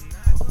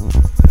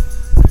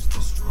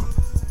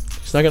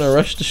 He's not gonna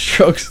rush the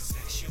strokes.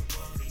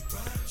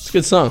 It's a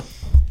good song.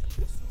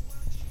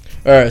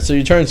 Alright, so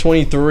you turn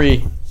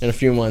 23 in a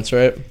few months,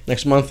 right?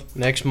 Next month?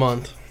 Next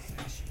month.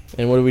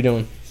 And what are we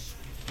doing?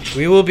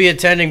 We will be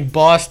attending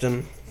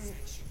Boston.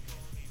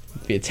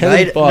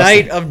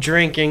 Night of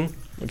drinking.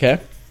 Okay.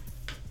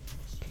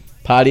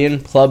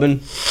 Partying, clubbing.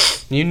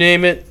 You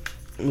name it,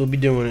 we'll be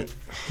doing it.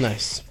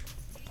 Nice.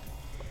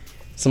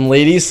 Some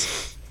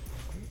ladies?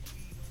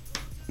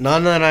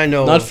 None that I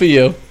know Not of. for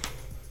you.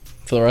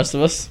 For the rest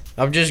of us?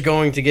 I'm just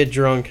going to get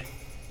drunk.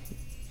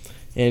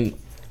 And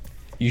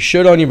you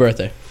should on your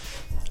birthday.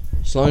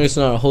 As long as it's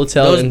not a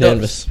hotel in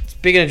Danvers.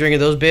 Speaking of drinking,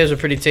 those beers were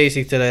pretty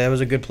tasty today. That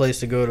was a good place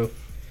to go to.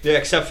 Yeah,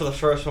 except for the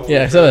first one.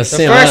 Yeah, except for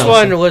the first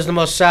one was the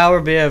most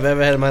sour beer I've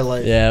ever had in my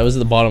life. Yeah, it was at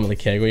the bottom of the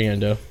keg. What are you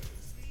gonna do?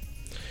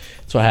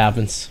 That's what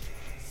happens.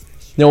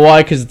 You know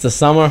why? Because it's the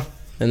summer,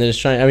 and they're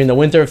just trying. I mean, the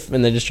winter,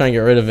 and they're just trying to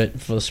get rid of it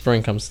before the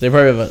spring comes. They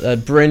probably have a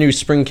brand new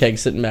spring keg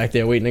sitting back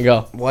there waiting to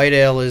go. White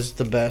ale is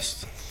the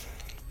best.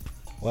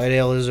 White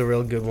ale is a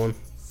real good one.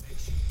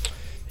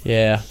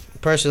 Yeah.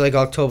 Personally,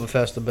 like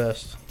Oktoberfest the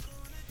best.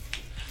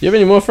 You have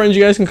any more friends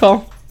you guys can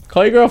call?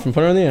 Call your girlfriend.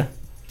 Put her on the air.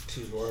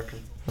 She's working.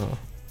 Oh.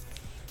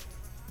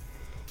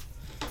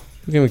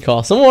 Who can we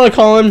call? Someone want to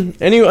call in?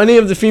 Any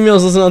of the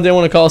females listening out there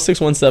want to call?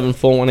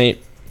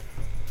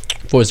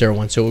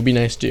 617-418-401. So it would be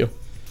nice to you.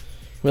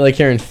 We like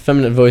hearing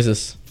feminine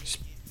voices.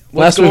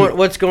 What's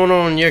going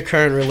on in your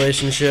current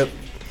relationship?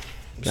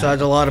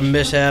 Besides a lot of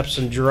mishaps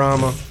and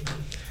drama.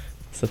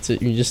 That's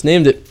it. You just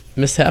named it.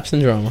 Mishaps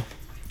and drama.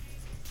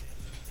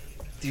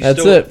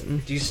 That's still,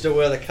 it. Do you still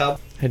wear the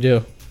cup? I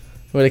do.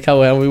 Wear the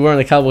cowboy hat. We were wearing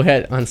the cowboy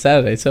hat on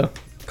Saturday, too.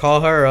 Call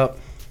her up.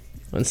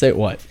 And say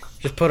what?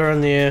 Just put her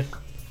in the air.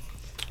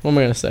 What am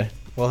I going to say?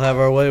 We'll have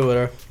our way with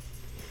her.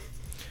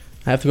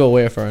 I have to go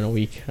away for her in a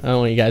week. I don't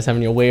want you guys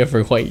having your way for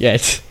her quite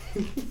yet.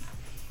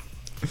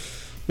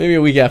 Maybe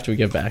a week after we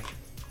get back.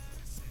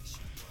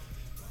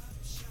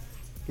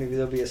 Maybe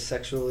there'll be a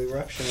sexual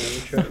eruption on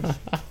your trip.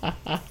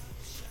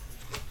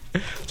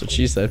 That's what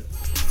she said.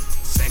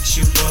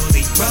 Sexual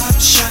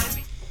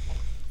eruption.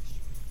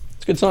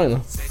 It's a good song,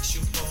 though.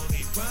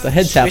 It's a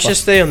head tapper. We should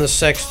stay on the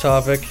sex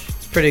topic.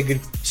 It's pretty good,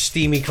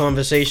 steamy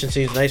conversation.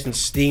 Seems nice and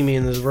steamy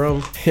in this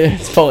room.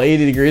 It's about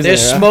 80 degrees.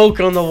 There's in there, smoke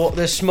on the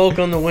there's smoke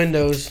on the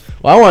windows.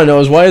 What I want to know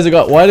is why did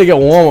it get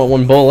warm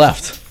when Bull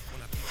left?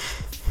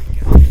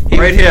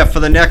 Right here for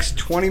the next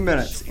 20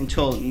 minutes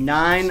until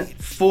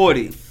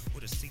 9:40.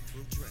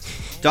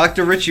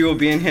 Dr. Richie will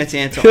be in here to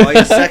answer all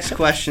your sex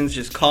questions.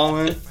 Just call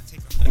in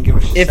and give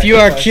us your If you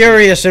are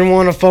curious and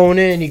want to phone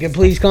in, you can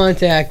please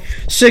contact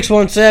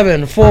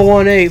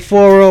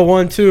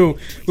 617-418-4012.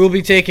 We'll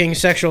be taking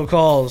sexual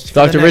calls. for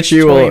Dr. the next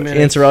Richie 20 will minutes.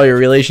 answer all your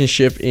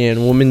relationship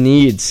and woman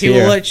needs He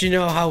here. will let you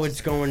know how it's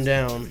going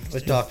down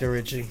with Dr.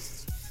 Richie.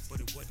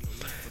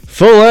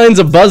 Phone lines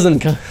are buzzing.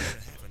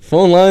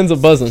 Phone lines are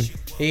buzzing.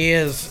 He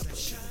is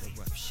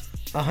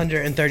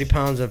 130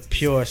 pounds of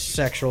pure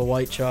sexual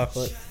white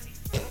chocolate.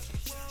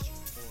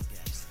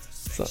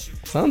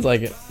 Sounds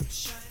like it.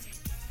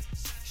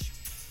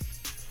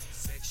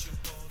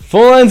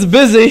 Phone line's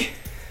busy.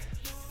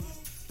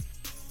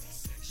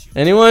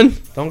 Anyone?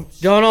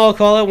 Don't all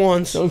call at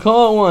once. Don't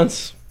call at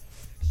once.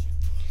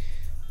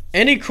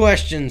 Any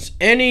questions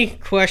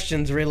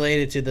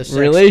related to the sex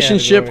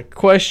Relationship category?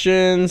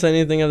 questions,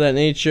 anything of that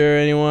nature,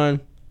 anyone?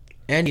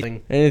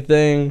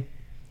 Anything.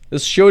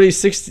 This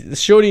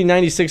Shorty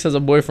 96 has a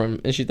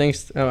boyfriend, and she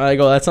thinks, I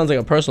go, that sounds like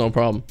a personal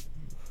problem.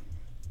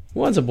 Who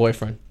wants a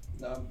boyfriend?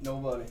 No,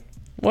 nobody.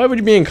 Why would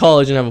you be in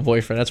college and have a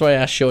boyfriend? That's why I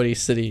asked Shorty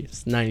City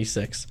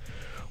 96.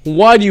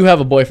 Why do you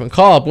have a boyfriend?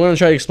 Call up. We're going to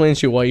try to explain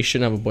to you why you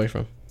shouldn't have a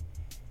boyfriend.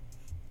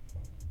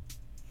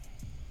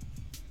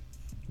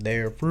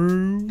 They're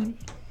prude.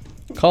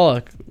 Call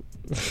up.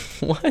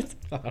 What?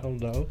 I don't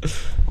know.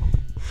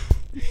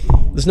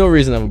 There's no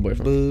reason to have a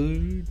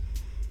boyfriend.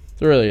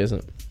 There really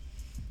isn't.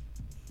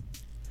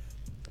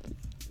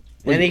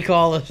 Any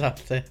callers up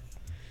there?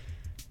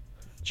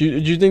 Do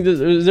you think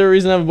is there a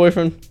reason to have a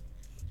boyfriend?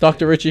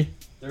 Dr. Richie?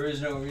 There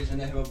is no reason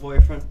to have a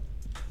boyfriend.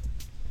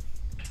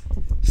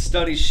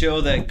 Studies show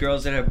that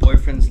girls that have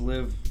boyfriends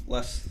live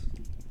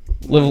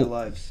longer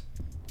lives.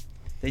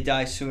 They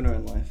die sooner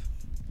in life.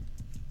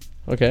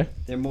 Okay.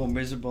 They're more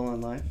miserable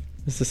in life.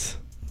 Is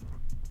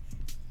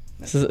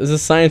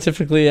this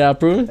scientifically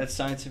proven? That's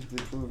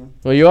scientifically proven.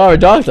 Well, you are a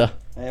doctor.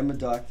 I am a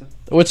doctor.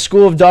 What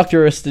school of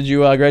doctorate did you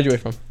graduate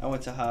from? I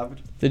went to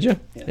Harvard. Did you?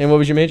 Yes. And what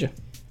was your major?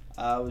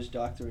 I was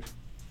doctor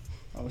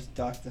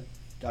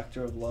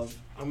of love.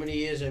 How many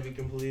years have you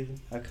completed?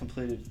 I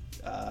completed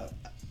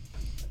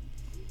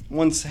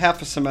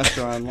half a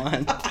semester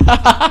online.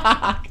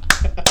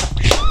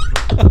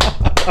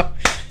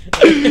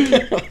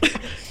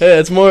 Hey,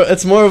 that's more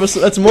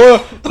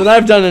than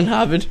I've done in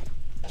Harvard.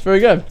 It's very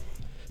good.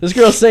 This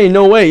girl's saying,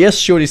 no way. Yes,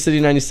 Shorty City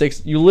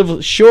 96. You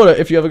live shorter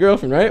if you have a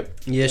girlfriend, right?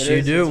 Yes,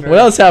 you do. What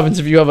else happens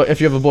if you have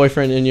a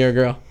boyfriend and you're a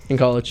girl in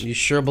college? You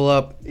shrivel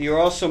up. You're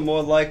also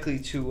more likely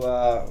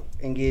to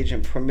engage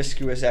in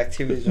promiscuous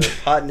activities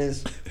with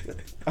partners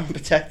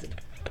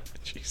unprotected.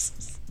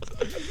 Jesus.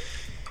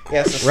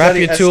 Yes. Wrap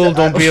your tool.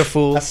 Don't be a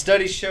fool. A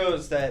study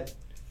shows that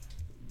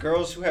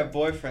girls who have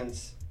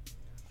boyfriends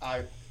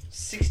are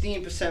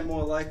 16%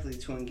 more likely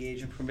to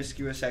engage in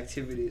promiscuous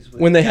activities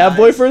when they have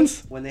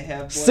boyfriends. When they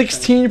have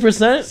boyfriends,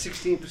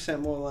 16%.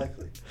 16% more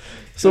likely.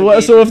 So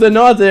what? So if they're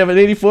not, they have an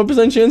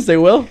 84% chance they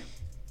will.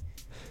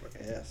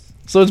 Yes.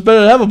 So it's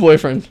better to have a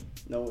boyfriend.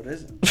 No, it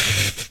isn't.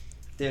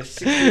 They're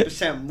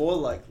 16% more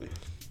likely.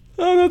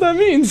 I don't know what that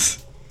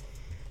means.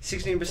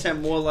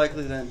 16% more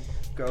likely than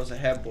girls that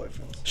have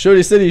boyfriends.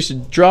 Shorty said you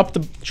should drop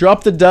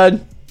the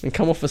dud and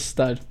come off a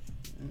stud.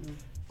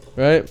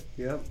 Right?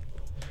 Yep.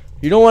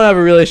 You don't want to have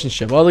a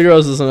relationship. All the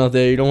girls listening out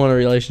there, you don't want a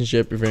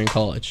relationship if you're in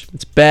college.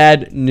 It's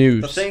bad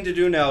news. The thing to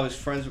do now is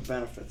friends with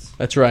benefits.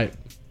 That's right.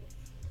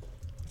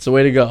 It's the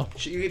way to go.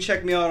 You can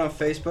check me out on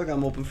Facebook.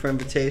 I'm open for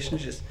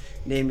invitations. Just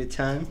name your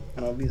time,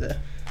 and I'll be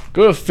there.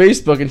 Go to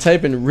Facebook and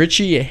type in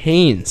Richie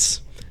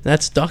Haynes.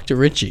 That's Dr.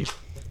 Richie.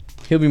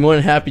 He'll be more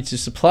than happy to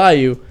supply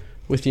you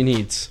with your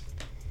needs.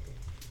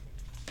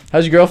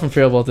 How's your girlfriend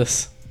feel about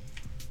this?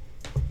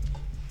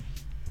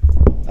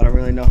 I don't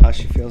really know how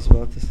she feels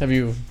about this. Have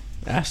you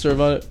asked her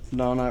about it?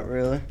 No, not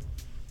really.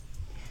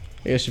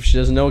 I guess if she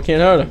doesn't know, it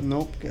can't hurt her.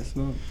 Nope, guess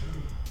not.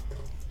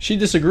 She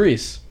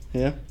disagrees.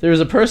 Yeah? There is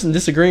a person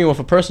disagreeing with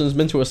a person who's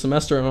been to a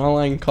semester in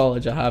online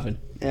college at Harvard.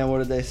 And what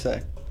did they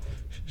say?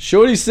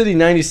 Shorty City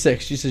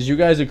 96. She says, you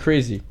guys are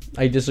crazy.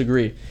 I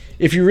disagree.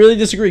 If you really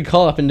disagree,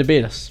 call up and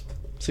debate us.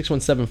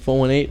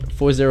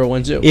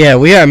 617-418-4012. Yeah,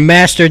 we are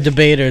master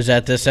debaters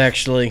at this,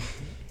 actually.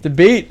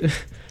 Debate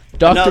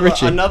Dr.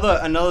 Richie.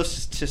 Another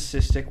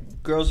statistic,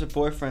 girls with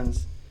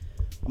boyfriends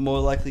are more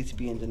likely to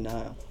be in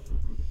denial.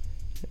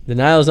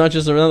 Denial is not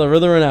just another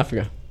river in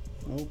Africa.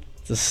 Nope.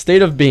 It's a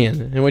state of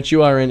being in which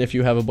you are in if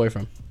you have a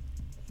boyfriend.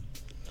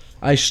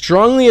 I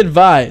strongly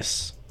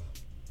advise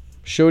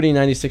Shorty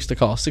 96 to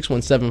call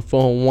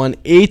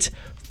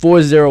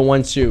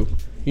 617-418-4012.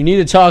 You need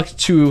to talk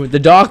to the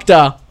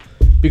doctor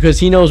because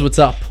he knows what's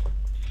up.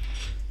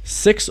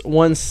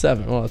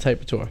 617. Well, I'll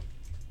type it to her.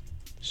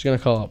 She's going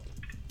to call up.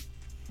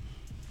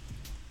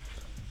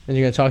 And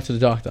you're going to talk to the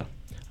doctor.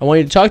 I want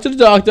you to talk to the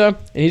doctor,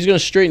 and he's going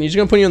to straighten. He's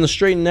going to put you on the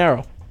straight and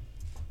narrow.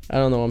 I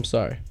don't know. I'm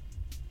sorry.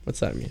 What's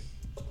that mean?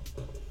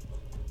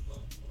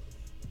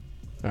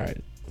 All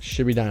right.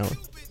 Should be dialing.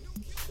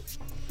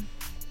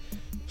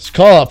 Just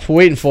call up. We're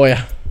waiting for you.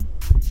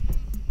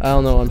 I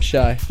don't know. I'm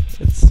shy.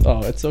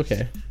 It's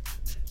okay.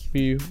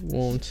 We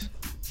won't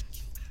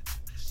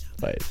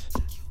fight.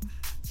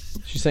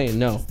 She's saying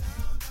no.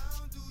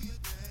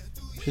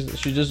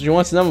 She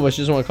wants the number, but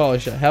she doesn't want to call.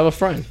 She have a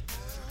friend.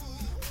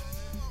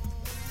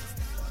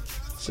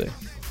 Let's see.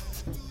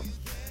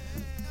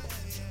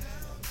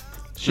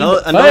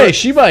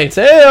 She bites.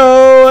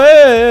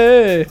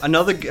 Hey.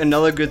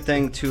 Another good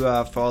thing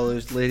to for all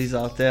those ladies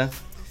out there.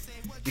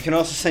 You can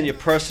also send your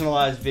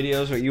personalized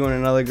videos with you and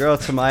another girl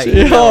to my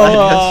email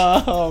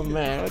address. Oh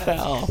man, what the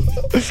hell?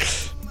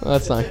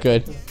 That's not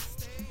good.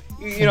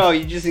 You know,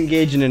 you're just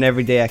engaging in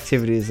everyday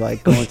activities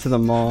like going to the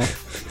mall,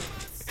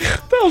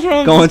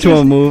 wrong going to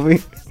a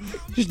movie,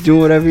 just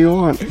doing whatever you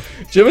want. Do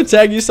you ever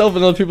tag yourself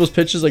in other people's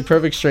pictures like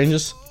perfect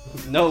strangers?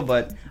 No,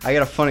 but I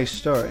got a funny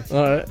story.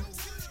 All right.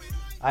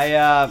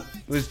 I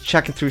was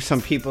checking through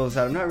some people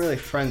that I'm not really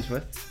friends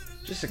with.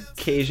 Just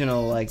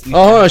occasional, like...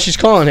 Oh, hold on, she's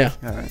calling here.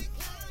 All right.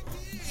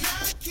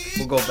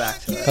 We'll go back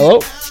to that. Hello?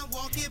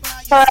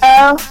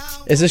 Hello?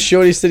 Is this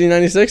Shorty City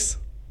 96?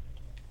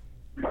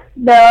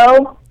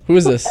 No. Who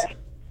is this?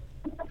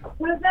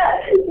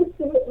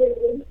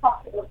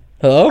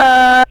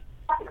 Hello?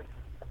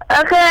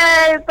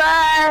 Okay,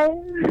 bye.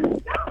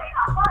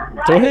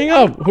 Don't hang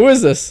up. Who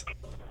is this?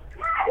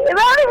 You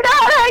don't even know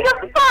how to hang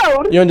up the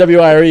phone. You're on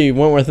WIRE,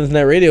 Wentworth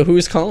Internet Radio. Who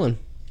is calling?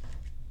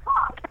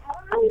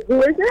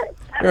 Who is it?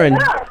 You're on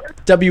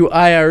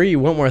WIRE,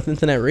 Wentworth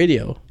Internet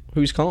Radio.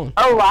 Who's calling?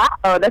 Oh,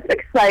 wow. That's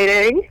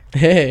exciting.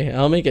 Hey,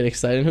 I'll make it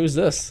exciting. Who's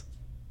this?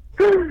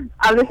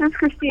 This is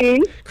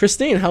Christine.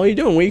 Christine, how are you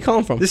doing? Where are you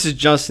calling from? This is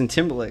Justin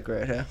Timberlake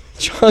right here.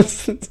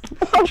 Justin.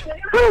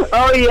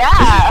 Oh,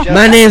 yeah.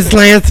 My name's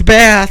Lance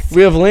Bath.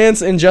 We have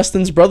Lance and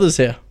Justin's brothers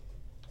here.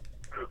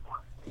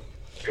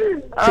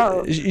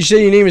 Oh. You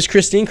say your name is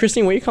Christine.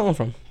 Christine, where are you calling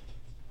from?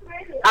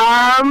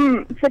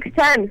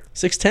 6'10".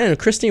 6'10".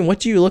 Christine,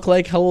 what do you look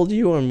like? How old are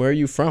you? And where are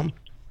you from?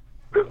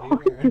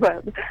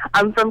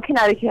 I'm from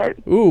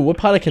Connecticut. Ooh, what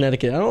part of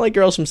Connecticut? I don't like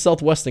girls from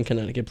southwestern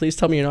Connecticut. Please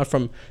tell me you're not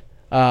from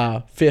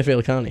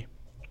Fairfield County.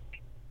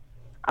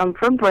 I'm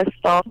from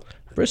Bristol.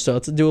 Bristol,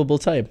 it's a doable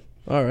type.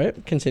 All right,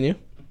 continue.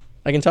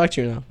 I can talk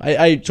to you now.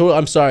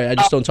 I'm sorry, I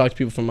just don't talk to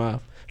people from I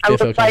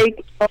Fairfield look County.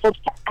 like an old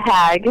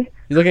hag.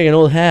 You look like an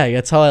old hag.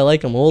 That's how I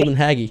like them, old and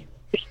haggy.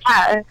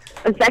 Yeah,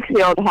 a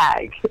sexy old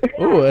hag.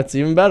 Ooh, that's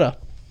even better.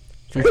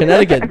 From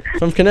Connecticut.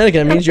 From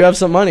Connecticut. That means you have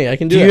some money. I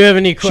can do Do that. you have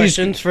any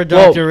questions for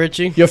Dr.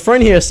 Richie? Your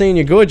friend here is saying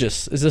you're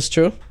gorgeous. Is this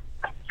true?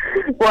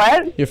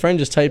 What? Your friend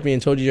just typed me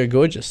and told you you're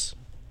gorgeous.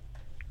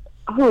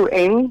 Who,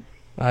 Amy?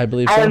 I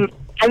believe so.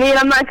 I mean,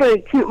 I'm not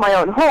going to toot my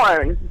own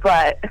horn,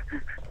 but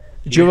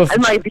Do you have I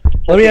might be.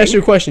 Let me ask you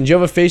a question. Do you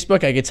have a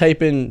Facebook? I could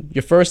type in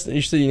your first.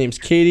 You said your name's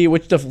Katie.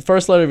 What's the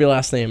first letter of your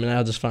last name, and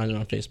I'll just find it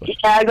on Facebook.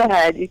 Yeah, go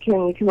ahead. You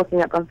can look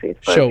me up on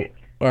Facebook. Show.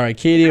 All right,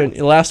 Katie. And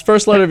your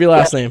first letter of your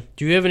last name.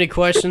 Do you have any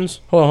questions?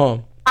 Hold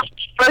on.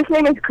 First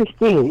name is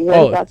Christine. You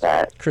Oh, got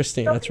that.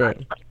 Christine. That's right.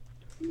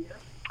 You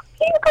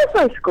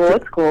go to school.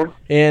 It's cool.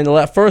 And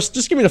first,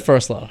 just give me the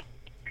first letter.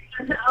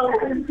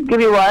 Give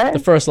me what? The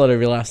first letter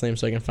of your last name,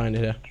 so I can find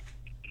it here.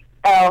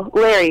 Oh,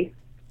 Larry.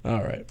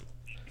 All right.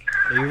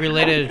 Are you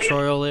related to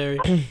Troy O'Leary?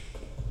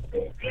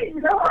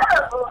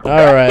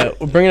 All right.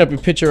 We're bringing up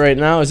your picture right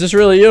now. Is this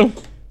really you?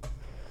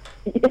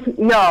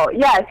 No.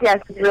 Yes.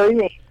 It's really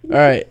me. All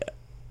right.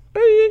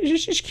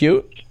 She's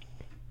cute.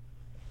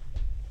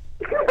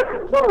 Do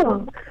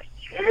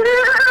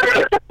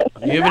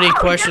you have any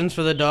questions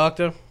for the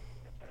doctor?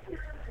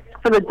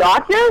 For the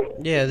doctor?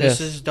 Yeah, this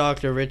is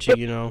Dr. Richie,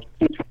 you know.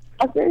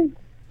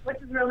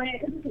 What's his real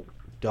name?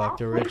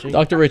 Dr. Richie.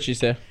 Dr. Richie's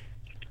here.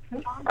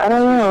 I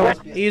don't know.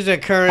 He's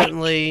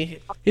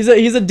currently... He's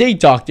a date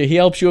doctor. He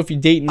helps you if you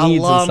date needs and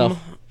alum stuff.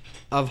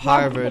 of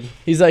Harvard.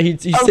 He's doctor. A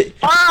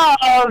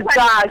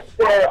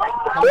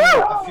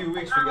few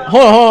weeks ago.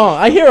 Hold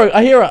on. I hear.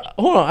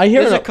 Hold on. I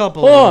hear. There's a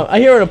couple Hold of on. I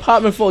hear an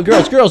apartment full of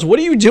girls. Girls, what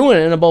are you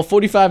doing in about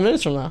 45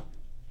 minutes from now?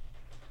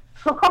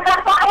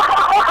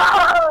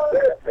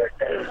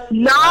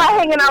 Not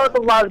hanging out with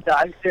the love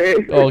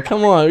doctor. Oh,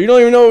 come on. You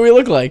don't even know what we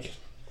look like.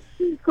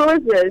 Who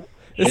is this?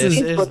 This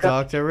is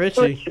Dr.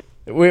 Richie.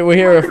 We're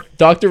here with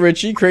Dr.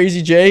 Richie,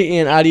 Crazy J,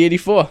 and Arty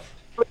 84.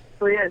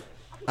 Who is?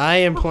 I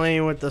am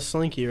playing with the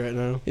Slinky right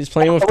now. He's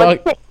playing with Doc.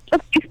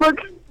 Facebook?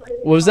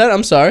 What was that?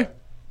 I'm sorry. Do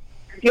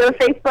you have a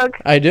Facebook?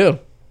 I do.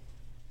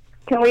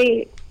 Can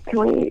we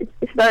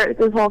start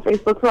this whole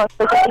Facebook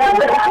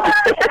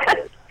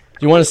process?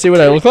 You want to see what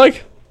I look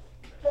like?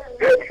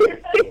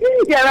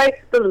 Yeah, right.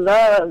 The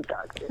love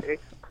doctor.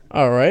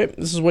 All right.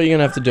 This is what you're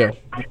gonna have to do.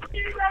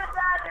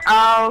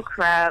 Oh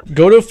crap!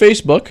 Go to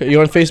Facebook. Are you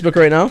on Facebook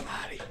right now?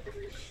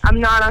 I'm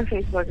not on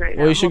Facebook right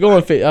now. Well, you should go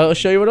on Facebook. I'll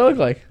show you what I look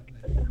like.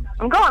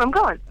 I'm going.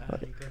 All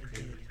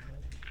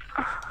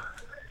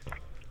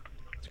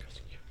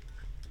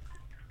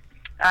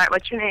right.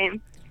 What's your name?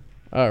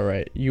 All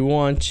right. You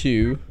want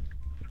to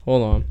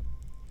hold on.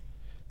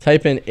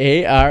 Type in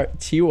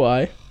ARTY.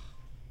 Wait,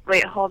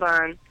 hold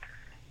on.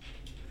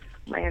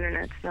 My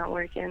internet's not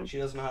working. She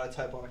doesn't know how to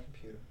type on a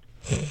computer.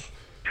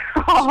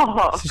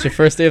 Oh. Is this your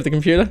first day of the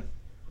computer?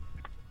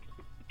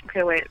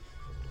 Okay, wait.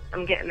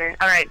 I'm getting there.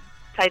 All right.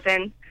 Type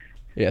in.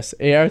 Yes,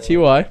 ARTY.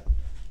 Yep.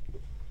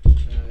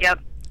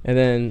 And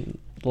then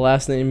the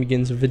last name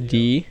begins with a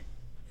D,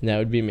 and that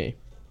would be me.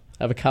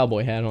 I have a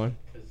cowboy hat on.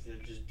 Because they're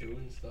just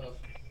doing stuff.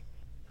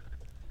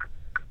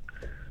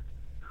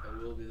 I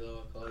will be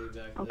though. I'll call you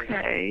back later.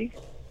 Okay.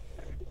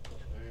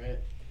 Alright.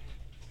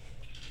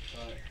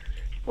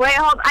 Wait,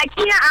 hold. I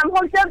can't. I'm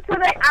hooked up to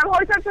the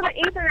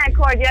Ethernet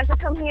cord. You have to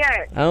come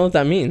here. I don't know what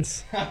that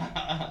means.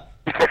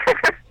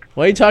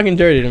 Why are you talking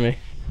dirty to me?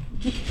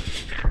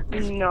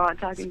 No, I'm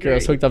talking to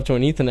Girl's hooked up to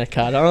an Ethernet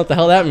card. I don't know what the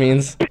hell that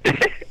means.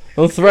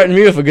 Don't threaten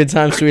me with a good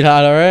time,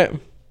 sweetheart, alright?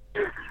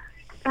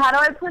 How do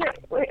I put it?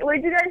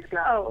 Where'd you guys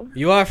go?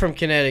 You are from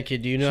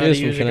Connecticut. Do you know how to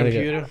use a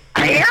computer?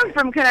 I am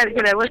from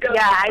Connecticut.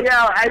 I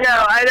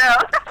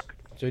know.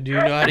 So do you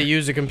know how to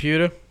use a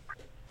computer?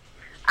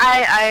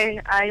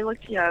 I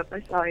looked you up.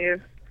 I saw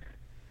you.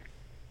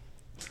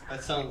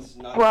 That sounds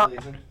not Well,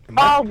 pleasing.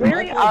 oh,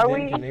 really? Are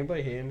we? Can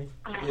anybody hear me?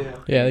 Yeah.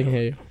 Yeah, they can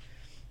hear you.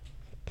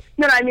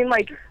 No, I mean,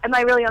 like, am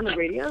I really on the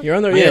radio? You're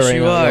on the radio. Yes, right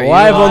you now. are. You're You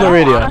live are. on the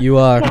radio. You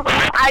are.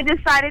 I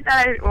decided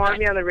that I didn't want to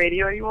be on the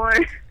radio anymore.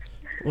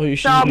 Well, you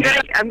should. So I'm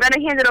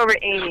gonna hand it over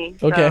to Amy.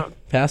 Okay, So,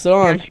 pass it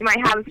on. she might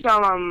have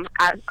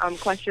some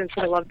questions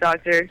for the love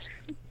doctor.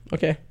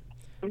 Okay,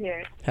 I'm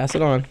here. pass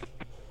it on.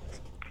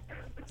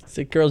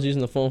 Sick girls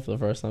using the phone for the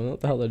first time.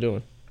 What the hell they're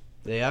doing?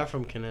 They are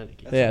from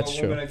Connecticut. Yeah, it's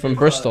true. From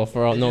Bristol,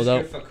 for all no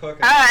doubt. All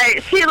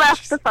right, she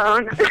left the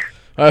phone.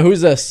 All right,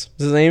 who's this?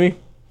 This is Amy.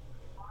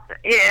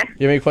 Yeah.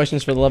 You have any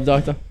questions for the love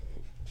doctor?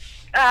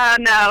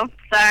 No,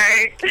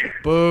 sorry.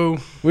 Boo.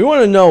 We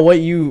want to know what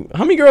you.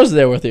 How many girls are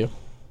there with you?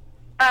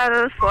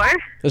 There's 4.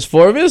 There's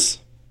 4 of us.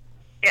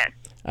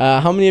 Yeah.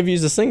 How many of you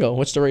is a single?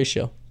 What's the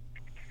ratio?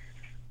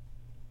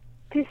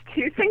 There's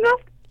 2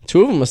 singles.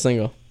 2 of them are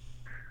single.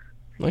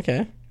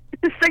 Okay.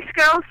 The 6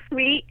 girls,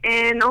 sweet,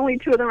 and only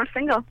 2 of them are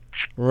single.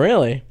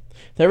 Really?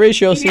 That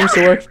ratio seems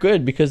to work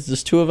good because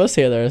there's 2 of us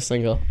here that are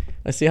single.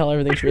 I see how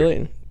everything's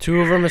relating. 2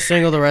 of them are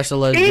single, the rest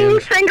are Being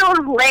lesbians. single is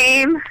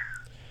lame.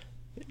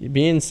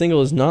 Being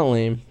single is not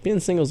lame. Being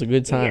single is a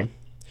good time.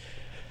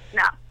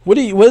 No. What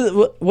do you?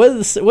 What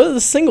are the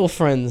single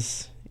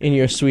friends in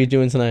your suite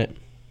doing tonight?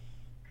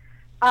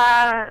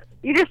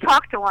 You just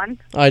talked to one.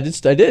 I did,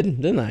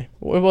 didn't I?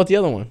 What about the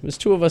other one? There's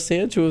 2 of us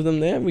here, 2 of them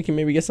there. We can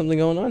maybe get something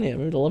going on here.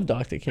 Maybe the love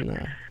doctor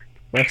can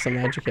work some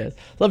magic here.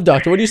 Love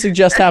doctor, what do you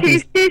suggest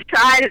happens? She's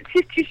shy.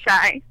 She's too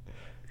shy.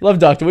 Love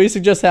doctor, what do you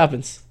suggest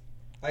happens?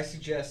 I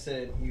suggest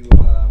that you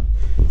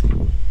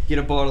get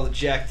a bottle of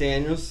Jack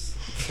Daniels,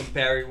 some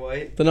Barry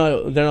White. They're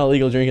not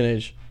legal drinking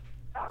age.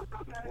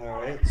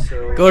 Alright,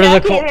 so... Go to the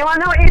Jackie, they want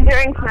to know what you're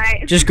doing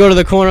tonight. Just go to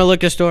the corner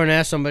liquor store and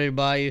ask somebody to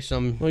buy you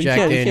some Jack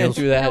you Daniels. can't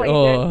do that.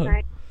 Oh.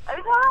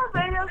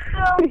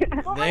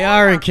 They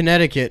are in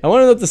Connecticut. I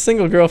want to know what the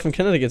single girl from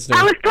Connecticut's doing.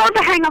 I was told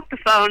to hang up the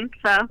phone,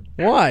 so.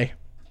 Why?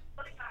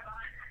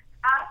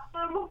 Ask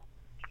them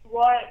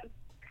what.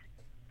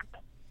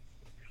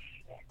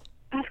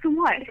 Ask them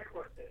what?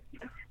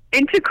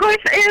 Intercourse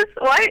is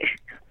what?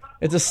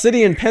 It's a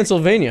city in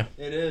Pennsylvania.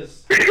 It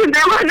is. They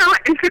want to know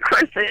what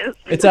intercourse is.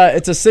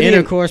 It's a city.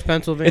 Intercourse,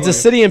 Pennsylvania. It's a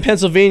city in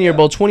Pennsylvania,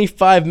 about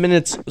 25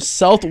 minutes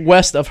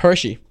southwest of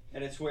Hershey.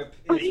 And it's where.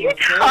 What are you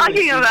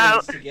talking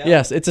about?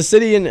 Yes, it's a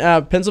city in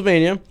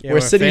Pennsylvania where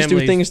cities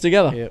do things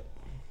together. Yep.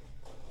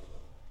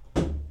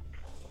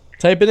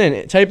 Type it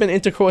in. Type in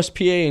intercourse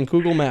PA in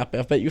Google Map.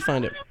 I bet you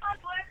find it.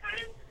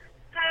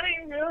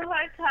 Having a really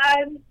hard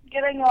time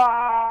getting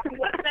off.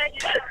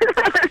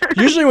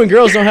 Usually, when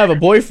girls don't have a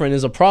boyfriend,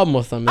 there's a problem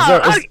with them.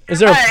 Is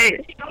there? All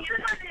right.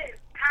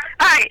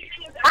 I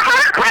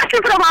have a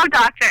question for the love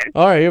doctor.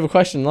 All right, you have a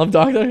question, love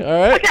doctor. All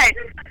right. Okay.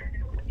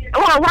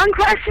 Well, one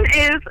question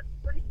is,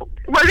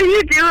 what do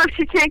you do if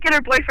she can't get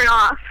her boyfriend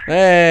off?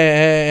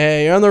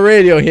 Hey, you're on the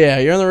radio here.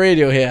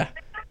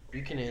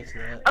 You can answer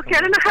that. Okay,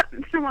 I don't know how.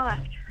 There's no more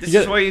left. This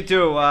is what you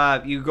do.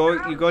 You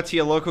go to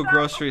your local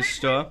grocery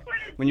store.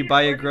 When you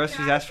buy your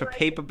groceries, ask for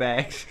paper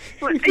bags.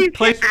 You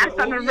can't ask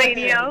on the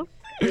radio.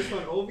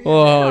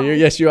 Oh,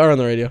 yes, you are on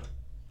the radio.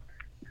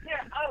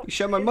 You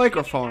shut my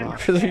microphone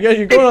off.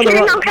 You're going on Is the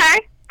cheating wrong. okay?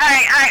 All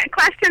right.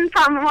 Question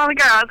from one of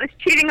the girls. Is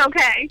cheating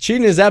okay?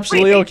 Cheating is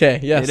absolutely okay.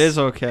 Yes, It is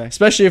okay.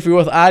 especially if you're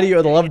with Arty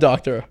or the love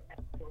doctor.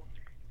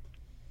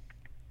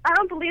 I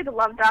don't believe the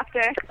love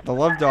doctor. The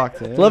love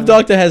doctor. The love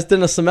doctor has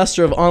done a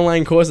semester of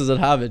online courses at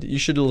Harvard. You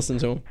should listen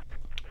to him.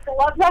 The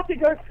love doctor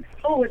goes to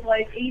school with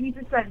like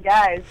 80%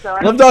 guys. So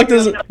Love doctor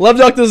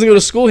doesn't go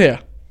to school here.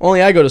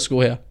 Only I go to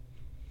school here.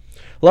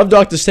 Love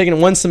doctor's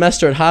taking 1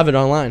 semester at Harvard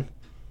online.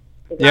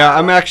 Yeah,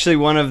 I'm actually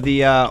one of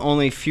the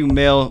only few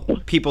male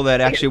people that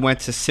actually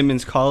went to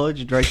Simmons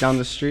College right down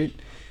the street.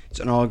 It's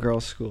an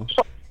all-girls school.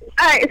 All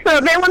right, so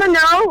they want to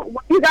know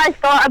what you guys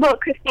thought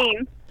about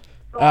Christine.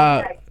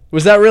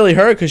 Was that really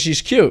her? Because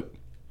she's cute.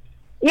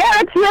 Yeah,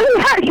 it's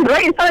really her. She's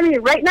right in front of me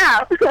right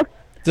now.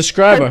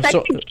 Describe her. Her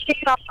So, sexy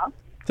shade off.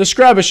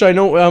 describe her so I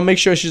know. I'll make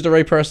sure she's the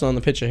right person on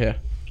the picture here.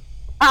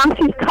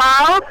 She's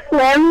tall,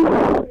 slim,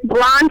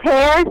 blonde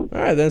hair, All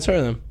right, that's her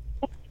then.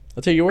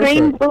 I'll take your word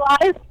green for it. blue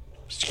eyes.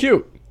 She's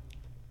cute.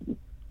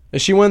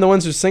 Is she one of the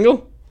ones who's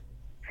single?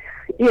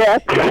 Yeah.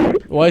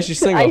 Why is she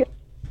single?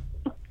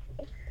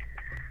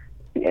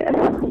 Yeah.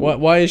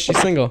 Why is she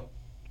single?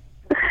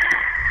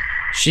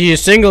 She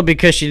is single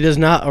because she does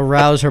not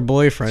arouse her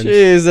boyfriend.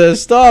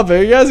 Jesus, stop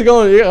it. You guys are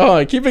going.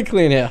 Oh, keep it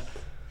clean here.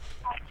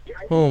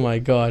 Oh, my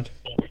God.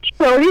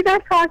 So what are you guys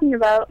talking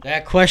about?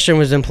 That question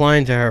was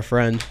implying to her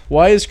friend.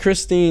 Why is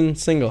Christine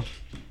single?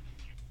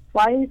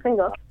 Why are you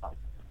single?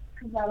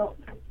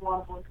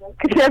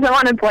 Because she doesn't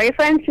want a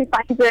boyfriend. She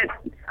finds it,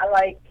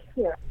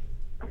 here.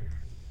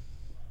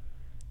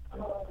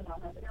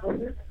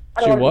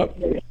 She what?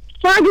 She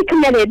want to be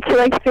committed. She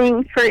likes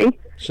being free.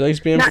 She likes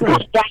being Not free.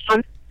 touched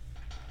down.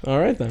 All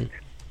right, then.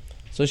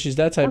 So she's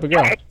that type of girl.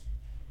 Okay.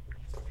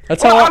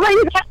 That's Well, how I'll let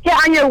you guys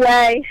get on your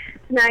way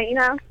tonight, you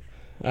know?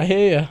 I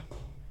hear ya.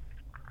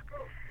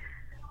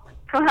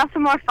 Go have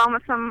some more fun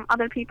with some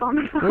other people on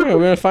the phone. We're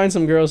gonna find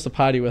some girls to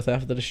party with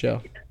after the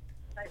show.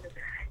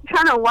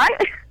 Trying to what?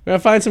 We're gonna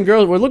find some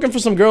girls. We're looking for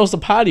some girls to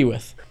party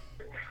with.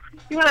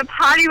 You want to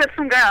party with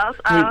some girls?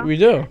 Oh. We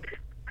do.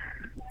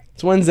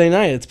 It's Wednesday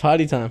night. It's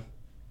party time.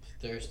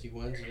 Thirsty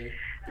Wednesday.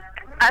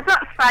 I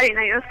thought Friday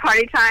night was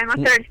party time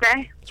on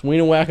Thursday. It's Ween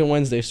and Whacking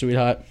Wednesday,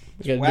 sweetheart.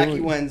 We gotta Wacky do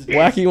it. Wednesday.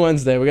 Wacky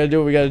Wednesday. We gotta do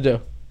what we gotta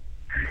do.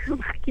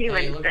 Wacky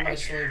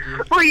Wednesday.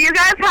 Well, you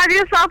guys have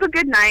yourself a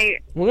good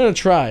night. We're gonna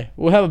try.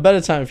 We'll have a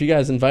better time if you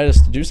guys invite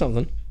us to do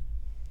something.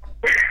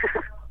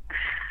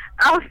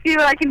 I'll see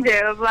what I can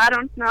do, but I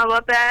don't know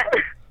about that.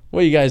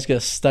 What, you guys gonna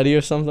study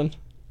or something?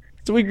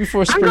 It's a week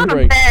before spring I'm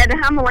going break. to bed.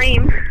 I'm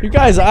lame. You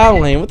guys are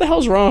lame. What the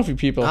hell's wrong with you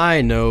people? I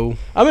know.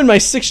 I'm in my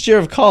 6th year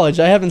of college.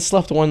 I haven't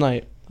slept one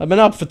night. I've been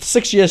up for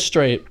 6 years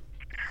straight.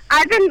 I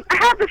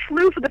had the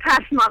flu for the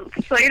past month,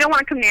 so you don't want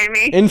to come near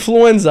me.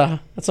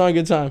 Influenza. That's not a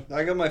good time.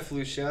 I got my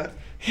flu shot.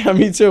 Yeah,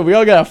 me too. We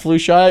all got a flu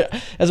shot.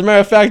 As a matter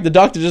of fact, the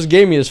doctor just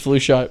gave me his flu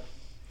shot.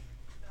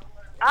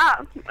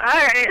 Oh,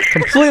 alright.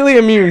 Completely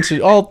immune to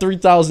all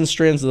 3,000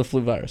 strands of the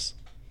flu virus.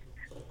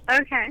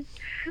 Okay.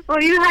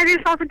 Well, you have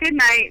yourself a good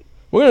night.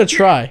 We're gonna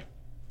try.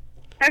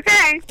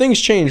 Okay. If things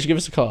change, give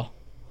us a call.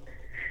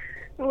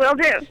 Will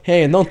do.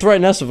 Hey, and don't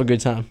threaten us with a good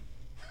time.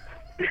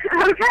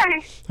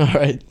 Okay. All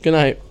right. Good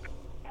night.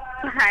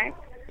 Okay.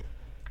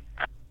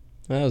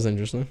 That was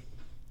interesting.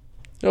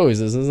 It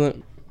always is, isn't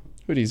it?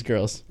 Who are these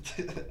girls?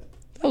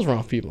 That was wrong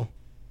with people.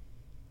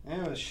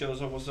 Yeah, the show's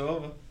almost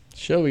over.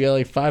 Show, we got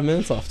like 5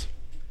 minutes left.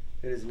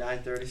 It is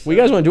 9:37. What you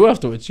guys want to do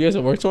afterwards? You guys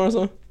at work tomorrow or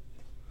something?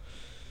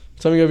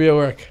 What time you gonna be at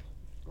work?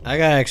 I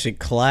got actually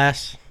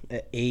class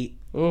at 8.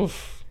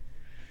 Oof.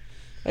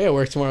 I got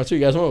work tomorrow too.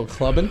 You guys want to go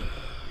clubbing?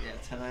 Yeah,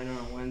 tonight on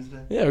a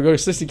Wednesday. Yeah, we go to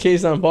 60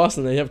 K's down in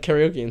Boston. They have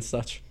karaoke and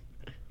such.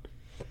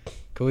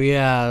 Can we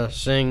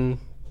sing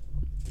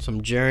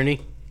some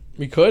Journey?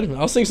 We could.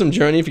 I'll sing some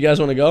Journey if you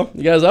guys want to go.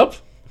 You guys up?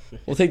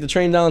 We'll take the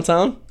train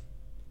downtown.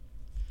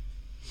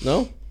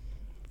 No?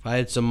 If I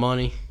had some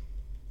money.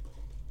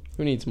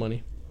 Who needs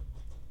money?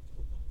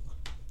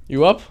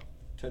 You up?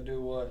 To do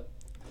what?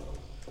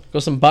 Go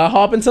some bar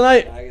hopping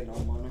tonight? I get no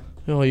money.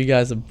 Oh, you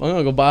guys are... I'm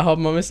gonna go bar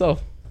hopping by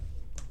myself.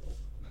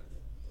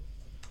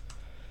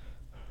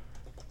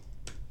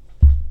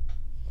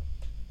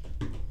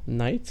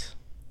 Nite?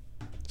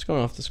 What's going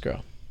on with this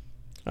girl?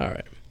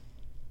 Alright.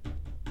 You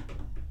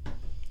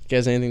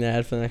guys anything to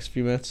add for the next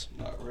few minutes?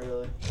 Not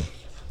really.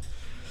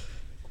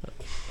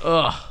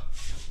 Ugh.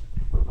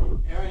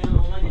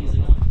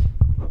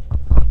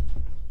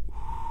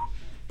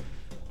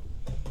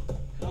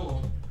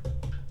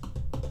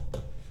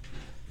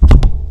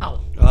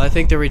 Well, I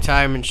think the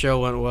retirement show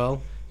went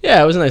well.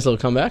 Yeah, it was a nice little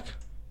comeback.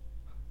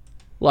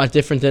 A lot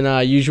different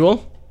than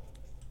usual.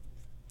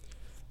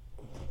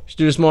 Should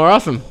do this more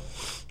often.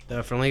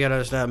 Definitely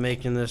gotta start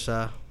making this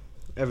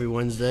every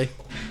Wednesday.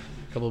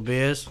 Couple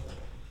beers.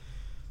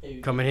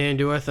 Come in here and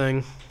do our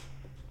thing.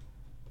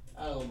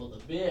 I don't know about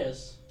the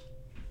Bears.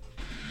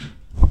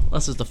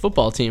 Unless it's the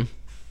football team.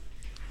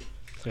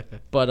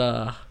 But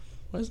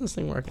why isn't this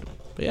thing working?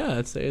 But yeah,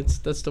 that's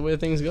the way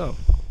things go.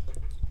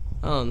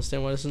 I don't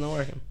understand why this is not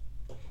working.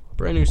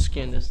 Brand new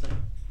skin, this thing.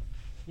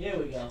 Here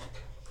we go.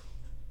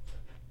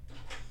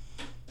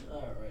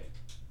 Alright.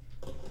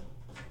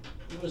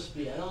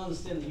 USB. I don't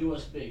understand the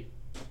USB.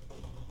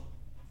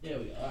 There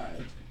we go.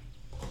 Alright.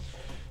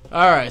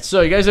 Alright,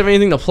 so you guys have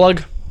anything to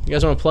plug? You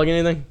guys want to plug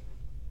anything?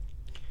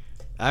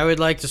 I would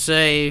like to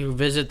say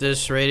visit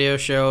this radio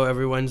show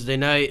every Wednesday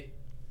night.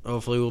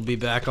 Hopefully we'll be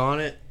back on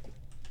it.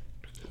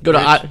 You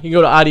can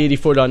go to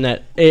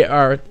Arty84.net.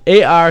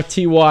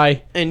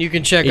 ARTY. And you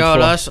can check 84.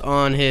 out us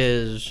on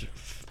his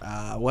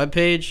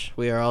webpage.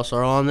 We are also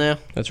on there.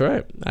 That's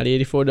right.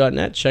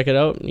 Arty84.net. Check it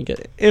out. You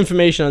get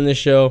information on this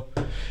show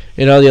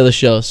and all the other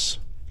shows.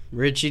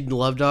 Richie,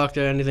 Love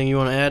Doctor, anything you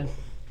want to add?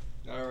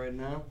 All right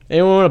now.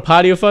 Anyone want to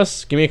potty with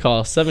us? Give me a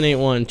call.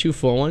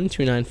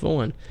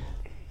 781-241-2941. If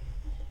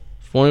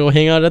you want to go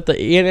hang out at the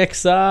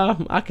Annex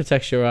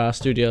Architecture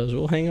Studios,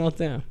 we'll hang out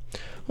there.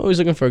 Always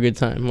looking for a good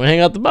time. Want to hang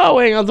out the bar?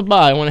 We'll hang out the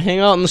bar. Want to hang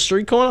out in the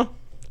street corner?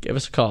 Give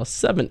us a call.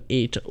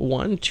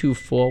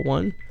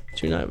 781-241-2941.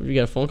 You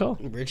got a phone call?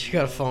 Richie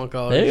got a phone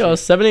call. There you go.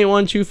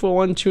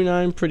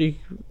 781-241-29. Pretty.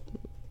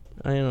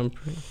 I am.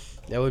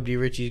 That would be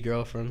Richie's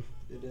girlfriend.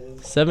 It is.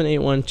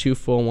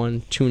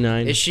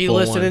 781-241-2941. Is she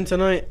listening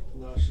tonight?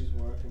 No, she's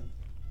working.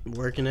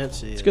 Working at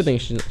Sears. It's a good thing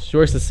she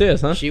works at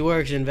Sears, huh? She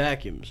works in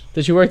vacuums.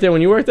 Did she work there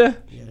when you worked there?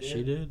 Yeah,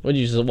 she did. What,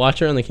 did you just watch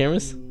her on the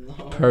cameras? No.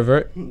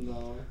 Pervert.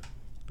 No.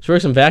 She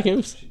works in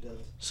vacuums? She does.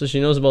 So she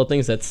knows about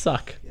things that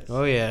suck. Yes.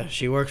 Oh, yeah.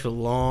 She works with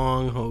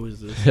long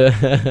hoses.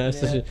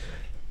 So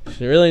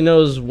she really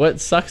knows what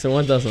sucks and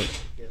what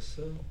doesn't. Yes,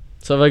 sir.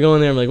 So if I go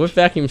in there, I'm like, what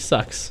vacuum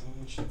sucks?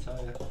 She'll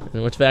tell you.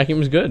 And which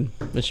vacuum is good?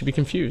 But she'd be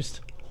confused.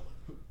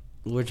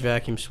 Which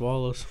vacuum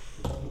swallows?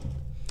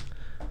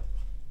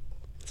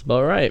 That's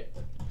about right.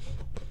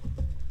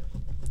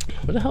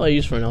 What the hell I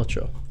use for an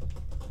outro?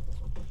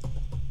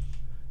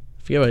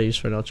 Forget what I used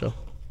for an outro.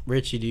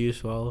 Richie, do you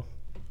swallow?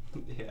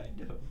 Yeah, I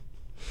do.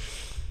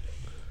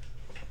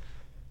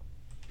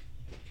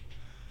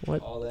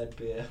 What? All that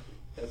beer.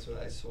 That's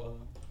what I swallow.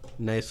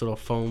 Nice little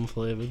foam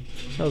flavored.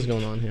 What the hell's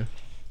going on here?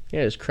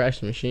 Yeah, just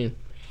crashed the machine.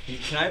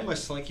 Can I have my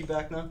slinky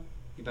back now?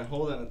 You've been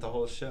holding it the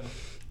whole show.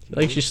 He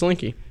likes your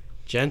slinky.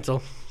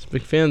 Gentle. He's a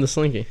big fan of the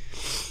slinky.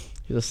 He's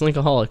a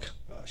slinkaholic.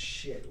 Oh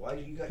shit! Why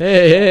do you guys?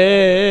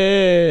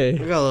 Hey. We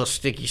got a little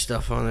sticky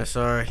stuff on there.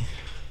 Sorry.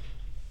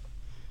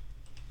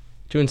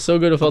 Doing so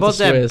good without How the about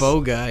that swears.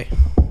 bow guy?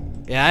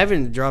 Yeah, I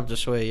haven't dropped a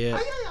sway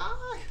yet.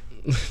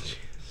 All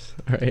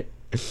right.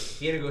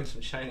 He had to go with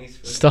some Chinese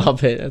food.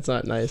 Stop it. That's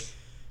not nice.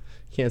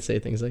 You can't say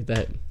things like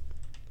that.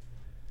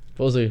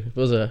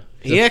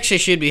 He actually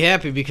should be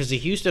happy because the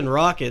Houston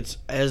Rockets,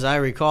 as I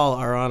recall,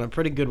 are on a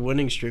pretty good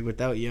winning streak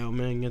without Yao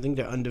Ming. I think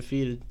they're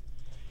undefeated.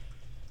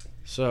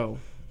 So,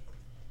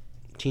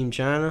 Team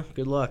China,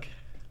 good luck.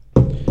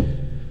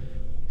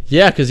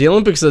 Yeah, because the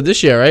Olympics are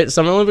this year, right?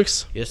 Summer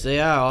Olympics? Yes, they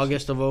are.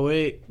 August of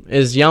 08.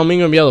 Is Yao Ming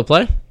going to be able to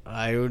play?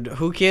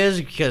 Who cares?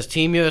 Because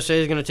Team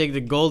USA is going to take the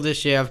gold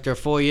this year after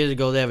 4 years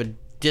ago they have a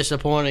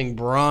disappointing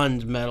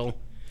bronze medal.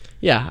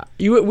 Yeah.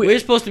 We're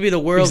supposed to be the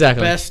world's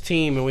Exactly. best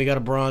team, and we got a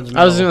bronze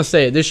medal. I was going to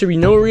say, there should be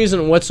no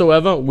reason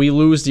whatsoever we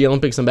lose the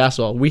Olympics in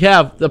basketball. We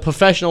have the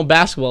Professional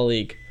Basketball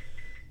League.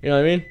 You know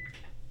what I mean?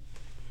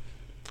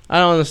 I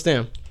don't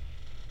understand.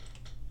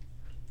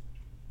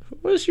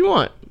 What does she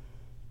want?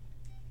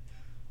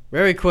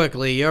 Very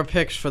quickly, your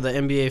picks for the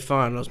NBA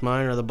Finals.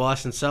 Mine are the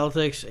Boston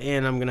Celtics,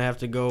 and I'm going to have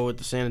to go with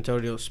the San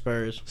Antonio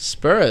Spurs.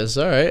 Spurs,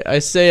 all right. I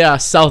say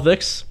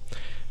Celtics,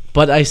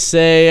 but I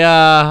say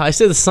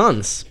the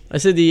Suns. I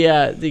say the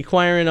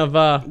acquiring of.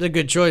 It's a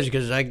good choice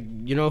because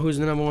you know who's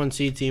the number 1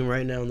 seed team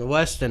right now in the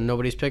West, and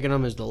nobody's picking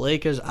them is the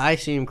Lakers. I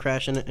see them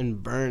crashing it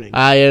and burning.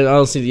 I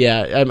don't see.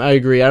 Yeah, I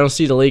agree. I don't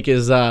see the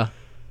Lakers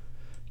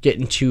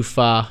getting too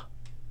far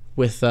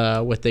with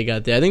what they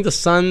got there. I think the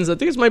Suns. I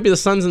think it might be the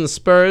Suns and the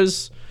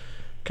Spurs,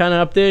 kind of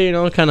up there. You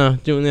know, kind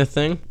of doing their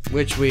thing.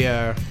 Which we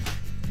are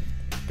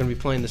going to be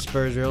playing the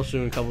Spurs real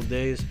soon in a couple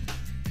days.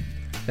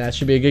 That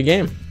should be a good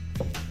game.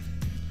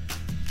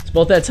 It's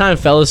about that time,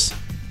 fellas.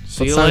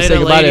 See It's you time to later, say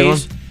goodbye to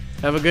ladies. everyone.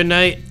 Have a good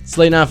night. It's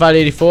late night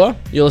 584.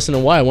 You're listening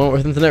to Why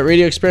Wentworth Internet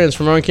Radio Experience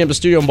from our on-campus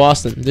studio in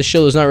Boston. This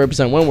show does not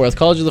represent Wentworth,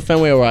 College of the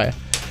Fenway, or Arty.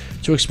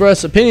 To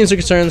express opinions or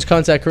concerns,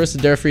 contact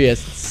Carissa Durfee at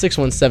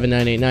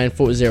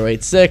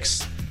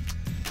 617-989-4086.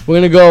 We're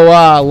going to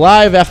go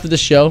live after the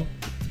show.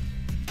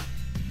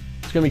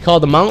 It's going to be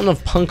called The Mountain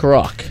of Punk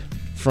Rock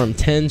from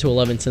 10 to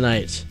 11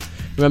 tonight.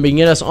 Remember, you can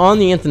get us on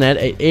the internet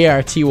at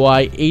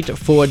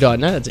arty84.net.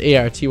 That's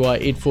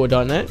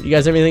arty84.net. You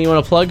guys have anything you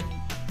want to plug?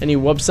 Any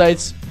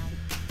websites?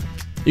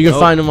 You can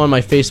find them on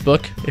my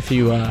Facebook if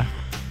you want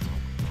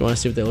to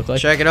see what they look like.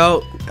 Check it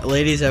out.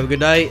 Ladies, have a good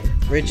night.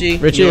 Richie,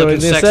 Richie, you're what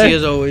looking are you gonna sexy say?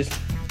 as always.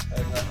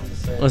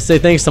 I want to say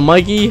thanks to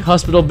Mikey,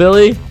 Hospital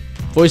Billy,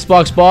 Voice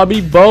Box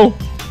Bobby, Bo,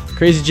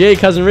 Crazy J,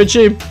 Cousin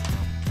Richie,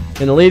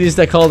 and the ladies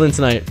that called in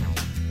tonight.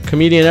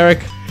 Comedian Eric,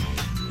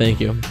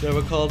 thank you.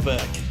 Never called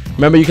back.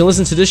 Remember, you can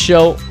listen to this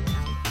show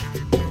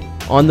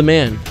on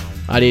demand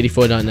at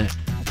 84.net.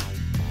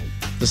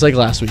 Just like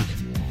last week.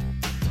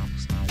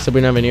 Except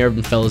we don't have any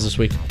urban fellas this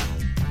week.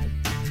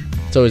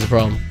 It's always a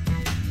problem.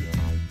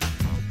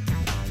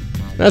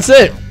 That's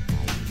it.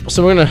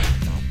 So we're gonna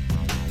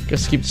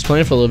keep this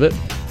playing for a little bit,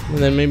 and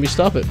then maybe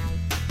stop it.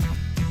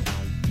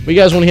 What you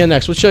guys want to hear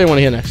next? What show you want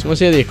to hear next? You want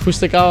to hear the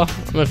acoustic hour?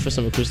 I'm in for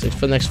some acoustics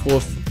for the next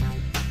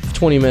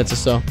 20 minutes or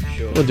so.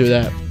 Sure. We'll do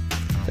that.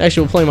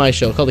 Actually, we'll play my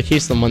show called The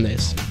Case of the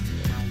Mondays.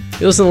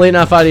 You listen to Late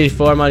Night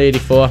 584. I'm at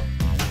 84.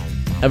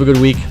 Have a good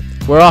week.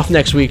 We're off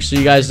next week, so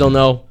you guys don't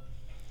know.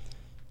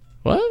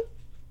 What?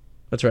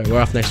 That's right,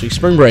 we're off next week.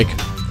 Spring break.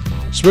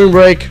 Spring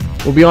break.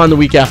 We'll be on the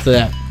week after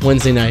that.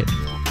 Wednesday night.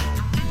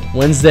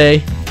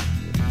 Wednesday.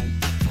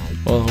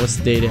 Hold on, what's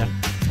the date here?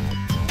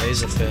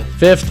 Today's the 5th.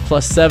 5th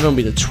plus 7 will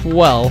be the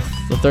 12th.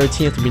 The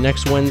 13th will be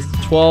next Wednesday.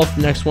 12th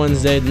next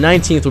Wednesday. The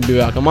 19th will be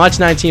back. On March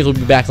 19th, we'll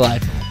be back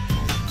live.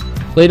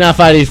 Late Night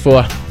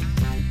 584.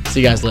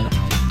 See you guys later.